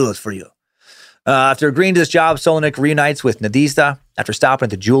 I'll do it for you. After agreeing to this job, Solonik reunites with Nadezhda after stopping at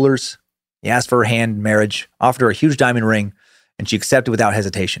the jeweler's. He asked for her hand in marriage, offered her a huge diamond ring, and she accepted without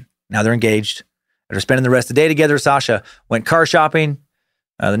hesitation. Now they're engaged. After spending the rest of the day together, Sasha went car shopping.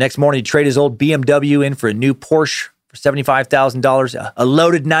 The next morning, he traded his old BMW in for a new Porsche for $75,000, a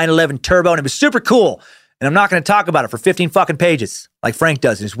loaded 911 turbo, and it was super cool. And I'm not going to talk about it for 15 fucking pages, like Frank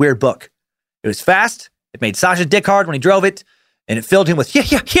does in his weird book. It was fast. It made Sasha's dick hard when he drove it, and it filled him with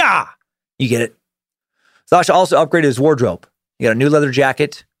yeah. You get it. Sasha also upgraded his wardrobe. He got a new leather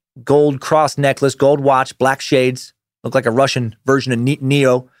jacket, gold cross necklace, gold watch, black shades. Looked like a Russian version of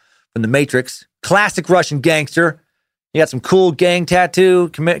Neo from The Matrix. Classic Russian gangster. He got some cool gang tattoo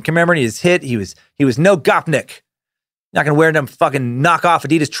commemorating his hit. He was no Gopnik. Not going to wear them fucking knockoff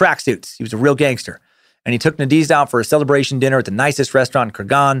Adidas tracksuits. He was a real gangster. And he took Nadezhda out for a celebration dinner at the nicest restaurant in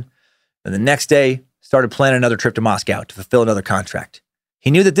Kurgan. And the next day, started planning another trip to Moscow to fulfill another contract.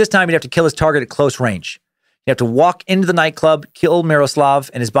 He knew that this time he'd have to kill his target at close range. He'd have to walk into the nightclub, kill Miroslav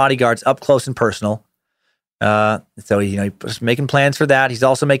and his bodyguards up close and personal. So he was making plans for that. He's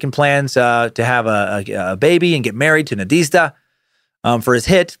also making plans to have a baby and get married to Nadezhda. For his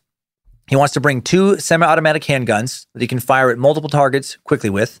hit, he wants to bring 2 semi-automatic handguns that he can fire at multiple targets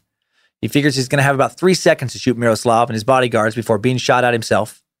quickly with. He figures he's going to have about 3 seconds to shoot Miroslav and his bodyguards before being shot at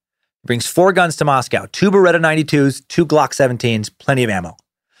himself. He brings 4 guns to Moscow, 2 Beretta 92s, 2 Glock 17s, plenty of ammo.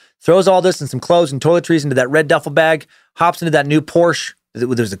 Throws all this and some clothes and toiletries into that red duffel bag, hops into that new Porsche. It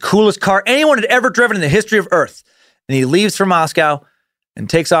was the coolest car anyone had ever driven in the history of Earth. And he leaves for Moscow and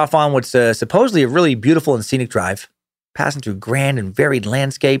takes off on what's supposedly a really beautiful and scenic drive, passing through grand and varied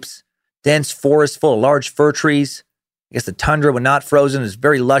landscapes, dense forests full of large fir trees. I guess the tundra, when not frozen, is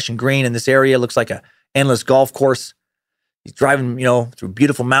very lush and green in this area. It looks like an endless golf course. He's driving, through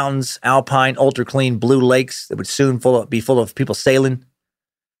beautiful mountains, alpine, ultra-clean blue lakes that would soon be full of people sailing.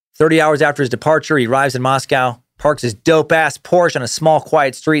 30 hours after his departure, he arrives in Moscow, parks his dope-ass Porsche on a small,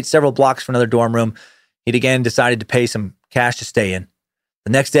 quiet street several blocks from another dorm room. He'd again decided to pay some cash to stay in.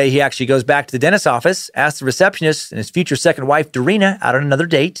 The next day, he actually goes back to the dentist's office, asks the receptionist and his future second wife, Darina, out on another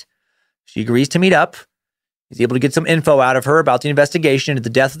date. She agrees to meet up. He's able to get some info out of her about the investigation into the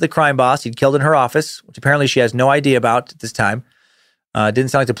death of the crime boss he'd killed in her office, which apparently she has no idea about at this time. Didn't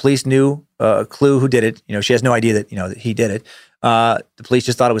sound like the police knew a clue who did it. She has no idea that, that he did it. The police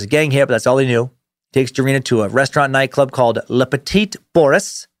just thought it was a gang hit, but that's all they knew. Takes Darina to a restaurant nightclub called Le Petit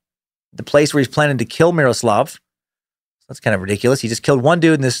Boris, the place where he's planning to kill Miroslav. That's kind of ridiculous. He just killed one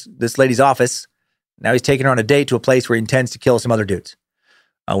dude in this lady's office. Now he's taking her on a date to a place where he intends to kill some other dudes.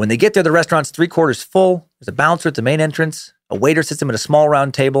 When they get there, the restaurant's 3/4 full. There's a bouncer at the main entrance. A waiter sits him at a small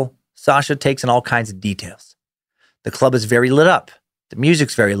round table. Sasha takes in all kinds of details. The club is very lit up. The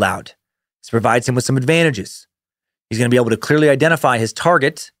music's very loud. This provides him with some advantages. He's going to be able to clearly identify his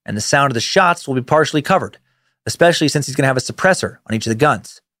target, and the sound of the shots will be partially covered, especially since he's going to have a suppressor on each of the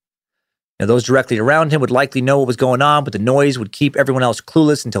guns. Now, those directly around him would likely know what was going on, but the noise would keep everyone else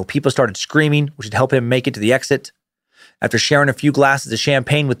clueless until people started screaming, which would help him make it to the exit. After sharing a few glasses of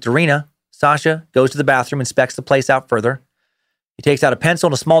champagne with Darina, Sasha goes to the bathroom and inspects the place out further. He takes out a pencil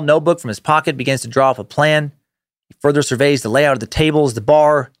and a small notebook from his pocket, begins to draw up a plan. He further surveys the layout of the tables, the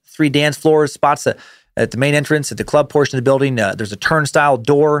bar, 3 dance floors, spots at the main entrance, at the club portion of the building. There's a turnstile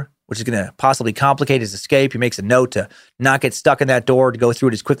door, which is going to possibly complicate his escape. He makes a note to not get stuck in that door, to go through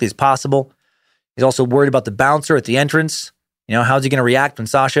it as quickly as possible. He's also worried about the bouncer at the entrance. How's he going to react when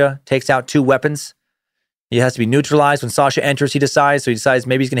Sasha takes out 2 weapons? He has to be neutralized when Sasha enters, he decides. So he decides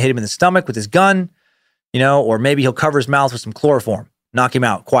maybe he's going to hit him in the stomach with his gun, or maybe he'll cover his mouth with some chloroform, knock him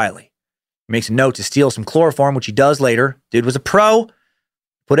out quietly. He makes a note to steal some chloroform, which he does later. Dude was a pro,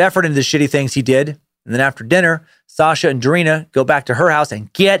 put effort into the shitty things he did. And then after dinner, Sasha and Darina go back to her house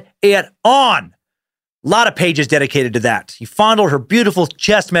and get it on. A lot of pages dedicated to that. He fondled her beautiful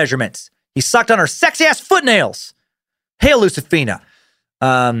chest measurements. He sucked on her sexy-ass foot nails. Hail, Lucifina.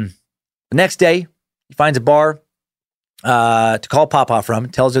 The next day, he finds a bar to call Popov from,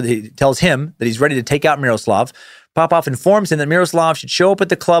 tells him that he's ready to take out Miroslav. Popov informs him that Miroslav should show up at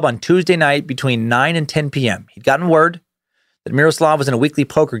the club on Tuesday night between 9 and 10 p.m. He'd gotten word that Miroslav was in a weekly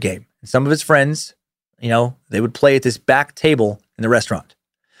poker game. And some of his friends, they would play at this back table in the restaurant.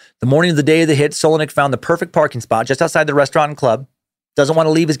 The morning of the day of the hit, Solenik found the perfect parking spot just outside the restaurant and club. Doesn't want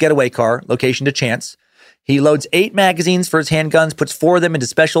to leave his getaway car, location to chance. He loads 8 magazines for his handguns, puts 4 of them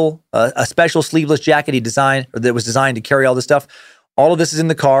into a special sleeveless jacket that was designed to carry all this stuff. All of this is in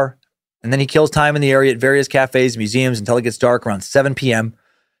the car, and then he kills time in the area at various cafes and museums until it gets dark around 7 p.m.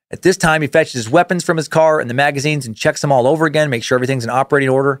 At this time, he fetches his weapons from his car and the magazines and checks them all over again, make sure everything's in operating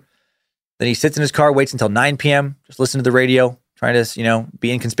order. Then he sits in his car, waits until 9 p.m., just listen to the radio, trying to,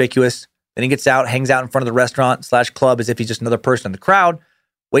 be inconspicuous. Then he gets out, hangs out in front of the restaurant/club as if he's just another person in the crowd,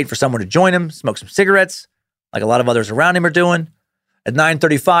 waiting for someone to join him, smoke some cigarettes, like a lot of others around him are doing. At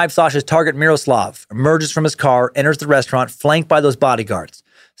 9:35, Sasha's target, Miroslav, emerges from his car, enters the restaurant, flanked by those bodyguards.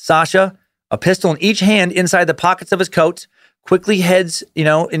 Sasha, a pistol in each hand inside the pockets of his coat, quickly heads,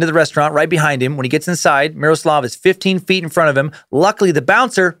 into the restaurant right behind him. When he gets inside, Miroslav is 15 feet in front of him. Luckily, the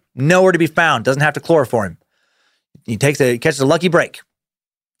bouncer, nowhere to be found, doesn't have to chloroform him. He catches a lucky break.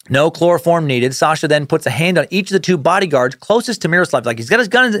 No chloroform needed. Sasha then puts a hand on each of the 2 bodyguards closest to Miroslav. Like he's got his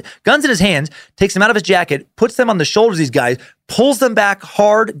guns in his hands, takes them out of his jacket, puts them on the shoulders of these guys, pulls them back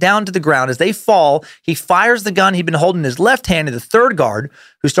hard down to the ground. As they fall, he fires the gun he'd been holding in his left hand at the 3rd guard,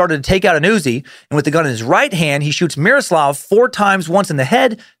 who started to take out an Uzi. And with the gun in his right hand, he shoots Miroslav 4 times, once in the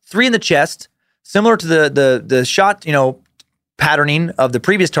head, 3 in the chest, similar to the shot, patterning of the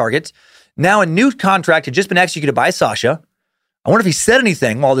previous targets. Now a new contract had just been executed by Sasha. I wonder if he said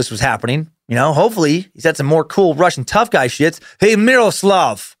anything while this was happening. Hopefully he said some more cool Russian tough guy shit. Hey,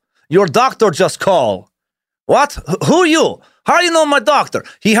 Miroslav, your doctor just called. What? Who you? How you know my doctor?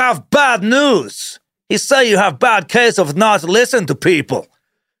 He have bad news. He say you have bad case of not listen to people.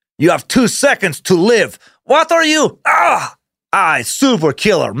 You have 2 seconds to live. What are you? I, super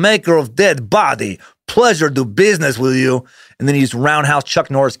killer, maker of dead body. Pleasure do business with you. And then he used roundhouse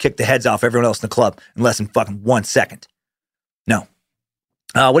Chuck Norris, kicked the heads off everyone else in the club in less than fucking 1 second. No.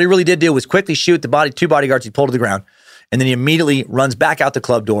 What he really did do was quickly shoot the 2 bodyguards he pulled to the ground, and then he immediately runs back out the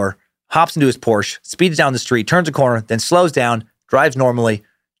club door, hops into his Porsche, speeds down the street, turns a corner, then slows down, drives normally,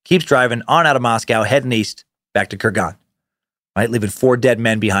 keeps driving on out of Moscow, heading east, back to Kurgan, right, leaving 4 dead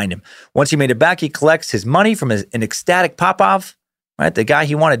men behind him. Once he made it back, he collects his money from an ecstatic Popov, right? The guy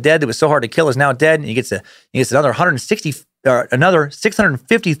he wanted dead that was so hard to kill is now dead, and he gets another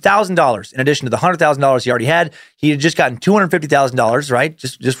 $650,000 in addition to the $100,000 he already had. He had just gotten $250,000, right?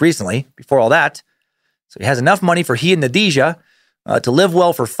 Just recently, before all that. So he has enough money for he and Nadizhda to live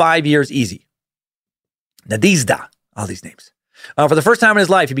well for 5 years easy. Nadizhda, all these names. For the first time in his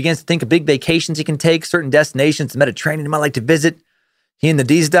life, he begins to think of big vacations he can take, certain destinations, the Mediterranean he might like to visit. He and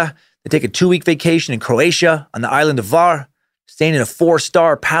Nadizhda, they take a 2-week vacation in Croatia on the island of Var, staying in a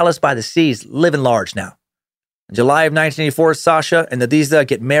 4-star palace by the seas, living large now. In July of 1984, Sasha and Nadizhda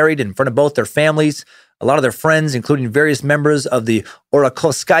get married in front of both their families. A lot of their friends, including various members of the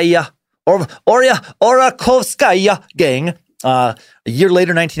Orakovskaya gang. A year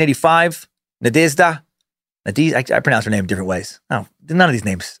later, 1985, Nadizhda, I pronounce her name different ways. Oh, none of these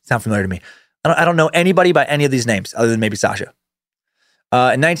names sound familiar to me. I don't know anybody by any of these names other than maybe Sasha.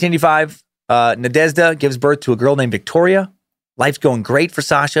 In 1985, Nadezhda gives birth to a girl named Victoria. Life's going great for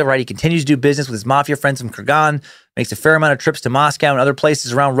Sasha, right? He continues to do business with his mafia friends from Kurgan, makes a fair amount of trips to Moscow and other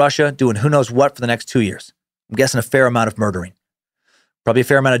places around Russia, doing who knows what for the next 2 years. I'm guessing a fair amount of murdering. Probably a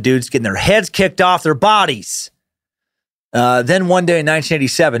fair amount of dudes getting their heads kicked off their bodies. Then one day in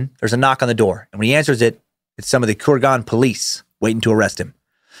 1987, there's a knock on the door. And when he answers it, it's some of the Kurgan police waiting to arrest him.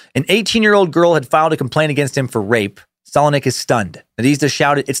 An 18-year-old girl had filed a complaint against him for rape. Solenik is stunned. Nadizhda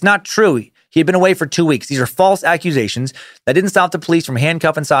shouted, "It's not true. He had been away for 2 weeks. These are false accusations." That didn't stop the police from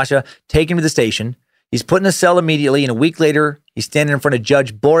handcuffing Sasha, taking him to the station. He's put in a cell immediately, and a week later, he's standing in front of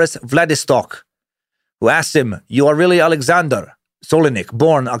Judge Boris Vladistok, who asks him, "You are really Alexander Solenik,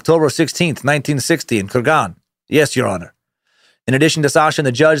 born October 16th, 1960 in Kurgan?" "Yes, Your Honor." In addition to Sasha and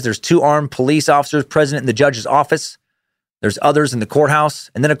the judge, there's 2 armed police officers present in the judge's office. There's others in the courthouse.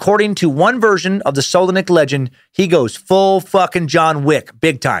 And then according to one version of the Solenik legend, he goes full fucking John Wick,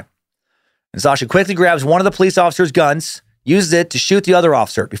 big time. And Sasha quickly grabs one of the police officer's guns, uses it to shoot the other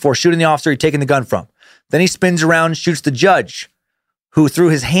officer before shooting the officer he'd taken the gun from. Then he spins around and shoots the judge, who threw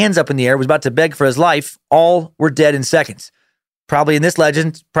his hands up in the air, was about to beg for his life. All were dead in seconds. Probably in this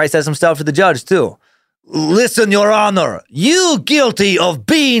legend, probably says some stuff to the judge too. "Listen, Your Honor, you guilty of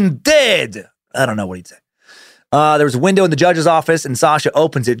being dead." I don't know what he'd say. There was a window in the judge's office, and Sasha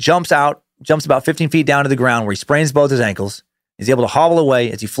opens it, jumps about 15 feet down to the ground where he sprains both his ankles. He's able to hobble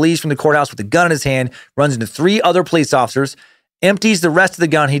away as he flees from the courthouse with a gun in his hand, runs into 3 other police officers, empties the rest of the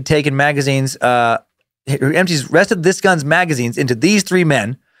gun he'd taken empties the rest of this gun's magazines into these 3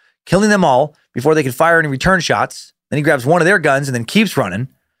 men, killing them all before they could fire any return shots. Then he grabs one of their guns and then keeps running.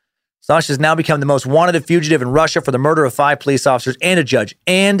 Sasha has now become the most wanted fugitive in Russia for the murder of 5 police officers and a judge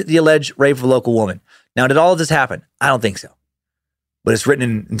and the alleged rape of a local woman. Now, did all of this happen? I don't think so. But it's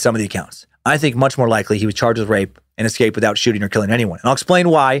written in some of the accounts. I think much more likely he was charged with rape and escaped without shooting or killing anyone. And I'll explain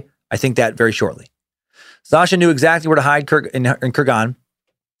why I think that very shortly. Sasha knew exactly where to hide in Kurgan.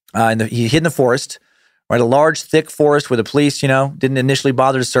 He hid in the forest, right? A large, thick forest where the police, didn't initially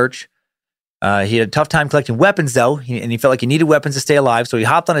bother to search. He had a tough time collecting weapons, though, and he felt like he needed weapons to stay alive. So he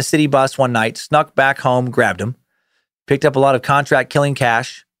hopped on a city bus one night, snuck back home, grabbed him, picked up a lot of contract killing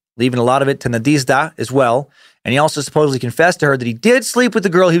cash, leaving a lot of it to Nadezhda as well. And he also supposedly confessed to her that he did sleep with the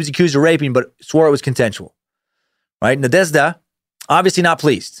girl he was accused of raping, but swore it was consensual. Right? Nadezhda, obviously not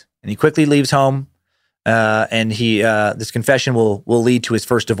pleased, and he quickly leaves home. And this confession will lead to his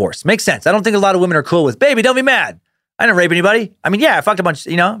first divorce. Makes sense. I don't think a lot of women are cool with, baby, don't be mad. I didn't rape anybody. I mean, yeah, I fucked a bunch,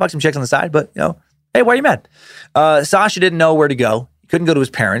 fucked some chicks on the side, but, hey, why are you mad? Sasha didn't know where to go. He couldn't go to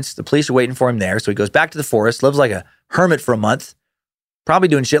his parents. The police are waiting for him there. So he goes back to the forest, lives like a hermit for a month, probably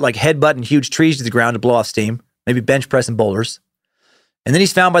doing shit like headbutting huge trees to the ground to blow off steam, maybe bench pressing boulders. And then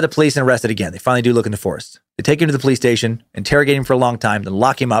he's found by the police and arrested again. They finally do look in the forest. They take him to the police station, interrogate him for a long time, then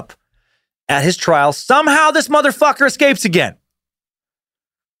lock him up. At his trial, somehow this motherfucker escapes again.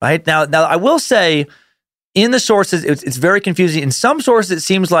 Right? Now I will say, in the sources, it's very confusing. In some sources, it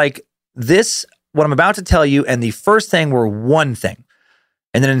seems like what I'm about to tell you, and the first thing were one thing.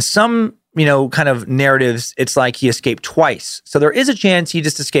 And then in some, kind of narratives, it's like he escaped twice. So there is a chance he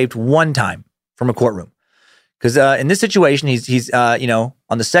just escaped one time from a courtroom. Because in this situation, he's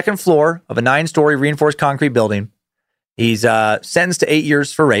on the second floor of a 9-story reinforced concrete building. He's sentenced to 8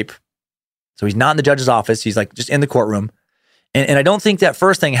 years for rape. So he's not in the judge's office. He's like just in the courtroom. And I don't think that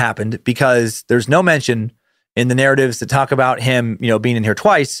first thing happened because there's no mention in the narratives that talk about him, being in here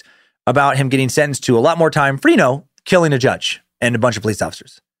twice, about him getting sentenced to a lot more time for, killing a judge and a bunch of police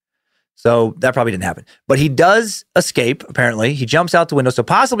officers. So that probably didn't happen. But he does escape, apparently. He jumps out the window, so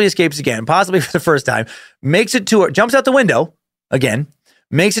possibly escapes again, possibly for the first time, jumps out the window again,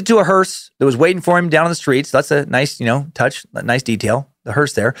 makes it to a hearse that was waiting for him down on the street. So that's a nice, touch, a nice detail, the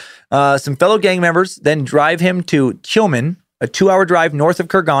hearse there. Some fellow gang members then drive him to Tyumen, a 2-hour drive north of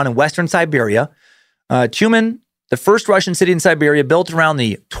Kurgan in western Siberia. Tyumen, the first Russian city in Siberia, built around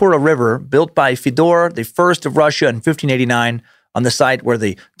the Tura River, built by Fyodor I of Russia in 1589 on the site where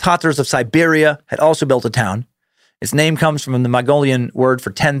the Tatars of Siberia had also built a town. Its name comes from the Mongolian word for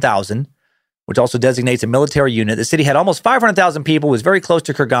 10,000, which also designates a military unit. The city had almost 500,000 people, was very close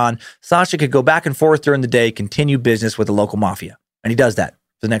to Kurgan. Sasha could go back and forth during the day, continue business with the local mafia. And he does that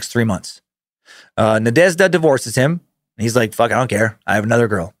for the next 3 months. Nadezhda divorces him. And he's like, fuck, I don't care. I have another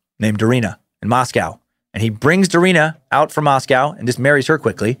girl named Darina in Moscow. And he brings Darina out from Moscow and just marries her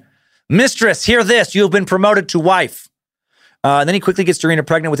quickly. Mistress, hear this. You have been promoted to wife. And then he quickly gets Darina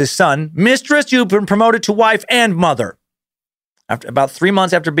pregnant with his son. Mistress, you've been promoted to wife and mother. After about 3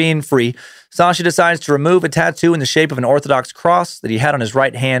 months after being free, Sasha decides to remove a tattoo in the shape of an Orthodox cross that he had on his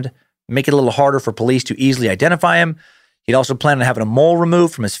right hand, make it a little harder for police to easily identify him. He'd also planned on having a mole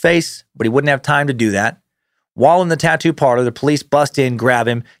removed from his face, but he wouldn't have time to do that. While in the tattoo parlor, the police bust in, grab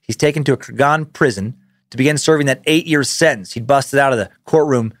him. He's taken to a Kurgan prison to begin serving that 8-year sentence he'd busted out of the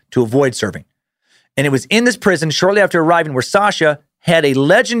courtroom to avoid serving. And it was in this prison, shortly after arriving, where Sasha had a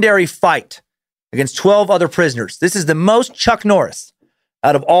legendary fight against 12 other prisoners. This is the most Chuck Norris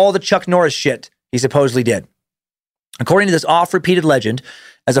out of all the Chuck Norris shit he supposedly did. According to this oft-repeated legend,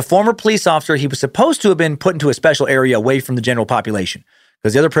 as a former police officer, he was supposed to have been put into a special area away from the general population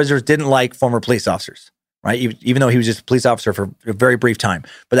because the other prisoners didn't like former police officers, right? Even though he was just a police officer for a very brief time.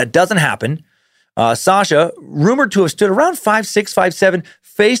 But that doesn't happen. Sasha, rumored to have stood around 5'6", 5'7",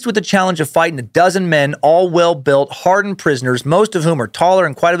 faced with the challenge of fighting a dozen men, all well-built, hardened prisoners, most of whom are taller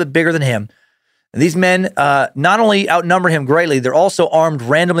and quite a bit bigger than him. And these men not only outnumber him greatly, they're also armed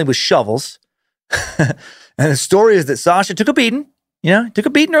randomly with shovels. And the story is that Sasha took a beating, took a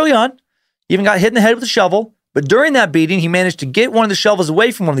beating early on, even got hit in the head with a shovel. But during that beating, he managed to get one of the shovels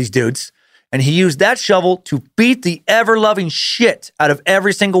away from one of these dudes, and he used that shovel to beat the ever-loving shit out of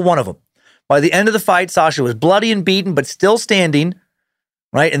every single one of them. By the end of the fight, Sasha was bloody and beaten, but still standing,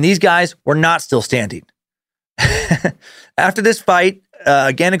 right? And these guys were not still standing. After this fight,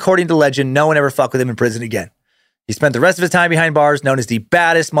 again, according to legend, no one ever fucked with him in prison again. He spent the rest of his time behind bars, known as the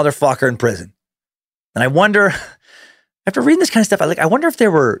baddest motherfucker in prison. And I wonder, after reading this kind of stuff, I wonder if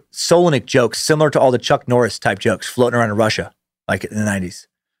there were Solonik jokes similar to all the Chuck Norris type jokes floating around in Russia, like in the 90s.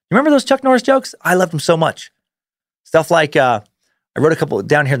 You remember those Chuck Norris jokes? I loved them so much. Stuff like, I wrote a couple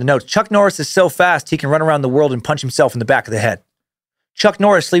down here in the notes. Chuck Norris is so fast, he can run around the world and punch himself in the back of the head. Chuck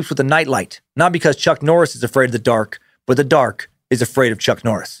Norris sleeps with a nightlight, not because Chuck Norris is afraid of the dark, but the dark is afraid of Chuck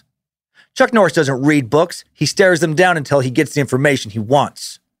Norris. Chuck Norris doesn't read books. He stares them down until he gets the information he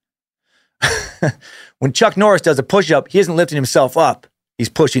wants. When Chuck Norris does a push-up, he isn't lifting himself up. He's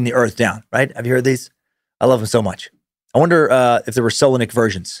pushing the earth down, right? Have you heard these? I love them so much. I wonder if there were Solonik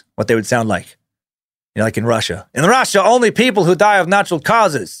versions, what they would sound like. You know, like in Russia. In Russia, only people who die of natural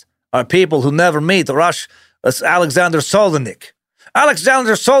causes are people who never meet Alexander Solonik.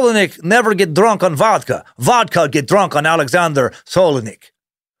 Alexander Solonik never get drunk on vodka. Vodka get drunk on Alexander Solonik.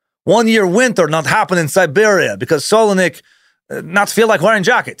 1 year winter not happen in Siberia because Solonik not feel like wearing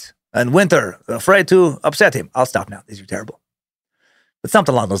jacket. And winter afraid to upset him. I'll stop now. These are terrible. But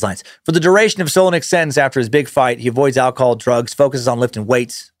something along those lines. For the duration of Solonik's sentence after his big fight, he avoids alcohol, drugs, focuses on lifting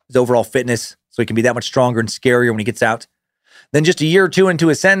weights, his overall fitness, so he can be that much stronger and scarier when he gets out. Then just a year or two into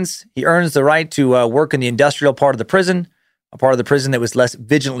his sentence, he earns the right to work in the industrial part of the prison, a part of the prison that was less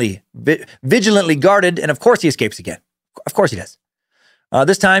vigilantly guarded, and of course he escapes again. Of course he does.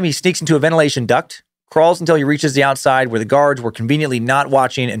 This time he sneaks into a ventilation duct, crawls until he reaches the outside where the guards were conveniently not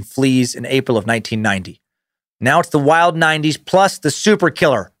watching, and flees in April of 1990. Now it's the wild 90s plus the super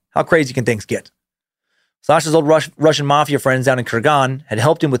killer. How crazy can things get? Sasha's old Russian mafia friends down in Kurgan had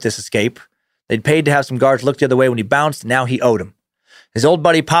helped him with this escape. They'd paid to have some guards look the other way when he bounced, and now he owed him. His old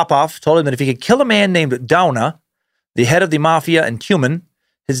buddy Popov told him that if he could kill a man named Dauna, the head of the mafia in Tumen,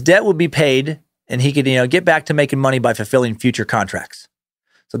 his debt would be paid, and he could, get back to making money by fulfilling future contracts.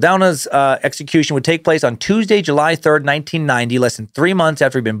 So Dauna's execution would take place on Tuesday, July 3rd, 1990, less than 3 months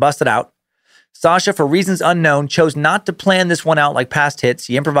after he'd been busted out. Sasha, for reasons unknown, chose not to plan this one out like past hits.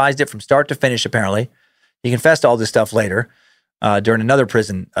 He improvised it from start to finish, apparently. He confessed to all this stuff later during another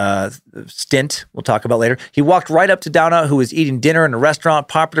prison stint we'll talk about later. He walked right up to Dauna, who was eating dinner in a restaurant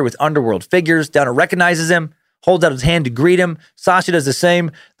popular with underworld figures. Dauna recognizes him, holds out his hand to greet him. Sasha does the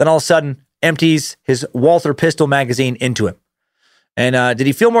same, then all of a sudden empties his Walther pistol magazine into him. And did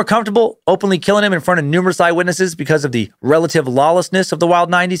he feel more comfortable openly killing him in front of numerous eyewitnesses because of the relative lawlessness of the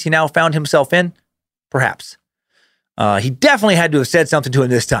wild 90s he now found himself in? Perhaps. He definitely had to have said something to him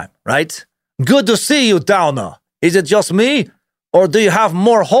this time, right? Good to see you, Dauna. Is it just me? Or do you have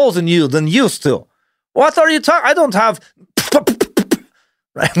more holes in you than used to? What are you talking? I don't have...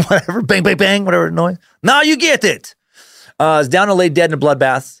 right, whatever, bang, bang, bang, whatever noise. Now you get it. As Dauna lay dead in a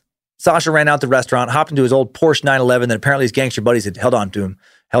bloodbath, Sasha ran out the restaurant, hopped into his old Porsche 911 that apparently his gangster buddies had held on to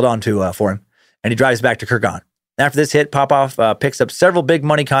for him, and he drives back to Kurgan. After this hit, Popov picks up several big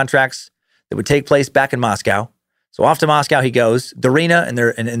money contracts that would take place back in Moscow. So off to Moscow he goes. Darina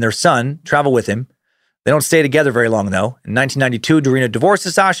and their son travel with him. They don't stay together very long, though. In 1992, Darina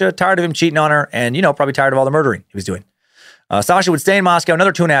divorces Sasha, tired of him cheating on her, and, probably tired of all the murdering he was doing. Sasha would stay in Moscow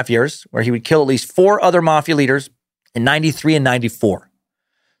another 2.5 years, where he would kill at least 4 other mafia leaders in 93 and 94.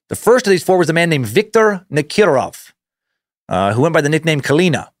 The first of these 4 was a man named Viktor Nikirov, who went by the nickname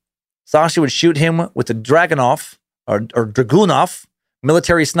Kalina. Sasha would shoot him with the Dragunov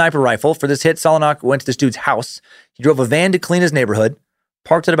military sniper rifle. For this hit, Solonik went to this dude's house. He drove a van to clean his neighborhood,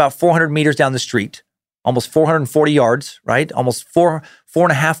 parked it about 400 meters down the street, almost 440 yards, right? Almost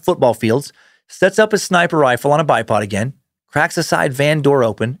 4.5 football fields, sets up his sniper rifle on a bipod again, cracks the side van door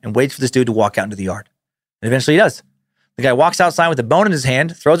open, and waits for this dude to walk out into the yard. And eventually he does. The guy walks outside with a bone in his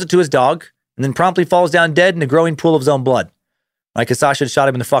hand, throws it to his dog, and then promptly falls down dead in a growing pool of his own blood. Like Sasha had shot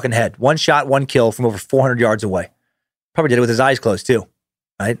him in the fucking head. 1 shot, 1 kill from over 400 yards away. Probably did it with his eyes closed too,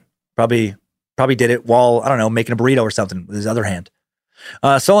 right? Probably did it while, making a burrito or something with his other hand.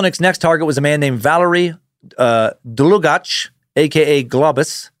 Solonik's next target was a man named Valery Dlugach, a.k.a.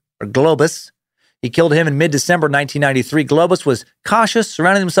 Globus. He killed him in mid-December 1993. Globus was cautious,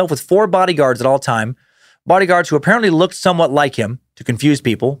 surrounding himself with 4 bodyguards at all time. Bodyguards who apparently looked somewhat like him to confuse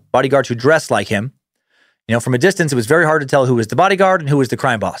people. Bodyguards who dressed like him. From a distance, it was very hard to tell who was the bodyguard and who was the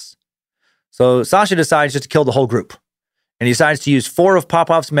crime boss. So Sasha decides just to kill the whole group. And he decides to use 4 of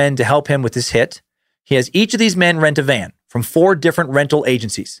Popov's men to help him with this hit. He has each of these men rent a van from 4 different rental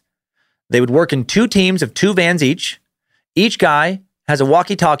agencies. They would work in 2 teams of 2 vans each. Each guy has a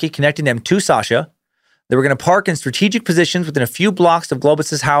walkie-talkie connecting them to Sasha. They were going to park in strategic positions within a few blocks of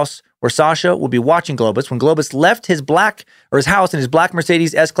Globus's house, where Sasha would be watching Globus. When Globus left his house in his black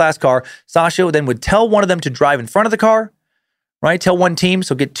Mercedes S-Class car, Sasha then would tell one of them to drive in front of the car, right? Tell one team,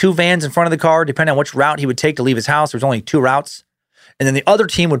 so get 2 vans in front of the car, depending on which route he would take to leave his house. There's only 2 routes. and then the other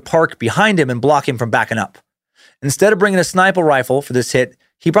team would park behind him and block him from backing up. Instead of bringing a sniper rifle for this hit,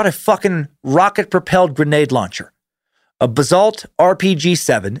 he brought a fucking rocket-propelled grenade launcher. A Basalt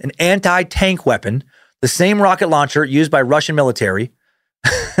RPG-7, an anti-tank weapon, the same rocket launcher used by Russian military.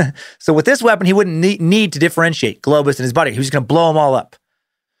 So with this weapon, he wouldn't need to differentiate Globus and his buddy. He was going to blow them all up.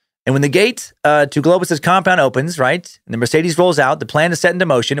 And when the gate to Globus's compound opens, right, and the Mercedes rolls out, the plan is set into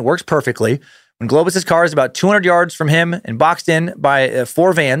motion. It works perfectly. When Globus's car is about 200 yards from him and boxed in by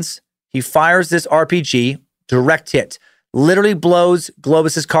 4 vans, he fires this RPG, direct hit. Literally blows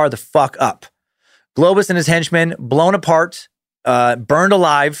Globus's car the fuck up. Globus and his henchmen blown apart, burned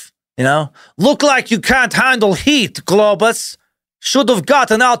alive, you know. Look like you can't handle heat, Globus. Should have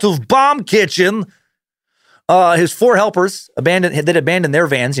gotten out of bomb kitchen. His 4 helpers abandoned their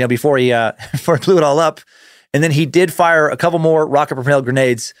vans, you know, before he blew it all up. And then he did fire a couple more rocket-propelled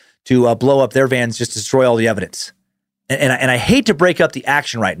grenades to blow up their vans, just to destroy all the evidence. And I hate to break up the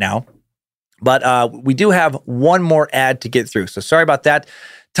action right now, but we do have one more ad to get through. So sorry about that.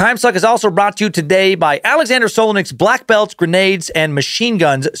 Time Suck is also brought to you today by Alexander Solenik's Black Belts, Grenades, and Machine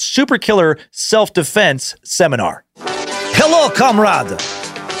Guns Super Killer Self-Defense Seminar. Hello, comrade.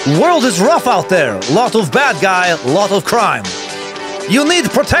 World is rough out there. Lot of bad guy, lot of crime. You need to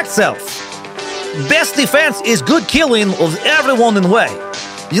protect self. Best defense is good killing of everyone in way.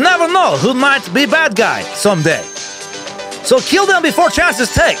 You never know who might be bad guy someday. So kill them before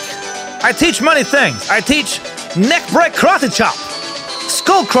chances take. I teach many things. I teach neck break karate chop,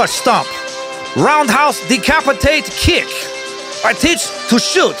 skull crush stomp, roundhouse decapitate kick. I teach to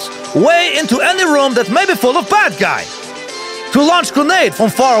shoot way into any room that may be full of bad guy. To launch grenade from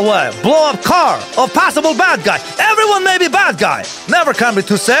far away, blow up car of possible bad guy. Everyone may be bad guy. Never can be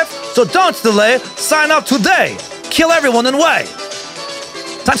too safe, so don't delay. Sign up today. Kill everyone in way.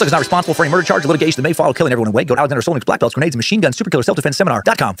 Time Suck is not responsible for any murder charge or litigation that may follow killing everyone in way. Go to Alexander Solenik's Black Belts, Grenades, and Machine Guns Super Killer Self-Defense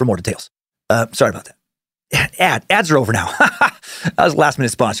Seminar.com for more details. Sorry about that. Ads are over now. That was a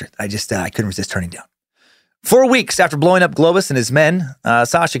last-minute sponsor. I couldn't resist turning down. 4 weeks after blowing up Globus and his men,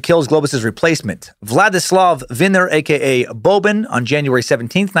 Sasha kills Globus's replacement, Vladislav Viner, a.k.a. Bobin, on January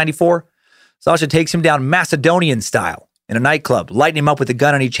 17th, 94. Sasha takes him down Macedonian style in a nightclub, lighting him up with a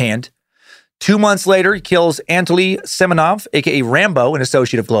gun in each hand. 2 months later, he kills Anatoly Semenov, a.k.a. Rambo, an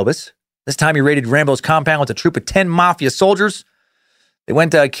associate of Globus. This time he raided Rambo's compound with a troop of 10 mafia soldiers. They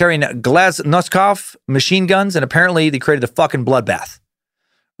went carrying Glaznoskov machine guns, and apparently they created a fucking bloodbath.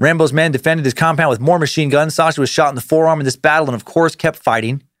 Rambo's men defended his compound with more machine guns. Sasha was shot in the forearm in this battle and, of course, kept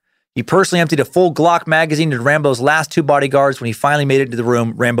fighting. He personally emptied a full Glock magazine into Rambo's last 2 bodyguards when he finally made it into the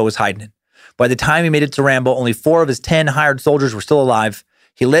room Rambo was hiding in. By the time he made it to Rambo, only 4 of his 10 hired soldiers were still alive.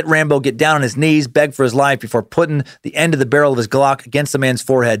 He let Rambo get down on his knees, beg for his life before putting the end of the barrel of his Glock against the man's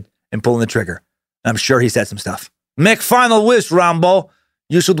forehead and pulling the trigger. I'm sure he said some stuff. Make final wish, Rambo.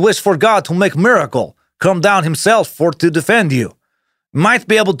 You should wish for God to make miracle. Come down himself for to defend you. Might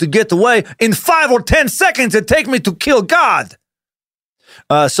be able to get away in 5 or 10 seconds it take me to kill God.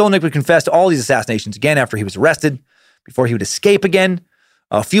 Solenik would confess to all these assassinations again after he was arrested, before he would escape again.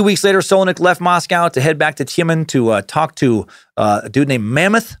 A few weeks later, Solenik left Moscow to head back to Tyumen to talk to a dude named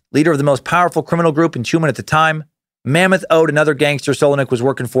Mammoth, leader of the most powerful criminal group in Tyumen at the time. Mammoth owed another gangster Solenik was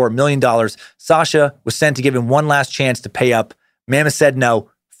working for $1 million. Sasha was sent to give him one last chance to pay up. Mammoth said no.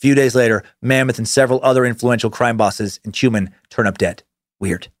 A few days later, Mammoth and several other influential crime bosses in Tyumen turn up dead.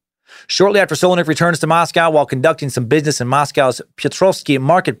 Weird. Shortly after Solenik returns to Moscow while conducting some business in Moscow's Petrovsky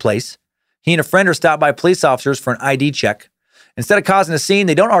marketplace, he and a friend are stopped by police officers for an ID check. Instead of causing a scene,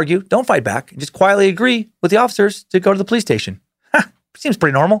 they don't argue, don't fight back, and just quietly agree with the officers to go to the police station. Seems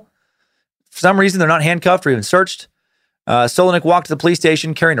pretty normal. For some reason, they're not handcuffed or even searched. Solenik walked to the police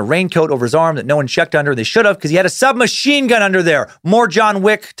station carrying a raincoat over his arm that no one checked under. They should have, because he had a submachine gun under there. More John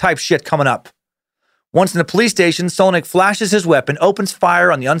Wick type shit coming up. Once in the police station, Solenik flashes his weapon, opens fire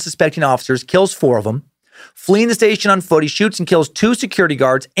on the unsuspecting officers, kills 4 of them. Fleeing the station on foot, he shoots and kills 2 security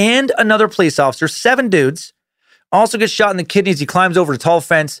guards and another police officer, 7 dudes. Also gets shot in the kidney as he climbs over a tall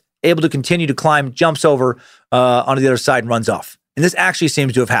fence, able to continue to climb, jumps over onto the other side and runs off. And this actually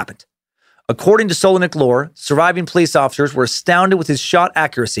seems to have happened. According to Solenik lore, surviving police officers were astounded with his shot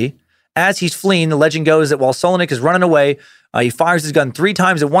accuracy. As he's fleeing, the legend goes that while Solenik is running away, he fires his gun 3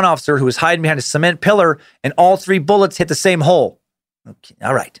 times at one officer who was hiding behind a cement pillar, and all 3 bullets hit the same hole. Okay,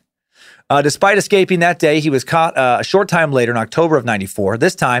 all right. Despite escaping that day, he was caught a short time later in October of 94,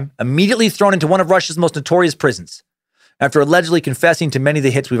 this time immediately thrown into one of Russia's most notorious prisons, after allegedly confessing to many of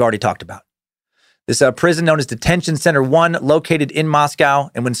the hits we've already talked about. This prison, known as Detention Center 1, located in Moscow,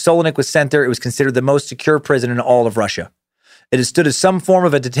 and when Solenik was sent there, it was considered the most secure prison in all of Russia. It has stood as some form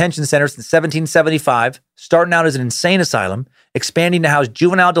of a detention center since 1775, starting out as an insane asylum, expanding to house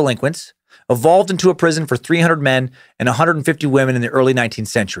juvenile delinquents, evolved into a prison for 300 men and 150 women in the early 19th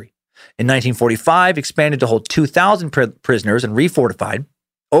century. In 1945, expanded to hold 2,000 prisoners and refortified.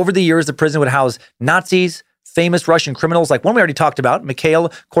 Over the years, the prison would house Nazis, famous Russian criminals like one we already talked about, Mikhail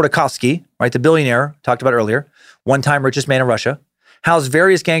Khodorkovsky, right, the billionaire, talked about earlier, one-time richest man in Russia. Housed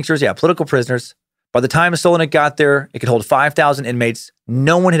various gangsters, political prisoners. By the time Solenik got there, it could hold 5,000 inmates.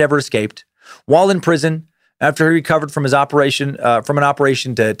 No one had ever escaped. While in prison, after he recovered from his operation,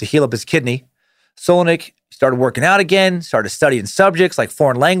 to heal up his kidney, Solenik started working out again, started studying subjects like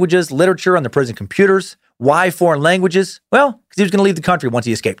foreign languages, literature on the prison computers. Why foreign languages? Well, because he was going to leave the country once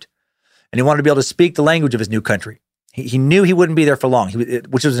he escaped. And he wanted to be able to speak the language of his new country. He knew he wouldn't be there for long,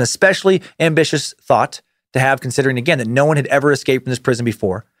 which was an especially ambitious thought to have, considering, again, that no one had ever escaped from this prison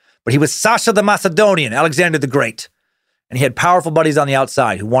before. But he was Sasha the Macedonian, Alexander the Great. And he had powerful buddies on the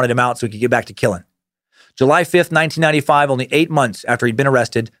outside who wanted him out so he could get back to killing. July 5th, 1995, only 8 months after he'd been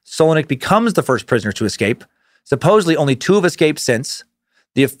arrested, Solenik becomes the first prisoner to escape. Supposedly, only 2 have escaped since.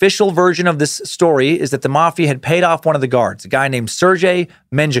 The official version of this story is that the mafia had paid off one of the guards, a guy named Sergei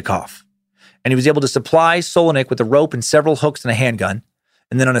Menjikov. And he was able to supply Solenik with a rope and several hooks and a handgun.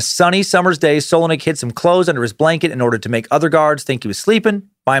 And then on a sunny summer's day, Solenik hid some clothes under his blanket in order to make other guards think he was sleeping,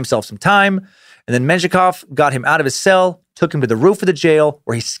 buy himself some time. And then Menjikov got him out of his cell, took him to the roof of the jail,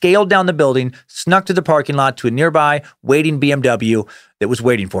 where he scaled down the building, snuck to the parking lot to a nearby waiting BMW that was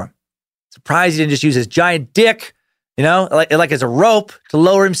waiting for him. Surprised he didn't just use his giant dick, like as a rope to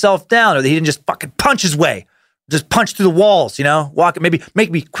lower himself down, or that he didn't just fucking punch his way, just punch through the walls, walk, maybe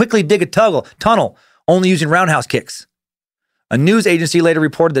make me quickly dig a tunnel, only using roundhouse kicks. A news agency later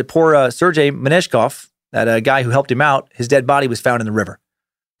reported that poor Sergei Meneshkov, that guy who helped him out, his dead body was found in the river.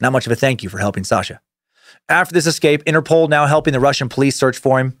 Not much of a thank you for helping Sasha. After this escape, Interpol now helping the Russian police search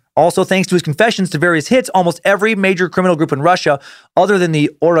for him. Also, thanks to his confessions to various hits, almost every major criminal group in Russia, other than the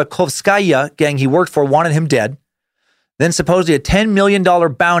Orakovskaya gang he worked for, wanted him dead. Then supposedly a $10 million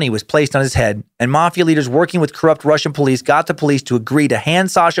bounty was placed on his head, and mafia leaders working with corrupt Russian police got the police to agree to hand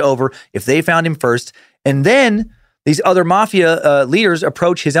Sasha over if they found him first. And then these other mafia leaders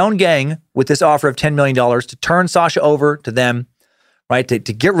approach his own gang with this offer of $10 million to turn Sasha over to them, right, to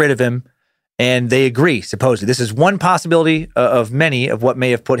get rid of him. And they agree, supposedly. This is one possibility of many of what may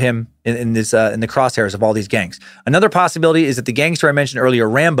have put him in the crosshairs of all these gangs. Another possibility is that the gangster I mentioned earlier,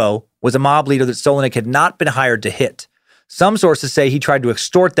 Rambo, was a mob leader that Solenik had not been hired to hit. Some sources say he tried to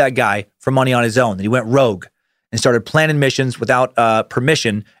extort that guy for money on his own, that he went rogue and started planning missions without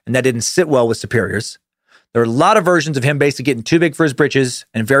permission, and that didn't sit well with superiors. There are a lot of versions of him basically getting too big for his britches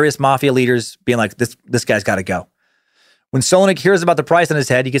and various mafia leaders being like, this guy's got to go. When Solenik hears about the price on his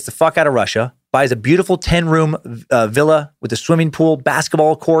head, he gets the fuck out of Russia, buys a beautiful 10-room villa with a swimming pool,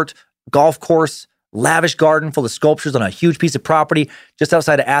 basketball court, golf course, lavish garden full of sculptures on a huge piece of property just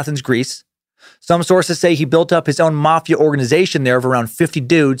outside of Athens, Greece. Some sources say he built up his own mafia organization there of around 50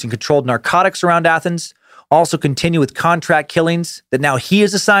 dudes and controlled narcotics around Athens, also continue with contract killings that now he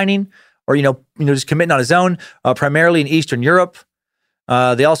is assigning or, just committing on his own, primarily in Eastern Europe.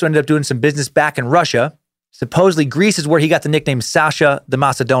 They also ended up doing some business back in Russia. Supposedly, Greece is where he got the nickname Sasha the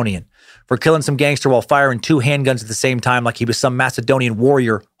Macedonian for killing some gangster while firing 2 handguns at the same time like he was some Macedonian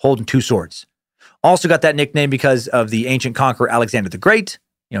warrior holding 2 swords. Also got that nickname because of the ancient conqueror Alexander the Great,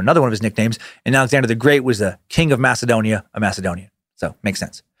 another one of his nicknames, and Alexander the Great was the king of Macedonia, a Macedonian. So, makes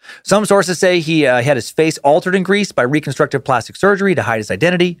sense. Some sources say he had his face altered in Greece by reconstructive plastic surgery to hide his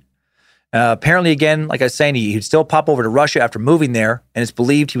identity. Apparently, again, like I was saying, he'd still pop over to Russia after moving there, and it's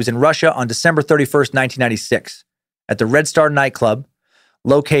believed he was in Russia on December 31st, 1996, at the Red Star nightclub,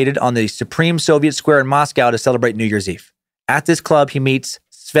 located on the Supreme Soviet Square in Moscow to celebrate New Year's Eve. At this club, he meets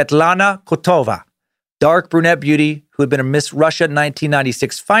Svetlana Kotova, dark brunette beauty who had been a Miss Russia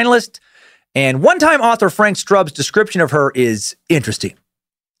 1996 finalist, and one-time author Frank Strub's description of her is interesting.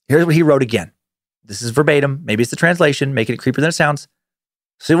 Here's what he wrote again. This is verbatim. Maybe it's the translation, making it creepier than it sounds.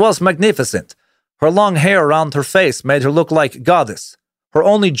 She was magnificent. Her long hair around her face made her look like a goddess. Her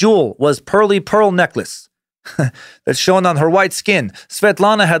only jewel was pearly pearl necklace that shone on her white skin.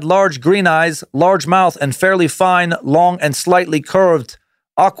 Svetlana had large green eyes, large mouth, and fairly fine, long and slightly curved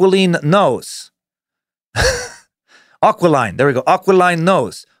aquiline nose. Aquiline, there we go, aquiline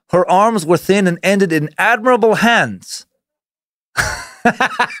nose. Her arms were thin and ended in admirable hands.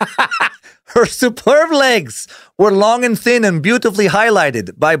 Her superb legs were long and thin and beautifully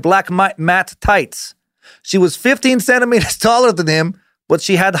highlighted by black matte tights. She was 15 centimeters taller than him, but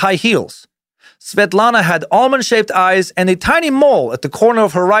she had high heels. Svetlana had almond-shaped eyes and a tiny mole at the corner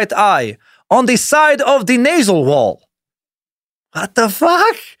of her right eye on the side of the nasal wall. What the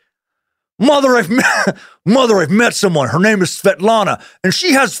fuck? Mother, I've met someone. Her name is Svetlana, and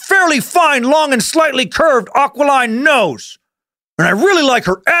she has fairly fine, long, and slightly curved aquiline nose. And I really like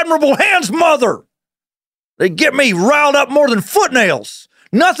her admirable hands, Mother. They get me riled up more than foot nails.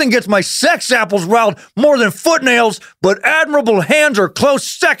 Nothing gets my sex apples riled more than foot nails, but admirable hands are close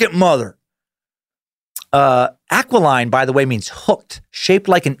second, Mother. Aquiline, by the way, means hooked, shaped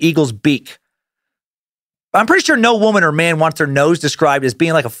like an eagle's beak. I'm pretty sure no woman or man wants their nose described as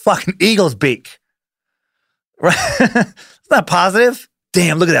being like a fucking eagle's beak. Right? It's not positive.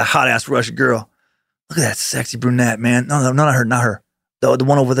 Damn, look at that hot-ass Russian girl. Look at that sexy brunette, man. No, not her. The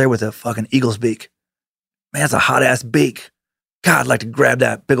one over there with the fucking eagle's beak. Man, that's a hot-ass beak. God, I'd like to grab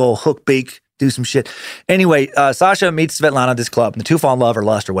that big old hook beak, do some shit. Anyway, Sasha meets Svetlana at this club, and the two fall in love or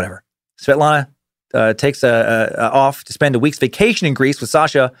lust or whatever. Svetlana takes off to spend a week's vacation in Greece with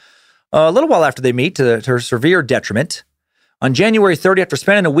Sasha a little while after they meet, to her severe detriment. On January 30th, after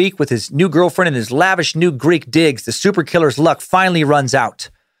spending a week with his new girlfriend and his lavish new Greek digs, the super killer's luck finally runs out.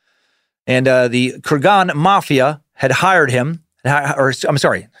 And the Kurgan Mafia had hired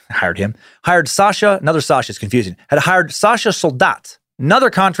Sasha, another Sasha, it's confusing, had hired Sasha Soldat, another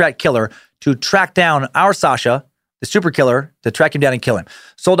contract killer, to track down our Sasha, the super killer, to track him down and kill him.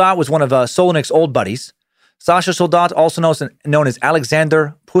 Soldat was one of Solenik's old buddies. Sasha Soldat, also known as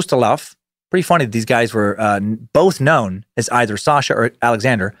Alexander Pustilov. Pretty funny that these guys were both known as either Sasha or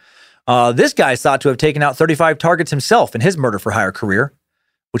Alexander. This guy is thought to have taken out 35 targets himself in his murder-for-hire career,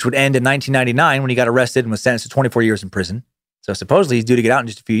 which would end in 1999 when he got arrested and was sentenced to 24 years in prison. So supposedly he's due to get out in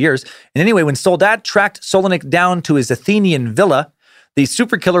just a few years. And anyway, when Soldat tracked Solenik down to his Athenian villa, the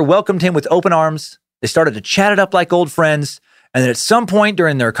super killer welcomed him with open arms. They started to chat it up like old friends. And then at some point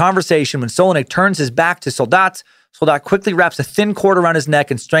during their conversation, when Solenik turns his back to Soldat, Soldat quickly wraps a thin cord around his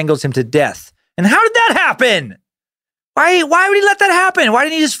neck and strangles him to death. And how did that happen? Why would he let that happen? Why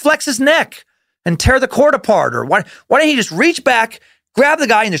didn't he just flex his neck and tear the cord apart? Or why didn't he just reach back, grab the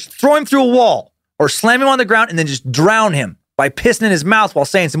guy, and just throw him through a wall? Or slam him on the ground and then just drown him by pissing in his mouth while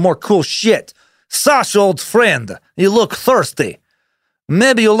saying some more cool shit. Sasha, old friend, you look thirsty.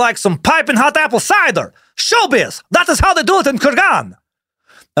 Maybe you like some piping hot apple cider. Showbiz. That is how they do it in Kurgan.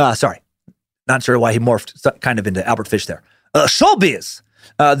 Sorry. Not sure why he morphed kind of into Albert Fish there. Showbiz.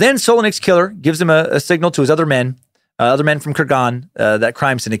 Then Solenik's killer gives him a signal to his other men from Kurgan, that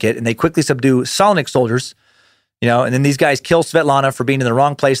crime syndicate, and they quickly subdue Solenik's soldiers, and then these guys kill Svetlana for being in the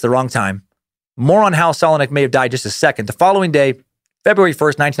wrong place at the wrong time. More on how Solenik may have died just a second. The following day, February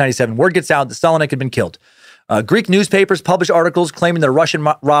 1st, 1997, word gets out that Solenik had been killed. Greek newspapers published articles claiming that a Russian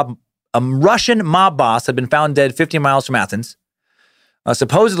mob boss had been found dead 15 miles from Athens.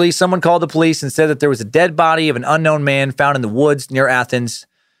 Supposedly, someone called the police and said that there was a dead body of an unknown man found in the woods near Athens.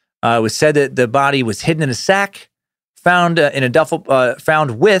 It was said that the body was hidden in a sack, found with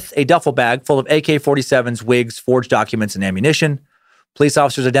a duffel bag full of AK-47s, wigs, forged documents, and ammunition. Police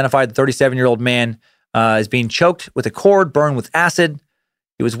officers identified the 37-year-old man as being choked with a cord, burned with acid.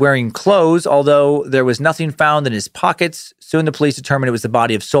 He was wearing clothes, although there was nothing found in his pockets. Soon the police determined it was the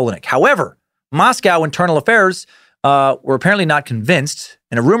body of Solenik. However, Moscow Internal Affairs were apparently not convinced,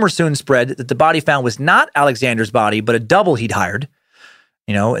 and a rumor soon spread that the body found was not Alexander's body, but a double he'd hired.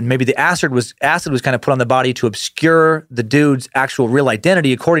 And maybe the acid was kind of put on the body to obscure the dude's actual real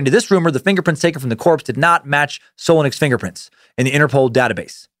identity. According to this rumor, the fingerprints taken from the corpse did not match Solenik's fingerprints in the Interpol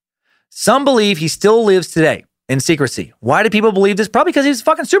database. Some believe he still lives today in secrecy. Why do people believe this? Probably because he's a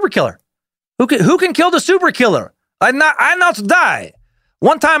fucking super killer. Who can kill the super killer? I not die.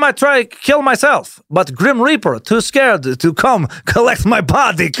 One time I tried to kill myself, but Grim Reaper too scared to come collect my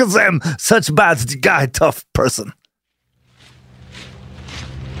body because I'm such bad guy, tough person.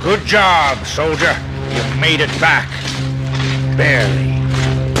 Good job, soldier. You made it back. Barely.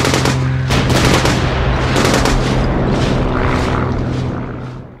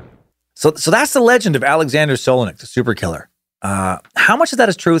 So that's the legend of Alexander Solenik, the super killer. How much of that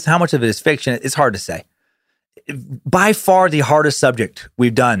is truth? How much of it is fiction? It's hard to say. By far the hardest subject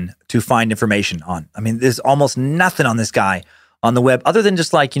we've done to find information on. I mean, there's almost nothing on this guy on the web other than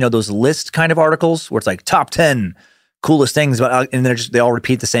just like, those list kind of articles where it's like top 10 coolest things about, and they all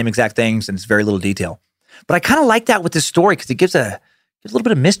repeat the same exact things and it's very little detail. But I kind of like that with this story because it gives a little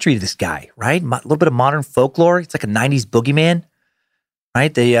bit of mystery to this guy, right? A little bit of modern folklore. It's like a 90s boogeyman,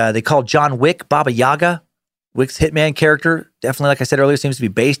 right? They call John Wick Baba Yaga. Wick's hitman character, definitely, like I said earlier, seems to be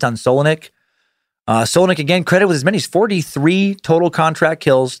based on Solenik. Solenik, again, credited with as many as 43 total contract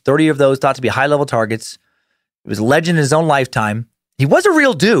kills, 30 of those thought to be high-level targets. He was a legend in his own lifetime. He was a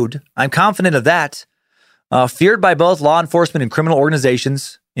real dude. I'm confident of that. Feared by both law enforcement and criminal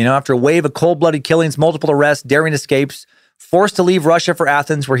organizations. After a wave of cold-blooded killings, multiple arrests, daring escapes, forced to leave Russia for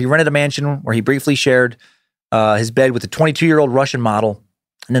Athens, where he rented a mansion where he briefly shared his bed with a 22-year-old Russian model.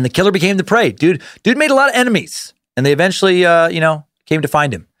 And then the killer became the prey. Dude made a lot of enemies, and they eventually, came to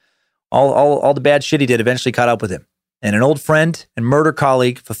find him. All the bad shit he did eventually caught up with him. And an old friend and murder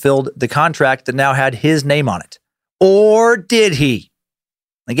colleague fulfilled the contract that now had his name on it. Or did he?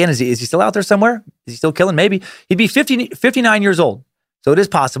 Again, is he still out there somewhere? Is he still killing? Maybe. He'd be 59 years old. So it is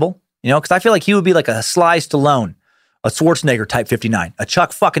possible, because I feel like he would be like a Sly Stallone, a Schwarzenegger type 59, a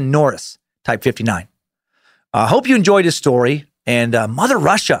Chuck fucking Norris type 59. I hope you enjoyed his story. And Mother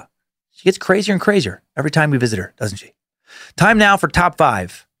Russia, she gets crazier and crazier every time we visit her, doesn't she? Time now for top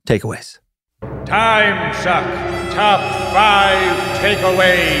 5 takeaways. Time Suck Top 5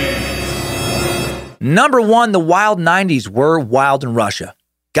 Takeaways. Number 1, the wild 90s were wild in Russia.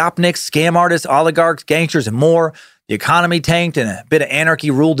 Gopniks, scam artists, oligarchs, gangsters, and more. The economy tanked and a bit of anarchy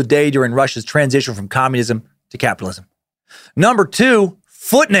ruled the day during Russia's transition from communism to capitalism. Number 2,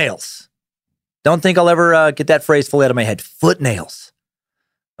 footnails. Don't think I'll ever get that phrase fully out of my head. Footnails.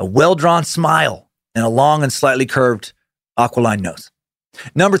 A well-drawn smile and a long and slightly curved aquiline nose.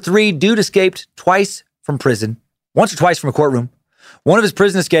 Number 3, dude escaped twice from prison, once or twice from a courtroom. One of his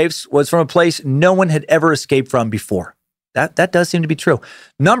prison escapes was from a place no one had ever escaped from before. That does seem to be true.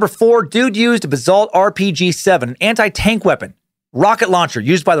 Number 4, dude used a Basalt RPG-7, an anti-tank weapon, rocket launcher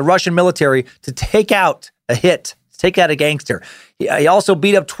used by the Russian military to take out a gangster. He also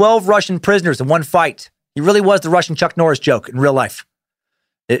beat up 12 Russian prisoners in one fight. He really was the Russian Chuck Norris joke in real life,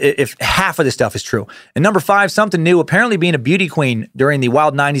 if half of this stuff is true. And number 5, something new. Apparently being a beauty queen during the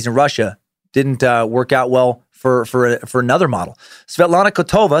wild 90s in Russia didn't work out well for another model. Svetlana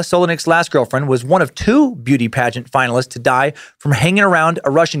Kotova, Solonik's last girlfriend, was one of 2 beauty pageant finalists to die from hanging around a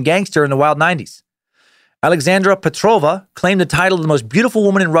Russian gangster in the wild 90s. Alexandra Petrova claimed the title of the most beautiful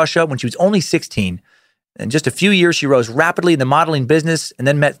woman in Russia when she was only 16. In just a few years, she rose rapidly in the modeling business and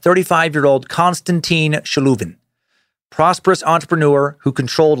then met 35-year-old Konstantin Shaluvin, prosperous entrepreneur who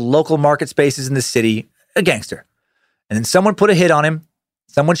controlled local market spaces in the city, a gangster. And then someone put a hit on him.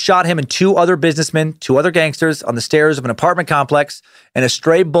 Someone shot him and 2 other businessmen, 2 other gangsters on the stairs of an apartment complex, and a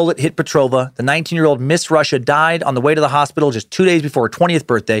stray bullet hit Petrova. The 19-year-old Miss Russia died on the way to the hospital just 2 days before her 20th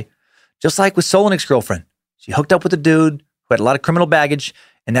birthday, just like with Solonik's girlfriend. She hooked up with a dude who had a lot of criminal baggage,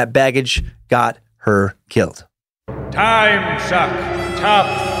 and that baggage got her killed. Time Suck Top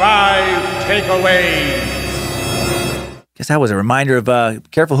 5 Takeaways. Guess that was a reminder of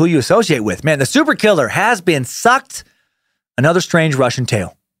careful who you associate with. Man, the super killer has been sucked. Another strange Russian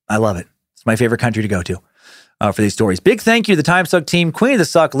tale. I love it. It's my favorite country to go to for these stories. Big thank you to the Time Suck team, Queen of the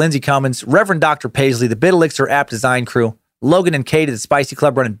Suck, Lindsay Cummins, Reverend Dr. Paisley, the Bit Elixir app design crew, Logan and Kate at the Spicy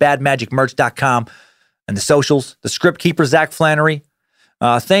Club running badmagicmerch.com, and the socials, the script keeper, Zach Flannery.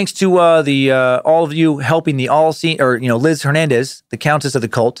 Thanks to all of you helping the all-seen, Liz Hernandez, the Countess of the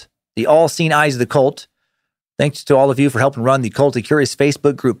Cult, the all-seen eyes of the cult. Thanks to all of you for helping run the Culty Curious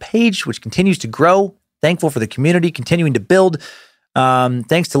Facebook group page, which continues to grow. Thankful for the community continuing to build.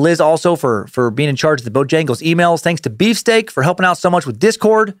 Thanks to Liz also for being in charge of the Bojangles emails. Thanks to Beefsteak for helping out so much with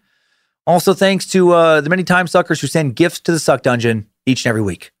Discord. Also, thanks to the many time suckers who send gifts to the Suck Dungeon each and every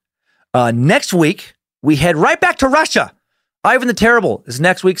week. Next week, we head right back to Russia. Ivan the Terrible is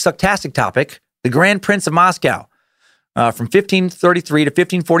next week's Sucktastic topic. The Grand Prince of Moscow from 1533 to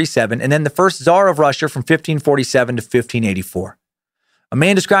 1547, and then the first Tsar of Russia from 1547 to 1584. A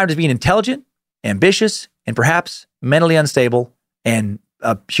man described as being intelligent, ambitious, and perhaps mentally unstable, and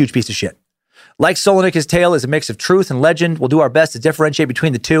a huge piece of shit. Like Solonik, his tale is a mix of truth and legend. We'll do our best to differentiate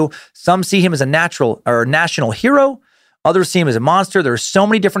between the two. Some see him as a national hero. Others see him as a monster. There are so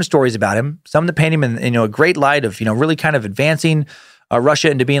many different stories about him. Some that paint him in a great light of really kind of advancing Russia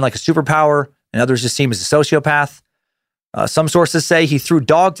into being like a superpower, and others just see him as a sociopath. Some sources say he threw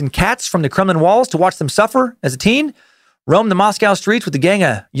dogs and cats from the Kremlin walls to watch them suffer as a teen, roamed the Moscow streets with a gang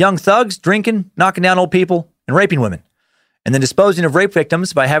of young thugs, drinking, knocking down old people, and raping women, and then disposing of rape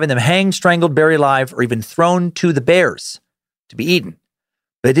victims by having them hanged, strangled, buried alive, or even thrown to the bears to be eaten.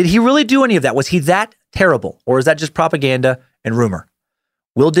 But did he really do any of that? Was he that terrible? Or is that just propaganda and rumor?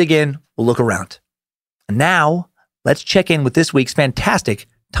 We'll dig in. We'll look around. And now, let's check in with this week's fantastic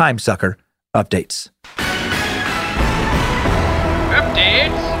Time Sucker updates.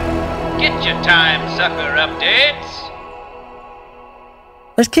 Updates? Get your Time Sucker updates.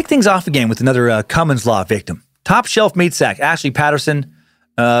 Let's kick things off again with another Cummins Law victim. Top shelf meat sack Ashley Patterson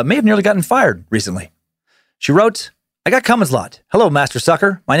may have nearly gotten fired recently. She wrote, I got Cummins Law. Hello, Master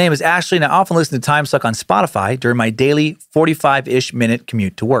Sucker. My name is Ashley, and I often listen to Time Suck on Spotify during my daily 45-ish minute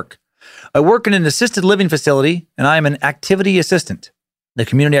commute to work. I work in an assisted living facility, and I am an activity assistant. The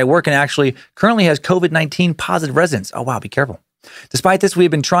community I work in actually currently has COVID-19 positive residents. Oh, wow, be careful. Despite this,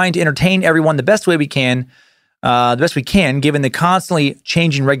 we've been trying to entertain everyone the best we can, given the constantly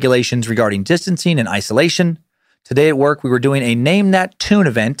changing regulations regarding distancing and isolation. Today at work, we were doing a Name That Tune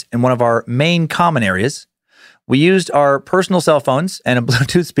event in one of our main common areas. We used our personal cell phones and a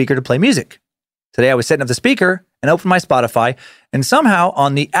Bluetooth speaker to play music. Today, I was setting up the speaker and opened my Spotify, and somehow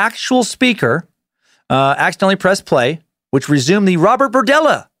on the actual speaker, accidentally pressed play, which resumed the Robert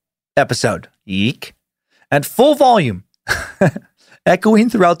Berdella episode. Yeek. At full volume, echoing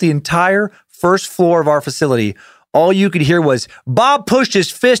throughout the entire first floor of our facility, all you could hear was, Bob pushed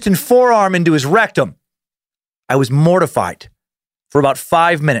his fist and forearm into his rectum. I was mortified for about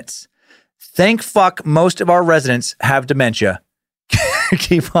 5 minutes. Thank fuck most of our residents have dementia.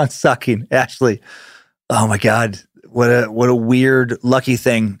 Keep on sucking, Ashley. Oh my God. What a weird, lucky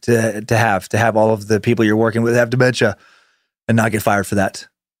thing to have all of the people you're working with have dementia and not get fired for that.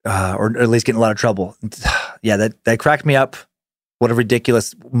 Or at least get in a lot of trouble. Yeah, that cracked me up. What a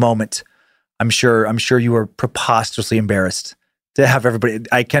ridiculous moment. I'm sure you were preposterously embarrassed to have everybody.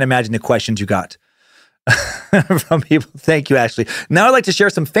 I can't imagine the questions you got from people. Thank you, Ashley. Now I'd like to share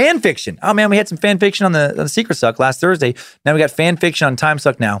some fan fiction. Oh man, we had some fan fiction on the Secret Suck last Thursday. Now we got fan fiction on Time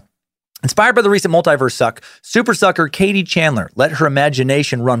Suck now. Inspired by the recent multiverse suck, super sucker Katie Chandler let her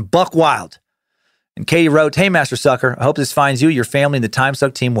imagination run buck wild. And Katie wrote, "Hey, Master Sucker, I hope this finds you, your family, and the Time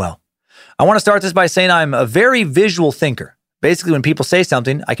Suck team well. I want to start this by saying I'm a very visual thinker. Basically, when people say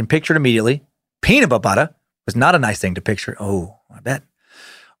something, I can picture it immediately. Peanut butter was not a nice thing to picture. Oh, I bet.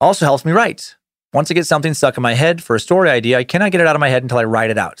 Also helps me write. Once I get something stuck in my head for a story idea, I cannot get it out of my head until I write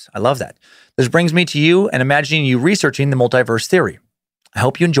it out. I love that. This brings me to you and imagining you researching the multiverse theory. I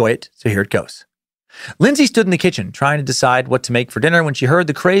hope you enjoy it, so here it goes. Lindsay stood in the kitchen trying to decide what to make for dinner when she heard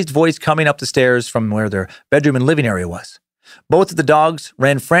the crazed voice coming up the stairs from where their bedroom and living area was. Both of the dogs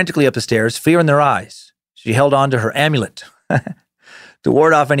ran frantically up the stairs, fear in their eyes. She held on to her amulet to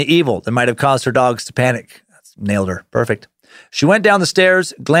ward off any evil that might have caused her dogs to panic. That's nailed her. Perfect. She went down the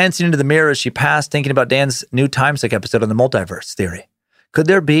stairs, glancing into the mirror as she passed, thinking about Dan's new Time Suck episode on the multiverse theory. Could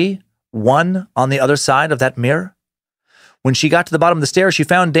there be one on the other side of that mirror? When she got to the bottom of the stairs, she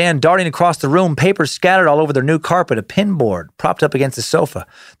found Dan darting across the room, papers scattered all over their new carpet, a pinboard propped up against the sofa.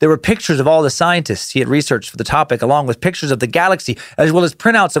 There were pictures of all the scientists he had researched for the topic, along with pictures of the galaxy, as well as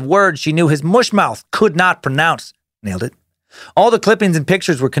printouts of words she knew his mushmouth could not pronounce. Nailed it. All the clippings and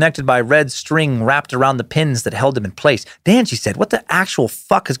pictures were connected by red string wrapped around the pins that held them in place. Dan, she said, what the actual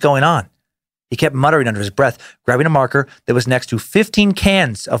fuck is going on? He kept muttering under his breath, grabbing a marker that was next to 15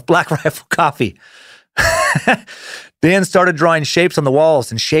 cans of Black Rifle coffee. Dan started drawing shapes on the walls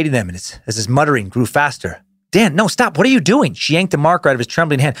and shading them as his muttering grew faster. Dan, no, stop. What are you doing? She yanked the marker out of his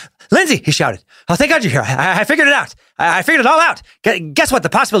trembling hand. Lindsay, he shouted. Oh, thank God you're here. I figured it out. I figured it all out. Guess what? The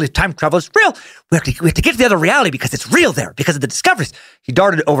possibility of time travel is real. We have to get to the other reality because it's real there, because of the discoveries. He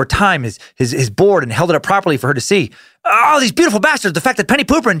darted over time his board and held it up properly for her to see. Oh, these beautiful bastards. The fact that Penny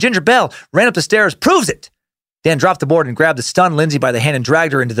Pooper and Ginger Bell ran up the stairs proves it. Dan dropped the board and grabbed the stunned Lindsay by the hand and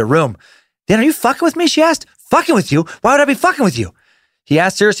dragged her into the room. Dan, are you fucking with me? She asked. Fucking with you? Why would I be fucking with you? He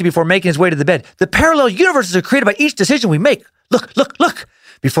asked seriously before making his way to the bed. The parallel universes are created by each decision we make. Look.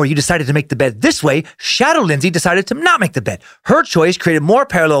 Before you decided to make the bed this way, Shadow Lindsay decided to not make the bed. Her choice created more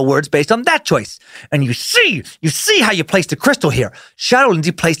parallel words based on that choice. And you see how you placed the crystal here. Shadow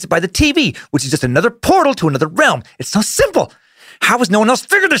Lindsay placed it by the TV, which is just another portal to another realm. It's so simple. How has no one else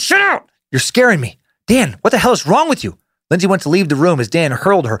figured this shit out? You're scaring me. Dan, what the hell is wrong with you? Lindsay went to leave the room as Dan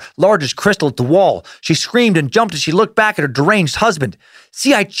hurled her largest crystal at the wall. She screamed and jumped as she looked back at her deranged husband.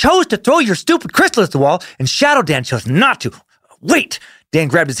 See, I chose to throw your stupid crystal at the wall, and Shadow Dan chose not to. Wait! Dan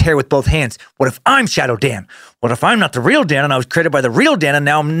grabbed his hair with both hands. What if I'm Shadow Dan? What if I'm not the real Dan and I was created by the real Dan and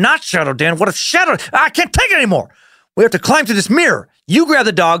now I'm not Shadow Dan? What if Shadow... I can't take it anymore! We have to climb through this mirror. You grab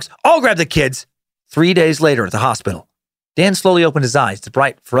the dogs, I'll grab the kids. 3 days later at the hospital. Dan slowly opened his eyes, the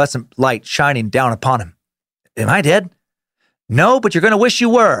bright fluorescent light shining down upon him. Am I dead? No, but you're going to wish you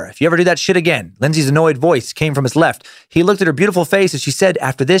were if you ever do that shit again. Lindsay's annoyed voice came from his left. He looked at her beautiful face as she said,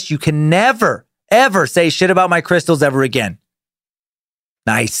 after this, you can never, ever say shit about my crystals ever again.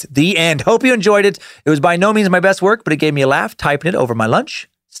 Nice. The end. Hope you enjoyed it. It was by no means my best work, but it gave me a laugh typing it over my lunch.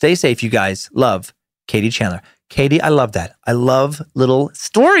 Stay safe, you guys. Love, Katie Chandler. Katie, I love that. I love little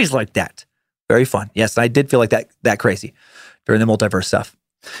stories like that. Very fun. Yes, I did feel like that crazy during the multiverse stuff.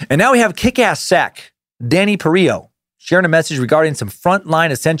 And now we have Kick-Ass Sack, Danny Perillo, sharing a message regarding some frontline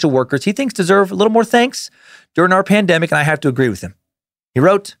essential workers he thinks deserve a little more thanks during our pandemic, and I have to agree with him. He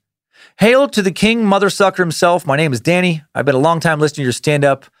wrote, Hail to the king mother sucker himself. My name is Danny. I've been a long time listener to your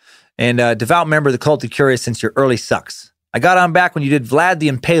stand-up and a devout member of the Cult of Curious since your early sucks. I got on back when you did Vlad the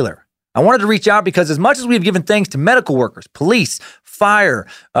Impaler. I wanted to reach out because as much as we've given thanks to medical workers, police, fire,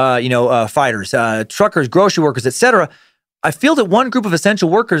 fighters, truckers, grocery workers, etc., I feel that one group of essential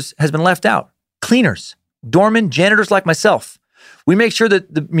workers has been left out. Cleaners, doormen, janitors like myself. We make sure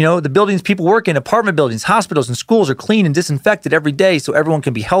that the buildings people work in, apartment buildings, hospitals, and schools are clean and disinfected every day so everyone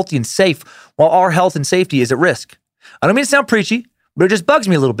can be healthy and safe while our health and safety is at risk. I don't mean to sound preachy, but it just bugs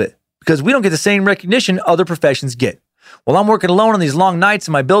me a little bit because we don't get the same recognition other professions get. While I'm working alone on these long nights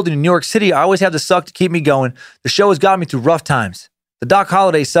in my building in New York City, I always have the suck to keep me going. The show has got me through rough times. The Doc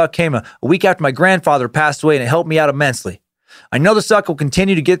Holliday suck came a week after my grandfather passed away, and it helped me out immensely. I know the suck will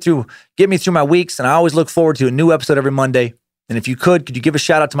continue to get me through my weeks, and I always look forward to a new episode every Monday. And if you could you give a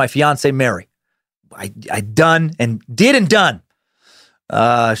shout out to my fiance, Mary? I done.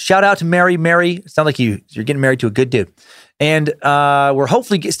 Shout out to Mary. Mary, it sounds like you're getting married to a good dude. And we're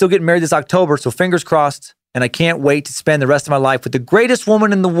hopefully still getting married this October, so fingers crossed. And I can't wait to spend the rest of my life with the greatest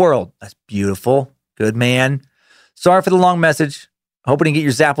woman in the world. That's beautiful. Good man. Sorry for the long message. Hoping to get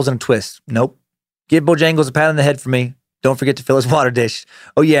your Zapples in a twist. Nope. Give Bojangles a pat on the head for me. Don't forget to fill his water dish.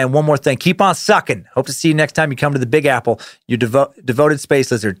 Oh yeah, and one more thing. Keep on sucking. Hope to see you next time you come to the Big Apple. Your devoted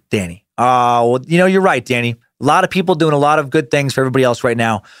space lizard, Danny. Oh, well, you're right, Danny. A lot of people doing a lot of good things for everybody else right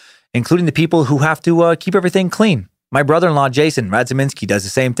now, including the people who have to keep everything clean. My brother-in-law, Jason Radziminski, does the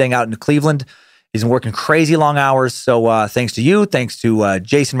same thing out in Cleveland. He's been working crazy long hours. So thanks to you, thanks to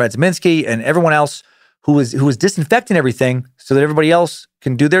Jason Radziminski and everyone else who is disinfecting everything so that everybody else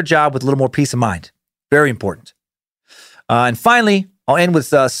can do their job with a little more peace of mind. Very important. And finally, I'll end with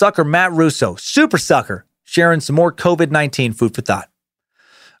sucker Matt Russo, super sucker, sharing some more COVID-19 food for thought.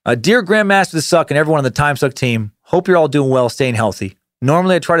 Dear Grandmaster the Suck and everyone on the Time Suck team, hope you're all doing well, staying healthy.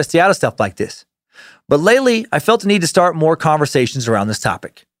 Normally, I try to stay out of stuff like this. But lately, I felt the need to start more conversations around this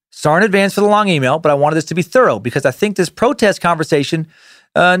topic. Sorry in advance for the long email, but I wanted this to be thorough because I think this protest conversation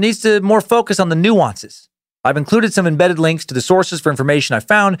needs to more focus on the nuances. I've included some embedded links to the sources for information I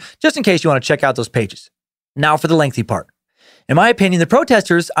found, just in case you want to check out those pages. Now for the lengthy part. In my opinion, the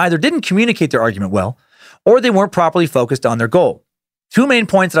protesters either didn't communicate their argument well, or they weren't properly focused on their goal. Two main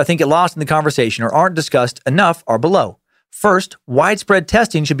points that I think get lost in the conversation or aren't discussed enough are below. First, widespread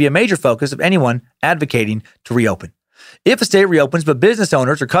testing should be a major focus of anyone advocating to reopen. If a state reopens but business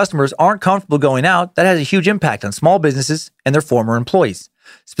owners or customers aren't comfortable going out, that has a huge impact on small businesses and their former employees.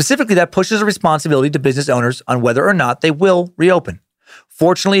 Specifically, that pushes a responsibility to business owners on whether or not they will reopen.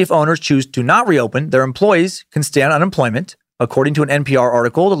 Fortunately, if owners choose to not reopen, their employees can stay on unemployment. According to an NPR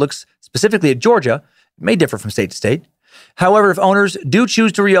article that looks specifically at Georgia, it may differ from state to state. However, if owners do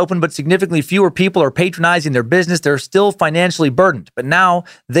choose to reopen but significantly fewer people are patronizing their business, they're still financially burdened. But now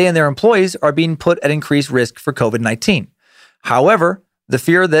they and their employees are being put at increased risk for COVID-19. However, the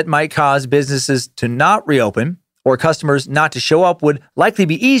fear that might cause businesses to not reopen or customers not to show up would likely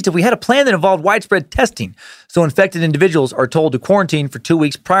be eased if we had a plan that involved widespread testing. So infected individuals are told to quarantine for 2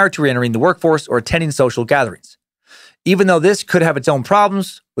 weeks prior to reentering the workforce or attending social gatherings. Even though this could have its own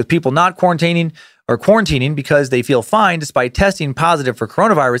problems with people not quarantining because they feel fine despite testing positive for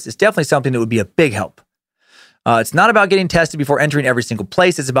coronavirus, it's definitely something that would be a big help. It's not about getting tested before entering every single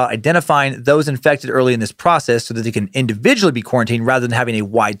place. It's about identifying those infected early in this process so that they can individually be quarantined rather than having a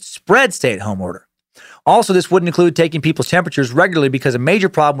widespread stay-at-home order. Also, this wouldn't include taking people's temperatures regularly because a major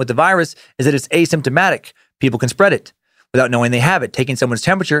problem with the virus is that it's asymptomatic. People can spread it without knowing they have it. Taking someone's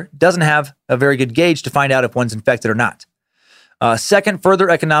temperature doesn't have a very good gauge to find out if one's infected or not. Second, further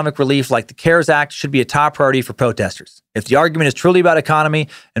economic relief like the CARES Act should be a top priority for protesters. If the argument is truly about economy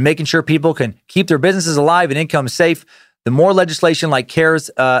and making sure people can keep their businesses alive and income safe, the more legislation like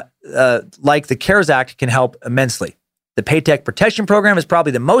the CARES Act can help immensely. The Paycheck Protection Program is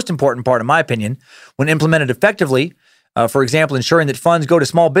probably the most important part, in my opinion, when implemented effectively. For example, ensuring that funds go to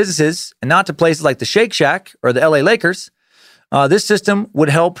small businesses and not to places like the Shake Shack or the LA Lakers. This system would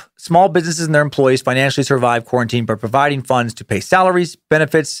help small businesses and their employees financially survive quarantine by providing funds to pay salaries,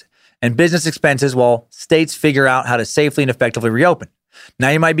 benefits, and business expenses while states figure out how to safely and effectively reopen. Now,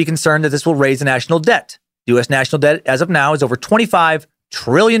 you might be concerned that this will raise the national debt. The U.S. national debt, as of now, is over $25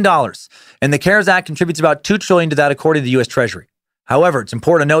 trillion, and the CARES Act contributes about $2 trillion to that, according to the U.S. Treasury. However, it's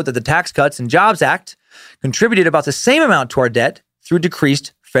important to note that the Tax Cuts and Jobs Act contributed about the same amount to our debt through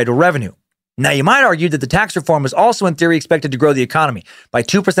decreased federal revenue. Now, you might argue that the tax reform was also in theory expected to grow the economy by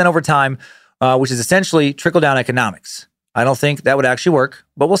 2% over time, which is essentially trickle-down economics. I don't think that would actually work,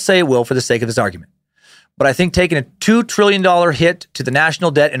 but we'll say it will for the sake of this argument. But I think taking a $2 trillion hit to the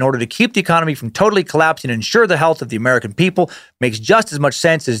national debt in order to keep the economy from totally collapsing and ensure the health of the American people makes just as much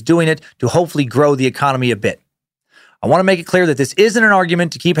sense as doing it to hopefully grow the economy a bit. I want to make it clear that this isn't an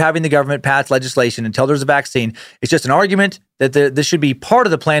argument to keep having the government pass legislation until there's a vaccine. It's just an argument that this should be part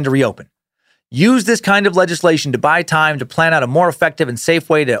of the plan to reopen. Use this kind of legislation to buy time to plan out a more effective and safe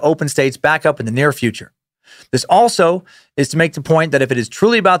way to open states back up in the near future. This also is to make the point that if it is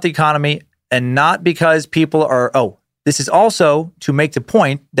truly about the economy and not because people are, this is also to make the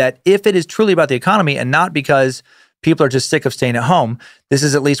point that if it is truly about the economy and not because people are just sick of staying at home, this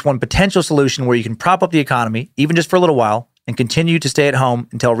is at least one potential solution where you can prop up the economy, even just for a little while, and continue to stay at home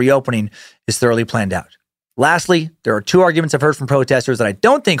until reopening is thoroughly planned out. Lastly, there are two arguments I've heard from protesters that I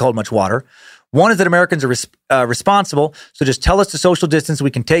don't think hold much water. One is that Americans are responsible, so just tell us to social distance,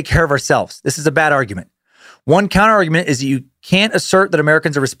 we can take care of ourselves. This is a bad argument. One counter-argument is that you can't assert that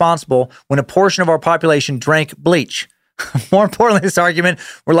Americans are responsible when a portion of our population drank bleach. More importantly, this argument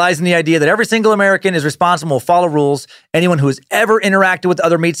relies on the idea that every single American is responsible to follow rules. Anyone who has ever interacted with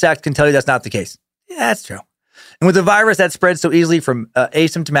other meat sacks can tell you that's not the case. Yeah, that's true. And with a virus that spreads so easily from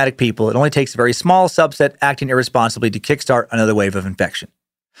asymptomatic people, it only takes a very small subset acting irresponsibly to kickstart another wave of infection.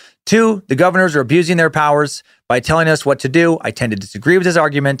 2, the governors are abusing their powers by telling us what to do. I tend to disagree with this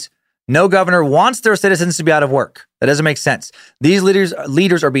argument. No governor wants their citizens to be out of work. That doesn't make sense. These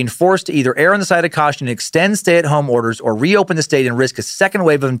leaders are being forced to either err on the side of caution and extend stay-at-home orders or reopen the state and risk a second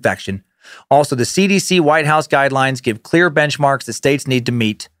wave of infection. Also, the CDC White House guidelines give clear benchmarks that states need to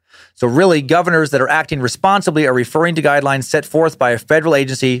meet. So really, governors that are acting responsibly are referring to guidelines set forth by a federal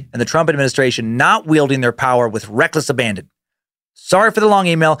agency and the Trump administration not wielding their power with reckless abandon. Sorry for the long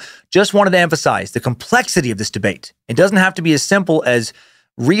email. Just wanted to emphasize the complexity of this debate. It doesn't have to be as simple as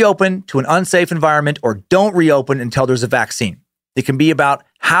reopen to an unsafe environment or don't reopen until there's a vaccine. It can be about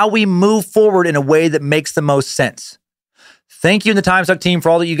how we move forward in a way that makes the most sense. Thank you and the Time Suck team for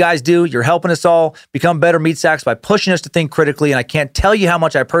all that you guys do. You're helping us all become better meat sacks by pushing us to think critically, and I can't tell you how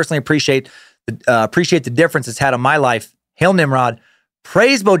much I personally appreciate the difference it's had on my life. Hail Nimrod.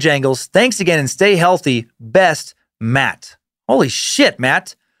 Praise Bojangles. Thanks again and stay healthy. Best, Matt. Holy shit,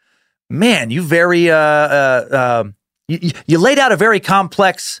 Matt. Man, you very... You laid out a very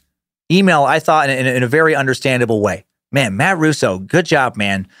complex email, I thought, in a very understandable way. Man, Matt Russo, good job,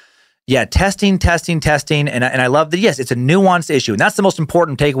 man. Yeah, testing. And I love that, yes, it's a nuanced issue. And that's the most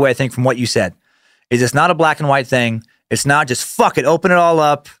important takeaway, I think, from what you said, is it's not a black and white thing. It's not just, fuck it, open it all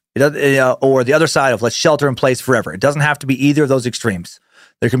up, or the other side of let's shelter in place forever. It doesn't have to be either of those extremes.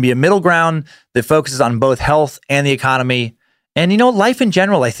 There can be a middle ground that focuses on both health and the economy. And, life in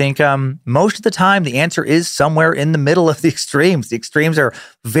general, I think most of the time the answer is somewhere in the middle of the extremes. The extremes are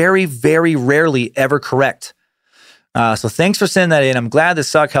very, very rarely ever correct. So thanks for sending that in. I'm glad this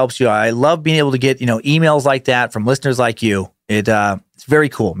suck helps you. I love being able to get, emails like that from listeners like you. It's very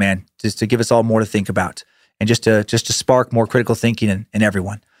cool, man, just to give us all more to think about and just to spark more critical thinking in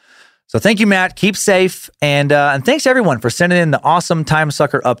everyone. So thank you, Matt. Keep safe. And thanks everyone for sending in the awesome Time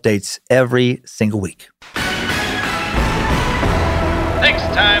Sucker updates every single week. Thanks,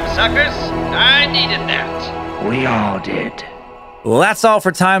 Time Suckers. I needed that. We all did. Well, that's all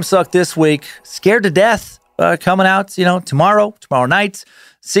for Time Suck this week. Scared to Death coming out, tomorrow night.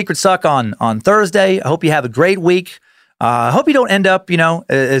 Secret Suck on Thursday. I hope you have a great week. I hope you don't end up,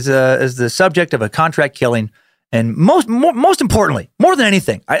 as the subject of a contract killing. And most importantly, more than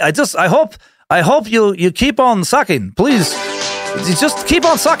anything, I hope you keep on sucking, please. Just keep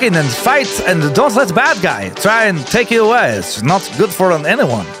on sucking and fight, and don't let the bad guy try and take you away. It's not good for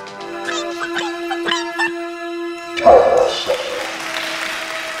anyone.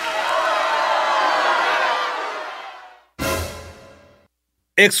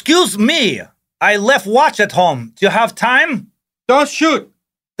 Excuse me, I left watch at home. Do you have time? Don't shoot.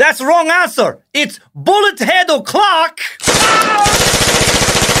 That's the wrong answer. It's bullet head o'clock.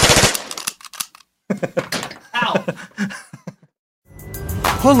 Ow.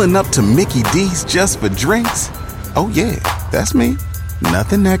 Pulling up to Mickey D's just for drinks? Oh yeah, that's me.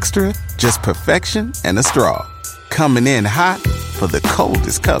 Nothing extra, just perfection and a straw. Coming in hot for the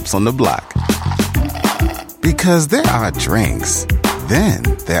coldest cups on the block. Because there are drinks. Then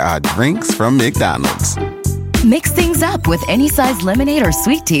there are drinks from McDonald's. Mix things up with any size lemonade or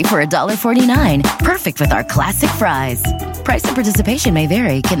sweet tea for $1.49. Perfect with our classic fries. Price and participation may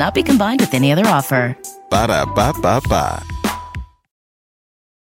vary. Cannot be combined with any other offer. Ba-da-ba-ba-ba.